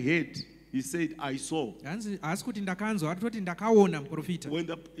saying I heard. He said I saw. haasi kuti ndakanzwa atototi ndakaona muprofita.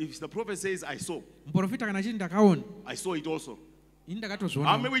 If the prophet says I saw, muprofita kana chiti ndakaona I saw it also. ini I'm a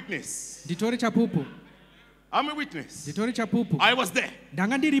ndakatozviona. witness. nditori chapupu. I'm a witness. nditori chapupu. I was there.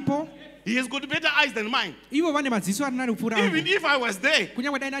 ndanga ndiripo. He has got better eyes than mine. ivo vane madziso ari nani kupfuura Even angu. if I was there,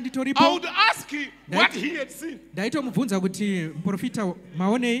 kunyange dai I nanditoripo would ask him what he had seen. ndaitomubvunza kuti muprofita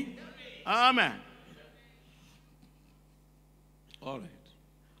maonei. Amen. All right.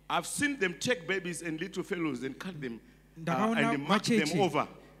 I've seen them take babies and little fellows and cut them ndakaona and mark them vacheche over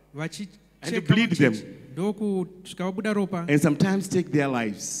vachicheka bleed them. ndokusvika vabuda ropa. and sometimes take their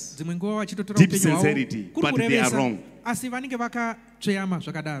lives. dzimwe nguva vachitotora Deep upenyu hwavo sincerity, kuri but they are kurevesa, wrong. asi vanenge vakatsveyama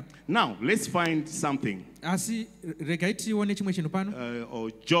zvakadaro. Now, let's find something. asi regai tione chimwe chinhu pano.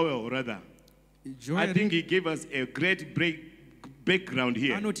 Or Joel, rather. I think he gave us a great background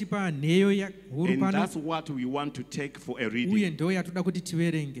here. anotipa nheyo huru And pano that's what we want to take for a reading. uye ndo yatoda kuti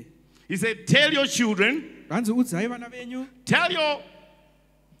tiverenge. He said, tell your children, vanzi udzai vana venyu, tell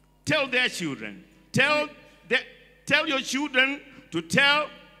their children, tell your children to tell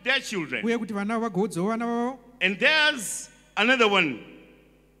their children. uye kuti vana vagoudzawo vana vavo And there's another one,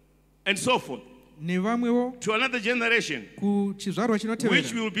 and so forth, nevamwewo to another generation, kuchizvarwa which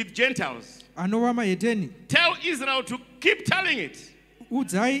chinotevera will be Gentiles. anova mahedheni. Tell Israel to keep telling it.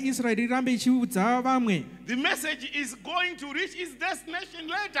 udzai israeri irambe ichiudza vamwe. The message is going to reach its destination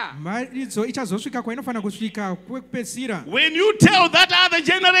later. mharidzo ichazosvika kwainofanira kusvika kwekupedzisira When you tell that other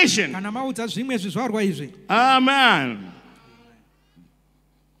generation. kana maudza zvimwe zvizvarwa izvi. Amen.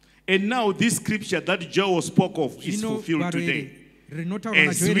 And now this scripture that Joel spoke of is Zvino fulfilled gwaro today. iri rinotaura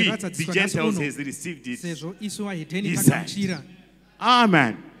As najoeri we, the ratsadzidzwa nhasi Gentiles, uno has received it. sezvo isu vahedheni He said. takamuchira.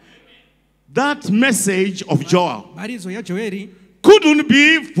 Amen. That message of Joel mharidzo yajoeri couldn't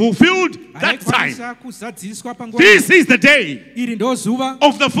be fulfilled that time. haikwanisa kuzadziswa panguva This is the day iri ndo zuva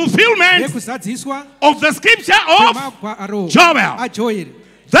of the fulfillment rekuzadziswa of the scripture of kwemagwaro Joel. ajoeri.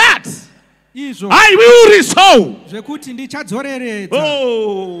 That izvo I will restore. zvekuti ndichadzoreredza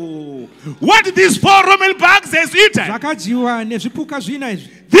Oh, what these 4 Roman bugs has eaten. zvakadyiwa nezvipuka zvina izvi.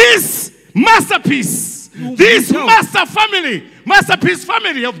 This masterpiece, this masterpiece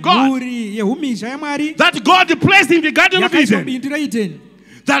family of God mhuri yehumhizha yamwari that God placed in the Garden of yakaiswa Eden, bindu reidheni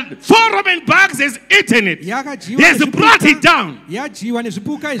that 4 Roman bugs has eaten it. He yakadyiwa has brought it down. yadyiwa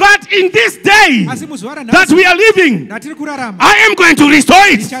nezvipuka izvi. But in this day asi muzuva that ranhasi we are living, ratiri kurarama I am going to restore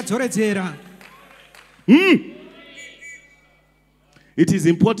it. ndichadzoredzera. It is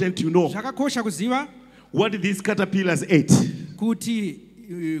important to know zvakakosha kuziva what these caterpillars ate. kuti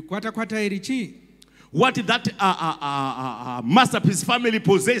kwata iri chii, What that masterpiece family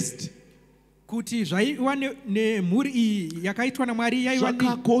possessed. kuti zvaiva nemhuri iyi yakaitwa namwari yaiva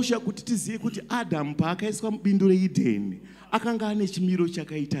Zvakakosha kuti tizive kuti Adam paakaiswa mubindu reEdheni akanga ane chimiro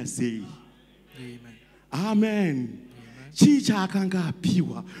chakaita sei. Amen. Chii chaakanga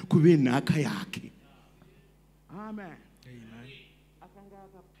apiwa kuve nhaka yake. Amen. Akanga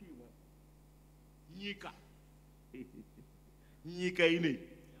akapiwa nyika ine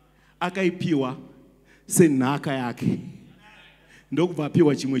akaipiwa senhaka yake. Ndokubva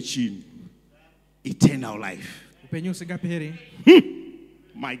apiwa chimwe chinhu. eternal life. upenyu usingaperi.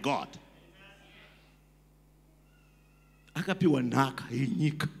 My God. Akapiwa nhaka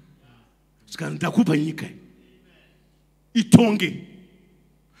yenyika. Saka ndakupa nyika. Itonge.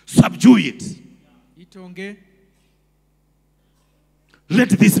 Subdue it. Itonge. Let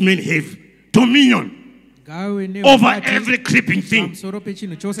this man have dominion over every creeping thing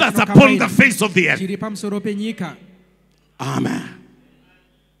that's upon the face of the earth. Amen.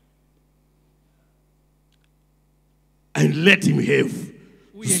 And let him have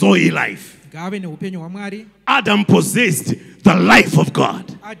Zoe life. Adam possessed the life of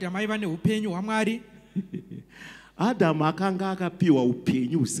God. Adam akanga akapiwa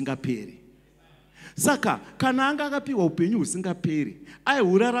upenyu usingaperi. Saka kana anga akapiwa upenyu usingaperi,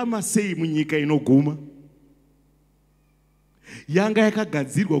 aihurarama sei munyika inoguma? Yanga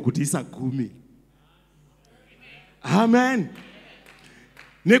yakagadzirwa kuti isagume. Amen.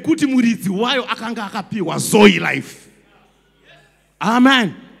 Nekuti muridzi wayo akanga akapiwa Zoe life.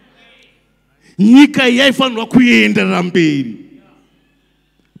 Amen. Nyika yaifanirwa kuenderera mberi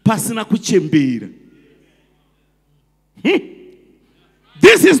pasina kuchembera.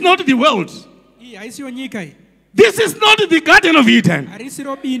 This is not the world. This is not the Garden of Eden. This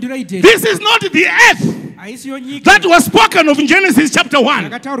is not the earth that was spoken of in Genesis chapter 1.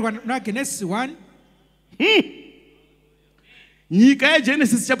 Nyika ya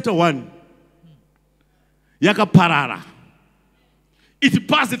Genesis chapter 1 yakaparara. It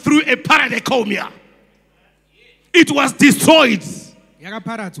passed through a paradicomia. It was destroyed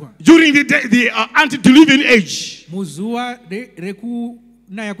during the antediluvian age.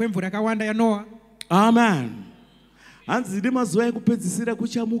 Amen. Hanzi nemazuva ekupedzisira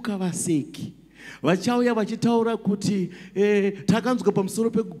kuchamuka vaseki. Vachauya vachitaura kuti takanzwa pamusoro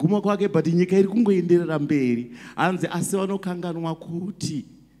pekuguma kwake but nyika iri kungoenderera mberi. Hanzi asi vanokanganwa kuti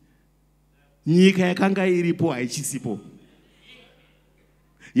nyika yakanga iripo haichisipo.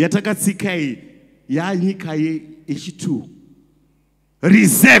 Yatakatsika iyi yanyika yechitu.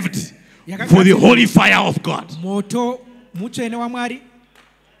 Reserved for the holy fire of God.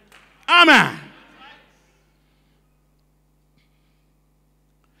 Amen.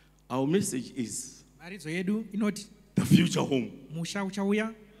 Our message is the future home.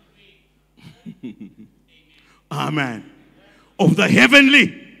 Amen. Of the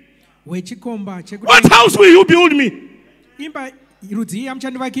heavenly. What house will you build me?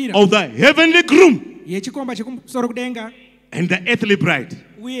 Of the heavenly groom and the earthly bride.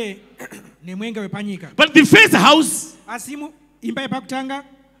 But the first house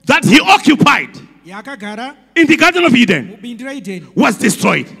that he occupied in the Garden of Eden was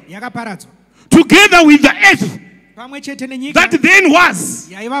destroyed. Together with the earth that then was,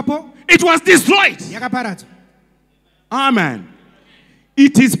 it was destroyed. Amen.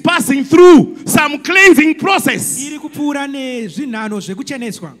 It is passing through some cleansing process.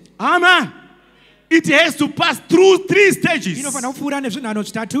 Amen. It has to pass through 3 stages.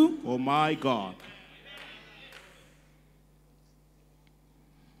 Oh my God.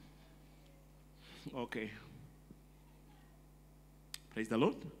 Okay. Praise the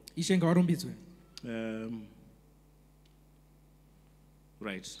Lord.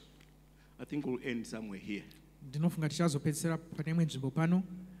 Right. I think we'll end somewhere here.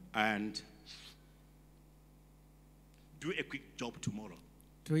 And do a quick job tomorrow.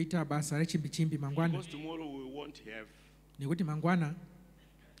 Because tomorrow we won't have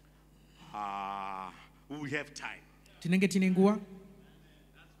we will have time.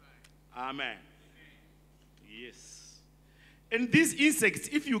 Amen. Yes. And these insects,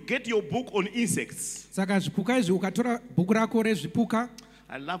 if you get your book on insects,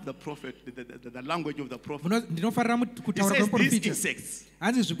 I love the prophet, the language of the prophet. He says these insects,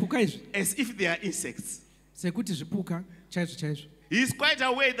 as if they are insects. He is quite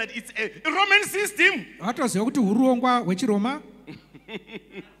aware that it's a Roman system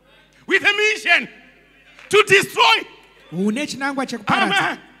with a mission to destroy.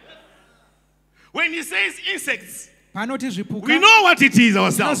 Amen. When he says insects, we know what it is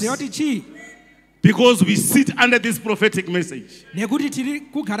ourselves. Because we sit under this prophetic message. That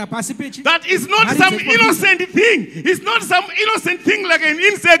is not some innocent thing. It's not some innocent thing like an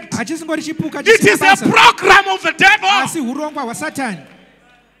insect. It is a program of the devil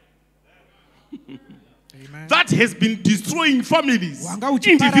that has been destroying families,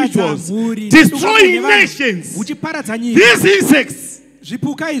 individuals, destroying nations. These insects,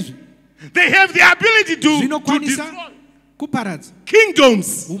 they have the ability to destroy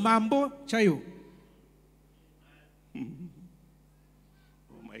kingdoms. Oh my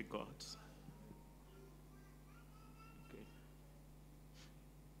God.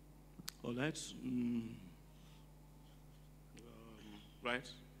 Okay. All right. Right.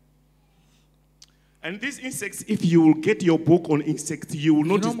 And these insects, if you will get your book on insects, you will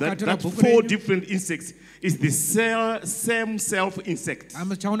notice that 4 different insects is the same self-insect.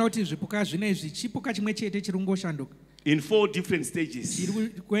 chaona kuti zvipuka zvinezvi chipuka chimwe chete chiri kungoshanduka In 4 different stages. chiri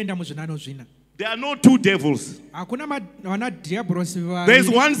kuenda muzvinano zvina. There are no 2 devils. Hakuna vana diabolos There is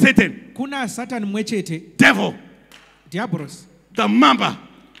one Satan. Kuna Satan mwe chete. Devil. Diabolos. The mamba.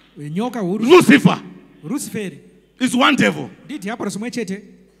 Nyoka huru. Lucifer. Lucifer. Is one devil. Di diabolos mwe chete.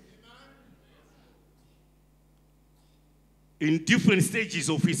 In different stages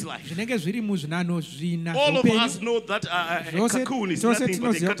of his life. Zvinenge zviri muzvinano zvina. All of us know that a cocoon is nothing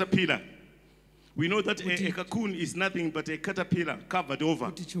but a caterpillar. We know that a cocoon is nothing but a caterpillar covered over.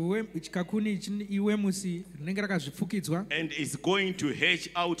 And it's going to hatch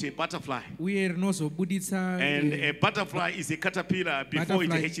out a butterfly. And a butterfly is a caterpillar before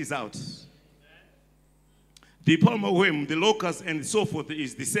it hatches out. The palmer worm, the locust, and so forth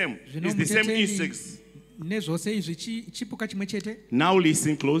is the same. It's the same insects. Now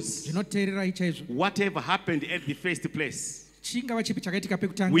listen close. Whatever happened at the first place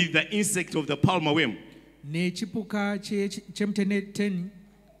with the insect of the palmer worm,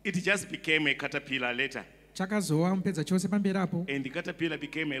 it just became a caterpillar later. And the caterpillar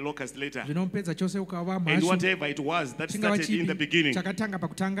became a locust later. And whatever it was that started in the beginning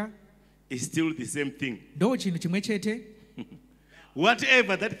is still the same thing.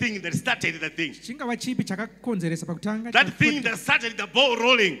 Whatever that thing that started the thing, that thing that started the ball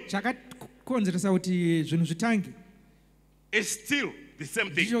rolling, is still the same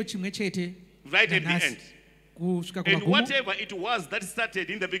thing. Right at the end. And whatever it was that started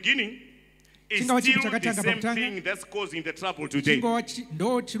in the beginning is still the same thing that's causing the trouble today.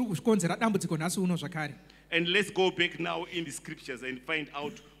 And let's go back now in the scriptures and find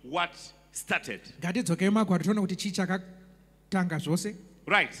out what started.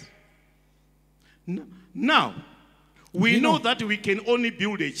 Right. Now, we know that we can only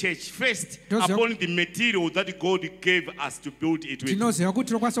build a church first upon the material that God gave us to build it with.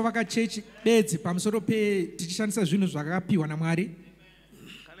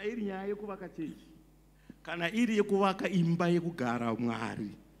 Kana iri yekuvaka imba yekugara Mwari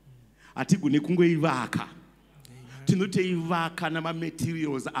hatigone kungoivaka, tinotoivaka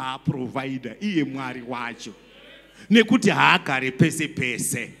namaterials aaprovider iye Mwari wacho, nekuti haagare pese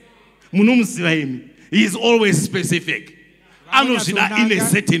pese. Munomuziva imi, he is always specific. Anozvida in a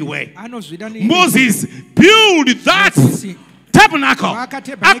certain way. Moses built that tabernacle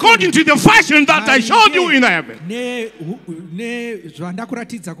according to the fashion that I showed you in heaven.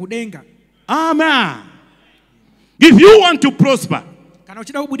 Amen. If you want to prosper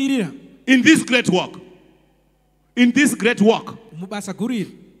in this great work,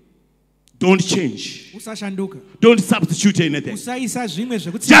 don't change. Don't substitute anything.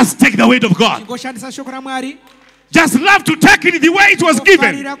 Just take the word of God. Just love to take it the way it was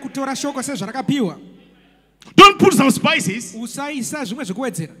given. Don't put some spices.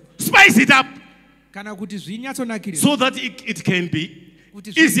 Spice it up so that it can be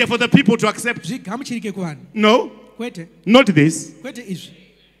easier for the people to accept. No, not this.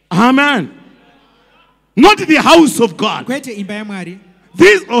 Amen. Not the house of God.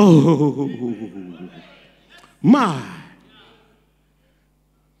 This, oh, my.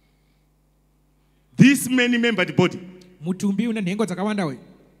 This many-membered body,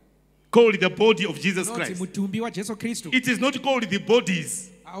 called the body of Jesus Christ. It is not called the bodies.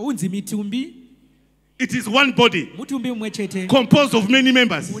 It is one body composed of many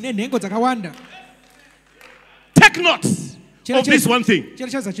members. Take note of this one thing.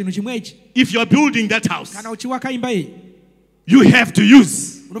 If you are building that house, you have to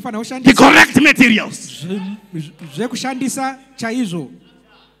use the correct materials.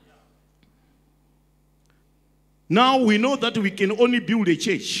 Now we know that we can only build a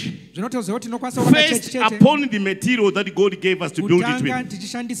church first upon the material that God gave us to build it with.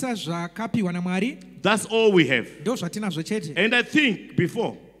 That's all we have. And I think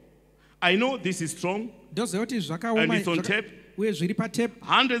before, I know this is strong and it's on tape.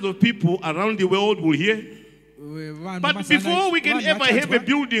 Hundreds of people around the world will hear. But before we can ever have a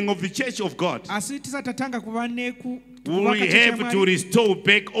building of the church of God, we have to restore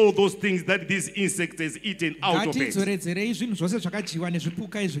back all those things that this insect has eaten out of it.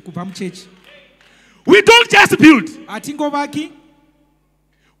 We don't just build.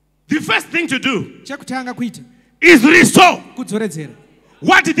 The first thing to do is restore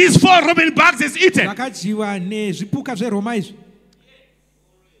what these 4 Roman bugs has eaten.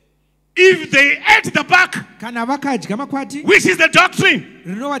 If they ate the bark, which is the doctrine,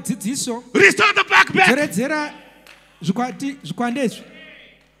 rinova dzidziso. Restore the back. Dzoredzera zvikwande izvi.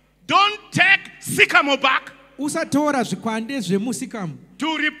 Don't take sycamore back Usatora zvikwande zvemusikamu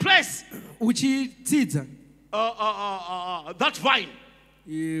to replace uchitsidza that vine.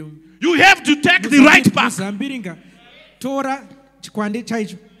 You have to take the right back. Muzambiringa tora chikwande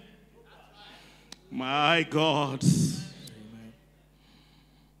chaicho. My God.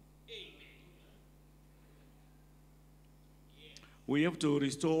 We have to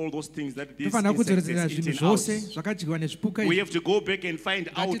restore all those things that these Tofanira insects kudzoredzera has zvinhu eaten zvose out. zvakadyiwa nezvipuka We izvi. have to go back and find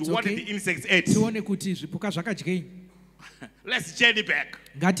out what the insects ate. Tione kuti zvipuka zvakadyei. Let's journey back.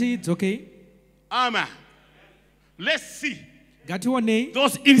 Ngatidzokei. Amen. Let's see Ngationei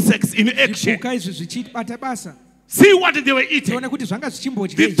those insects in action. zvipuka izvi zvichibata basa. See what they were eating. Tione kuti zvanga The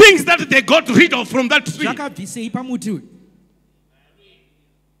zvichimbodyei. things that they got rid of from that tree. Zvakabvisei pamuti uyu.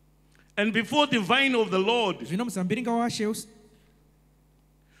 And before the vine of the Lord, Zvino muzambiringa waShe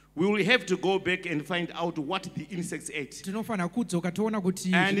we will have to go back and find out what the insects ate. tinofanira kudzoka toona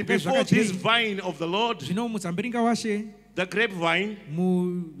kuti And zvipuka before this zvakadyei. vine of the Lord, Zvino muzambiringa waShe, the grapevine,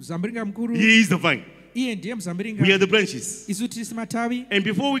 muzambiringa mukuru, he is the vine. iye ndiye muzambiringa. We are the branches. Isu tisi matavi. And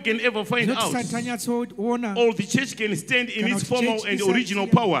before we can ever find Zvino out, tisati tanyatsoona all the church can stand in kana its kuti formal church and isati original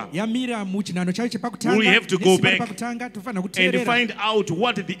power yamira muchinhano chayo chepakutanga We have to go nesimba back repakutanga, tofanira and kuteerera find out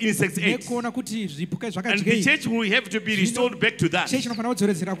what the insects ate. nekuona kuti zvipuka And the zvakadyei. church will have to be restored back to that. Church inofanira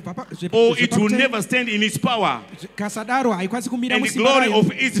kudzoredzera kubva Or it will never stand in its power kasadaro haikwanisi kumira and the musimba glory rayo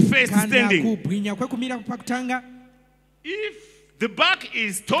of its first kana standing. kubwinya kwekumira pakutanga. If the bark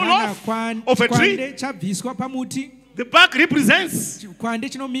is torn Kana off of a tree, chikwande chabviswa pamuti, the bark represents chikwande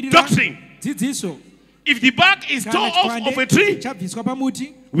chinomirira doctrine. dzidziso. If the bark is torn Kana off of a tree, chabviswa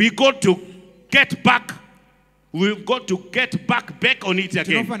pamuti, we got to get back. We've got to get back on it again.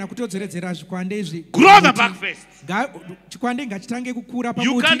 tinofanira kutodzoredzera zvikwande izvi. Grow the bark first. Chikwande ngachitange kukura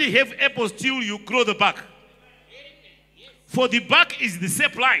You can't pamuti. have apples till you grow the bark. For the bark is the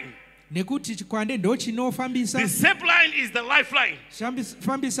sap line. Nekuti chikwande ndo chinofambisa The sap line is the lifeline.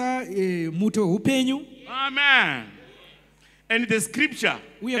 fambisa muto weupenyu. Amen. And the scripture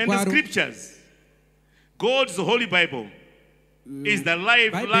Uye and the gwaro. scriptures, God's holy Bible, is the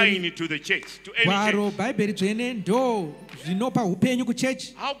lifeline to the church, to any Gwaro church. bhaibheri dzvene ndo zvinopa upenyu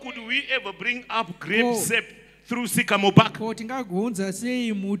kuchechi. How could we ever bring up grape Oh. sap through sycamore bark? Ko tingagonza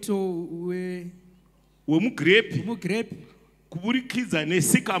sei muto Wemugrape wemugrape kuburikidza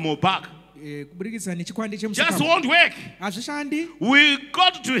nesycamore bark kuburikidza nechikwande just chemusikamu. won't work. Hazvishandi. We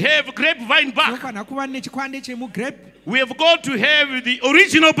got to have grapevine bark. Tinofanira kuva nechikwande chemugrape. We have got to have the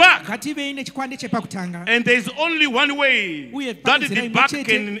original bark. Ngativei nechikwande chepakutanga. And there's only one way Uye that panzira the imwe bark chete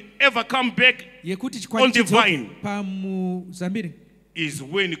can ever come back yekuti on chikwande the chidzoke vine pamuzambiri is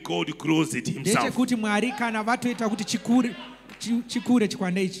when God grows it himself. ndechekuti Mwari kana vatoita kuti chikure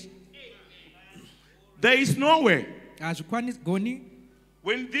chikwande ichi. There is nowhere. Hazvikwanigoni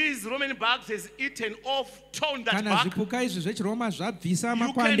When these Roman barks has eaten off, torn that kana bark, zvipuka izvi zvechiroma zvabvisa you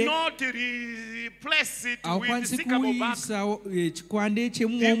makwande, cannot replace it with the haukwanisi sycamore bark. kuisa chikwande The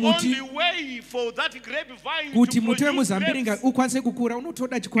chemumwe muti only way for that grapevine kuti to muti produce wemuzambiringa grapes, ukwanise kukura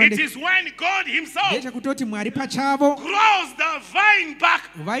unotoda it chikwande. is when God himself Ndechekutoti Mwari pachavo grows the vine back.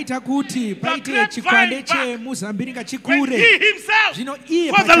 vaita kuti paite grapevine chikwande back. chemuzambiringa When chikure. he himself, Zvino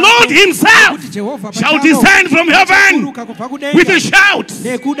iye for the pachavo, Lord himself, kuti Jehovha shall pachavo descend from heaven achaburuka kubva with a kudenga shout,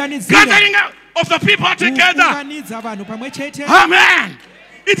 nekudanidzira gathering of the people together. kuunganidza vanhu pamwe chete. Amen.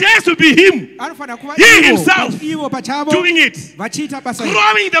 It has to be him Anofanira kuva He himself ivo pachavo doing it, vachiita basa iri.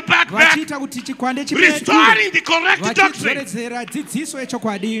 growing the back, Vachiita kuti chikwande restoring the correct doctrine. vachidzoredzera dzidziso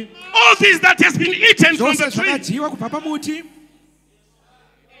yechokwadi. All this that has been eaten from Zvose the tree. zvakadyiwa kubva pamuti.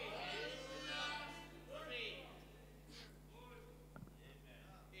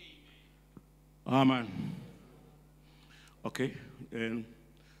 Amen. Okay.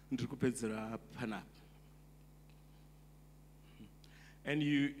 Ndiri kupedzera panapa. And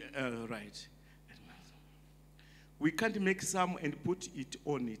you, right. We can't make some and put it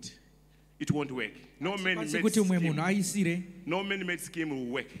on it. It won't work. No Hazvikwanisi man-made kuti umwe munhu scheme. aisire. No man-made scheme will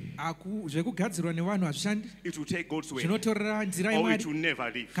work. Zvekugadzirwa nevanhu hazvishandi. It will take God's way. Zvinotorera nzira Or it yeMwari will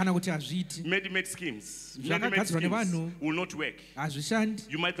never live. kana kuti hazviiti. Man-made schemes. Man-made Zvakagadzirwa schemes nevanhu will not work. hazvishandi.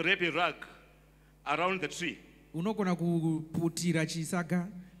 You might wrap a rug around the tree Unogona kuputira chisaga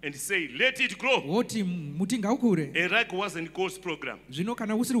and say, let it grow. woti muti ngaukure. A rug wasn't God's program. Zvino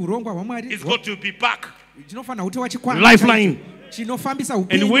kana usiri urongwa hwaMwari It's got to be back. chinofanira kuti wachikwanda Lifeline. chinofambisa And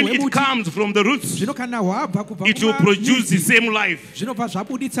upenyu when it hwemuti. comes from the roots, Zvino kana hwabva kubva it will produce the same life zvinobva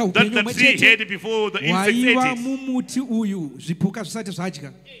zvabuditsa that upenyu the humwe tree chete had before the insects hwaiva ate it. mumuti uyu zvipuka zvisati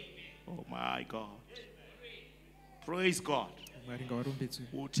zvadya. Oh my God. Praise God. Mwari ngavarumbidzwe.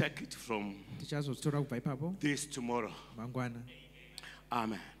 We'll take it from Tichazotora kubva ipapo this tomorrow. mangwana.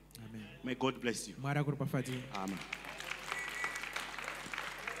 Amen. Amen. May God bless you. Mwari akuropafadze. Amen.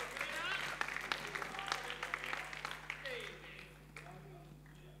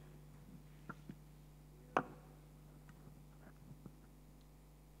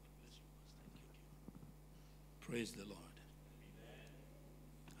 Praise the Lord.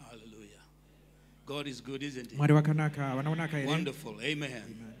 Hallelujah. God is good, isn't he? Mwari vakanaka, vanaonaka here. Wonderful.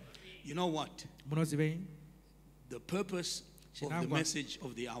 Amen. You know what? Munozivei? The purpose of the message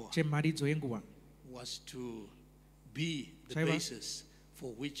of the hour chemharidzo yenguva was to be the Chaiva. basis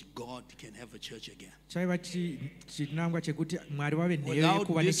for which God can have a church again. chaiva chinangwa chekuti mwari vave nheyo Without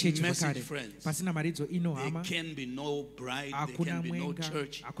yekuva this nechechi message, zvakare. friends, Pasina maridzo ino there hama, can be no bride, there hakuna can be no mwenga,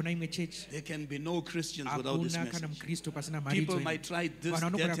 church, hakuna imwe chechi, there can be no Christians without this hakuna kana message. mukristu pasina maridzo People ino. might try this, Vanhu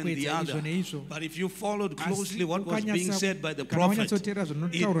that, vanogona and the kuedza izvo other. neizvo. But if you followed closely what was ukanyatsa- being said by the kana prophet, wanyatsotera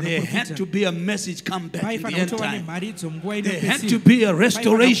zvinotaurwa there had naprofita, to be a message come back in the paifanira end kutova time. nemharidzo munguva There had inopedzisira. to be a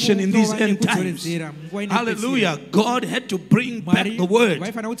restoration in these Paifanira end times. kudzoredzera munguva inopedzisira. Hallelujah. God had to bring back Mwari the word.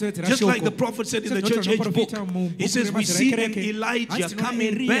 vaifanira kudzoredzera Just like shoko. the prophet said in the Sezvinotaurwa church age book. naprofita mubhuku He says, we see an remaziro ekereke, Elijah hanzi tinoona coming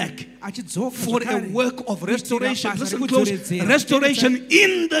Elia back achidzoka for a zvakare work of kuitira restoration. basa Listen close. rekudzoredzera. Restoration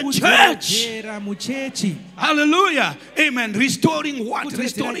in the church. Kudzoredzera muchechi. Hallelujah. Amen. Restoring what? Kudzoredzera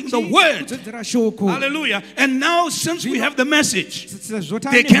Restoring chi? the word. Kudzoredzera shoko. Hallelujah. And now, since we have the message, Sezvo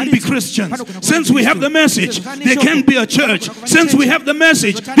there tane can be mharidzo, Christians. panogona kuva Since we have the Kristu. message, Sezvo tane there shoko, can be a church. panogona kuva Since we chechi. have the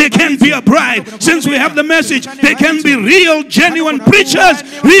message, Sezvo tane there can be mharidzo, a bride. panogona kuva Since we have the mwenga. message, Sezvo tane there can be mharidzo. real, genuine Panogona kuva preachers,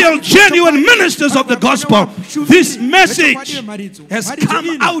 ne- real, vanhu genuine vachokwadi. ministers of the Vanhu gospel. vachokwadi This veshumiri. message Vechokwadi vemharidzo. has Mharidzo come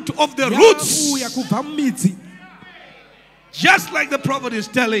ino out of the roots. yakuuya kubva mumidzi. Just like the prophet is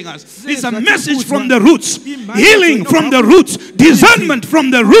telling us, it's a Says message that from the roots, healing from the roots, discernment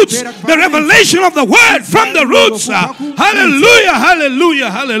from the roots, the revelation of the word from the roots. Hallelujah,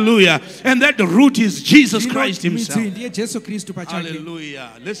 hallelujah, hallelujah. And that the root is Jesus Christ himself. Ndiye Jesu Kristu pachake.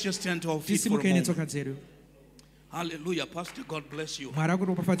 Hallelujah. Let's just stand to our feet for a Tisimukei moment. netsoka dzedu. Hallelujah. Pastor, God bless you. Mwari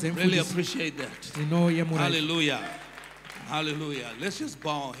akuropafadze Really mufundisi. appreciate that. Tinoyemura. Hallelujah. Hallelujah. Let's just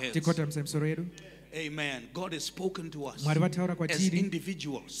bow our heads. Tikotamisa misoro yedu. Amen. God has spoken to us Mwari vataura as kwatiri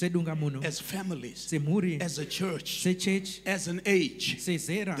individuals, sedunga muno, as families, semhuri, as a church, sechechi, as an age.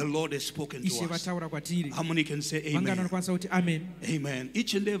 sezera. The Lord has spoken Ishe to us. vataura kwatiri. How many can say Vangano amen? vanokwanisa kuti amen. Amen.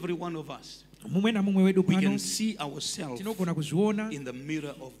 Each and every one of us, Mumwe namumwe wedu we pano can see ourselves tinogona kuzviona in the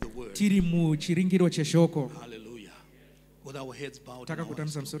mirror of the word. tiri muchiringiro cheshoko. Hallelujah. With our heads bowed. and our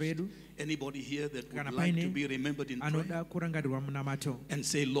Takakotamisa heads misoro closed. yedu. Anybody here that would Kana like to paine be remembered in prayer anoda kurangarirwa munamato. and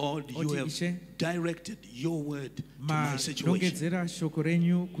say, Lord, you Oti have Ishe, directed your word to my situation. manongedzera shoko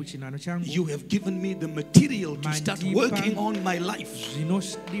renyu kuchinano changu. You have given me the material to start Mandipa working on my life.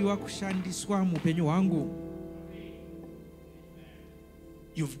 Zvinodiwa kushandiswa muupenyu hwangu.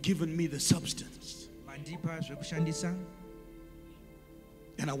 You've given me the substance, Mandipa zvekushandisa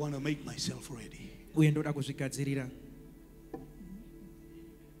and I want to make myself ready. uye ndoda kuzvigadzirira.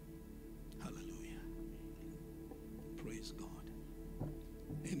 Hallelujah. Praise God.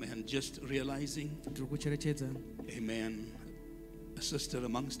 Amen. Just realizing, Tiri kucherechedza. amen, a sister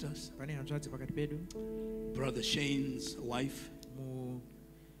amongst us, Pane hanzvadzi pakati pedu. Brother Shane's wife,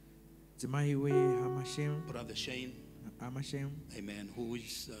 Mudzimai weHamashem. Brother Shane, Hamashem amen, who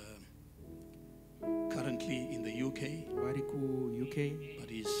is currently in the UK, vari ku-UK. but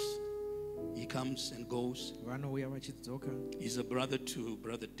he comes and goes. Vanouya vachidzoka. He's a brother to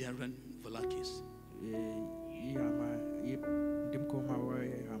Brother Darren Velakis. Ndimukoma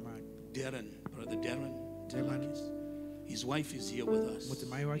wehama. Brother Darren Velakis. His wife is here with us.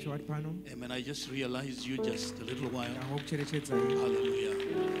 Mudzimai vacho vari pano. Amen. I just realized you just a little while. Ndanga kucherechedzai. Hallelujah.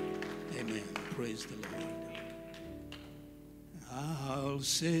 Amen. Praise the Lord. I'll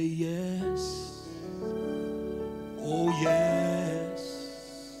say yes. Oh, yes.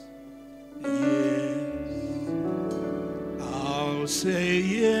 Yes. I'll say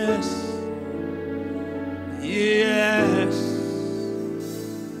yes. Yes.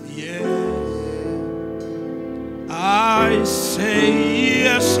 Yes. I say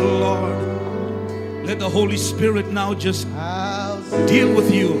yes, Lord. Let the Holy Spirit now just deal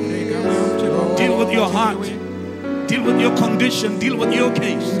with you. Deal with your heart. Deal with your condition. Deal with your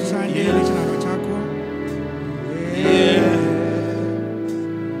case. Yeah.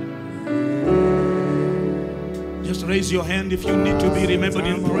 Just raise your hand if you need to be remembered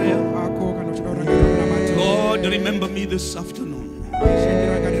in prayer. Lord, remember me this afternoon.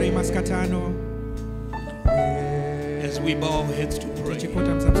 As we bow our heads to pray.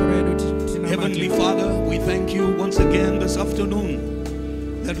 Heavenly Father, we thank you once again this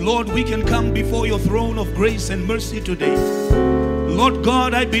afternoon that, Lord, we can come before your throne of grace and mercy today. Lord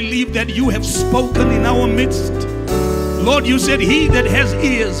God, I believe that you have spoken in our midst. Lord, you said he that has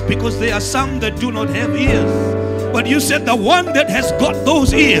ears, because there are some that do not have ears. But you said the one that has got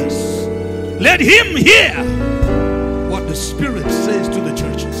those ears, let him hear what the Spirit says to the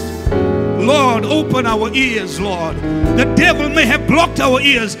churches. Lord, open our ears, Lord. The devil may have blocked our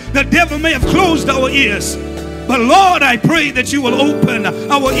ears. The devil may have closed our ears. But Lord, I pray that you will open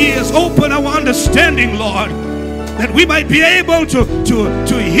our ears, open our understanding, Lord, that we might be able to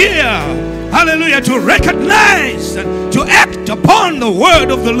hear, hallelujah, to recognize and to act upon the word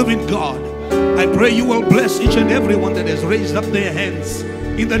of the living God. I pray you will bless each and every one that has raised up their hands.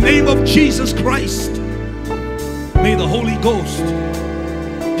 In the name of Jesus Christ, may the Holy Ghost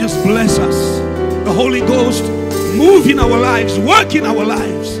just bless us. The Holy Ghost move in our lives, work in our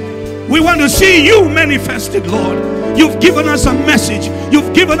lives. We want to see you manifested, Lord. You've given us a message.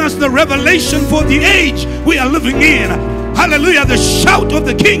 You've given us the revelation for the age we are living in. Hallelujah. The shout of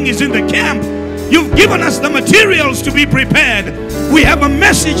the King is in the camp. You've given us the materials to be prepared. We have a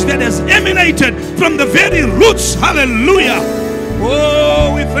message that has emanated from the very roots. Hallelujah.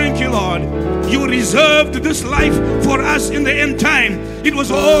 Oh, we thank you, Lord. You reserved this life for us in the end time. It was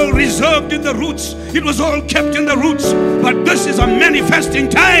all reserved in the roots. It was all kept in the roots. But this is a manifesting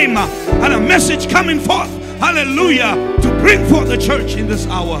time and a message coming forth. Hallelujah. To bring forth the church in this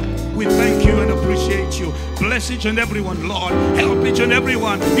hour. We thank you and appreciate you. Bless each and everyone, Lord. Help each and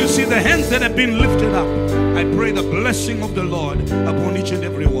everyone. You see the hands that have been lifted up. I pray the blessing of the Lord upon each and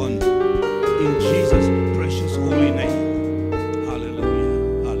everyone. In Jesus' precious holy name.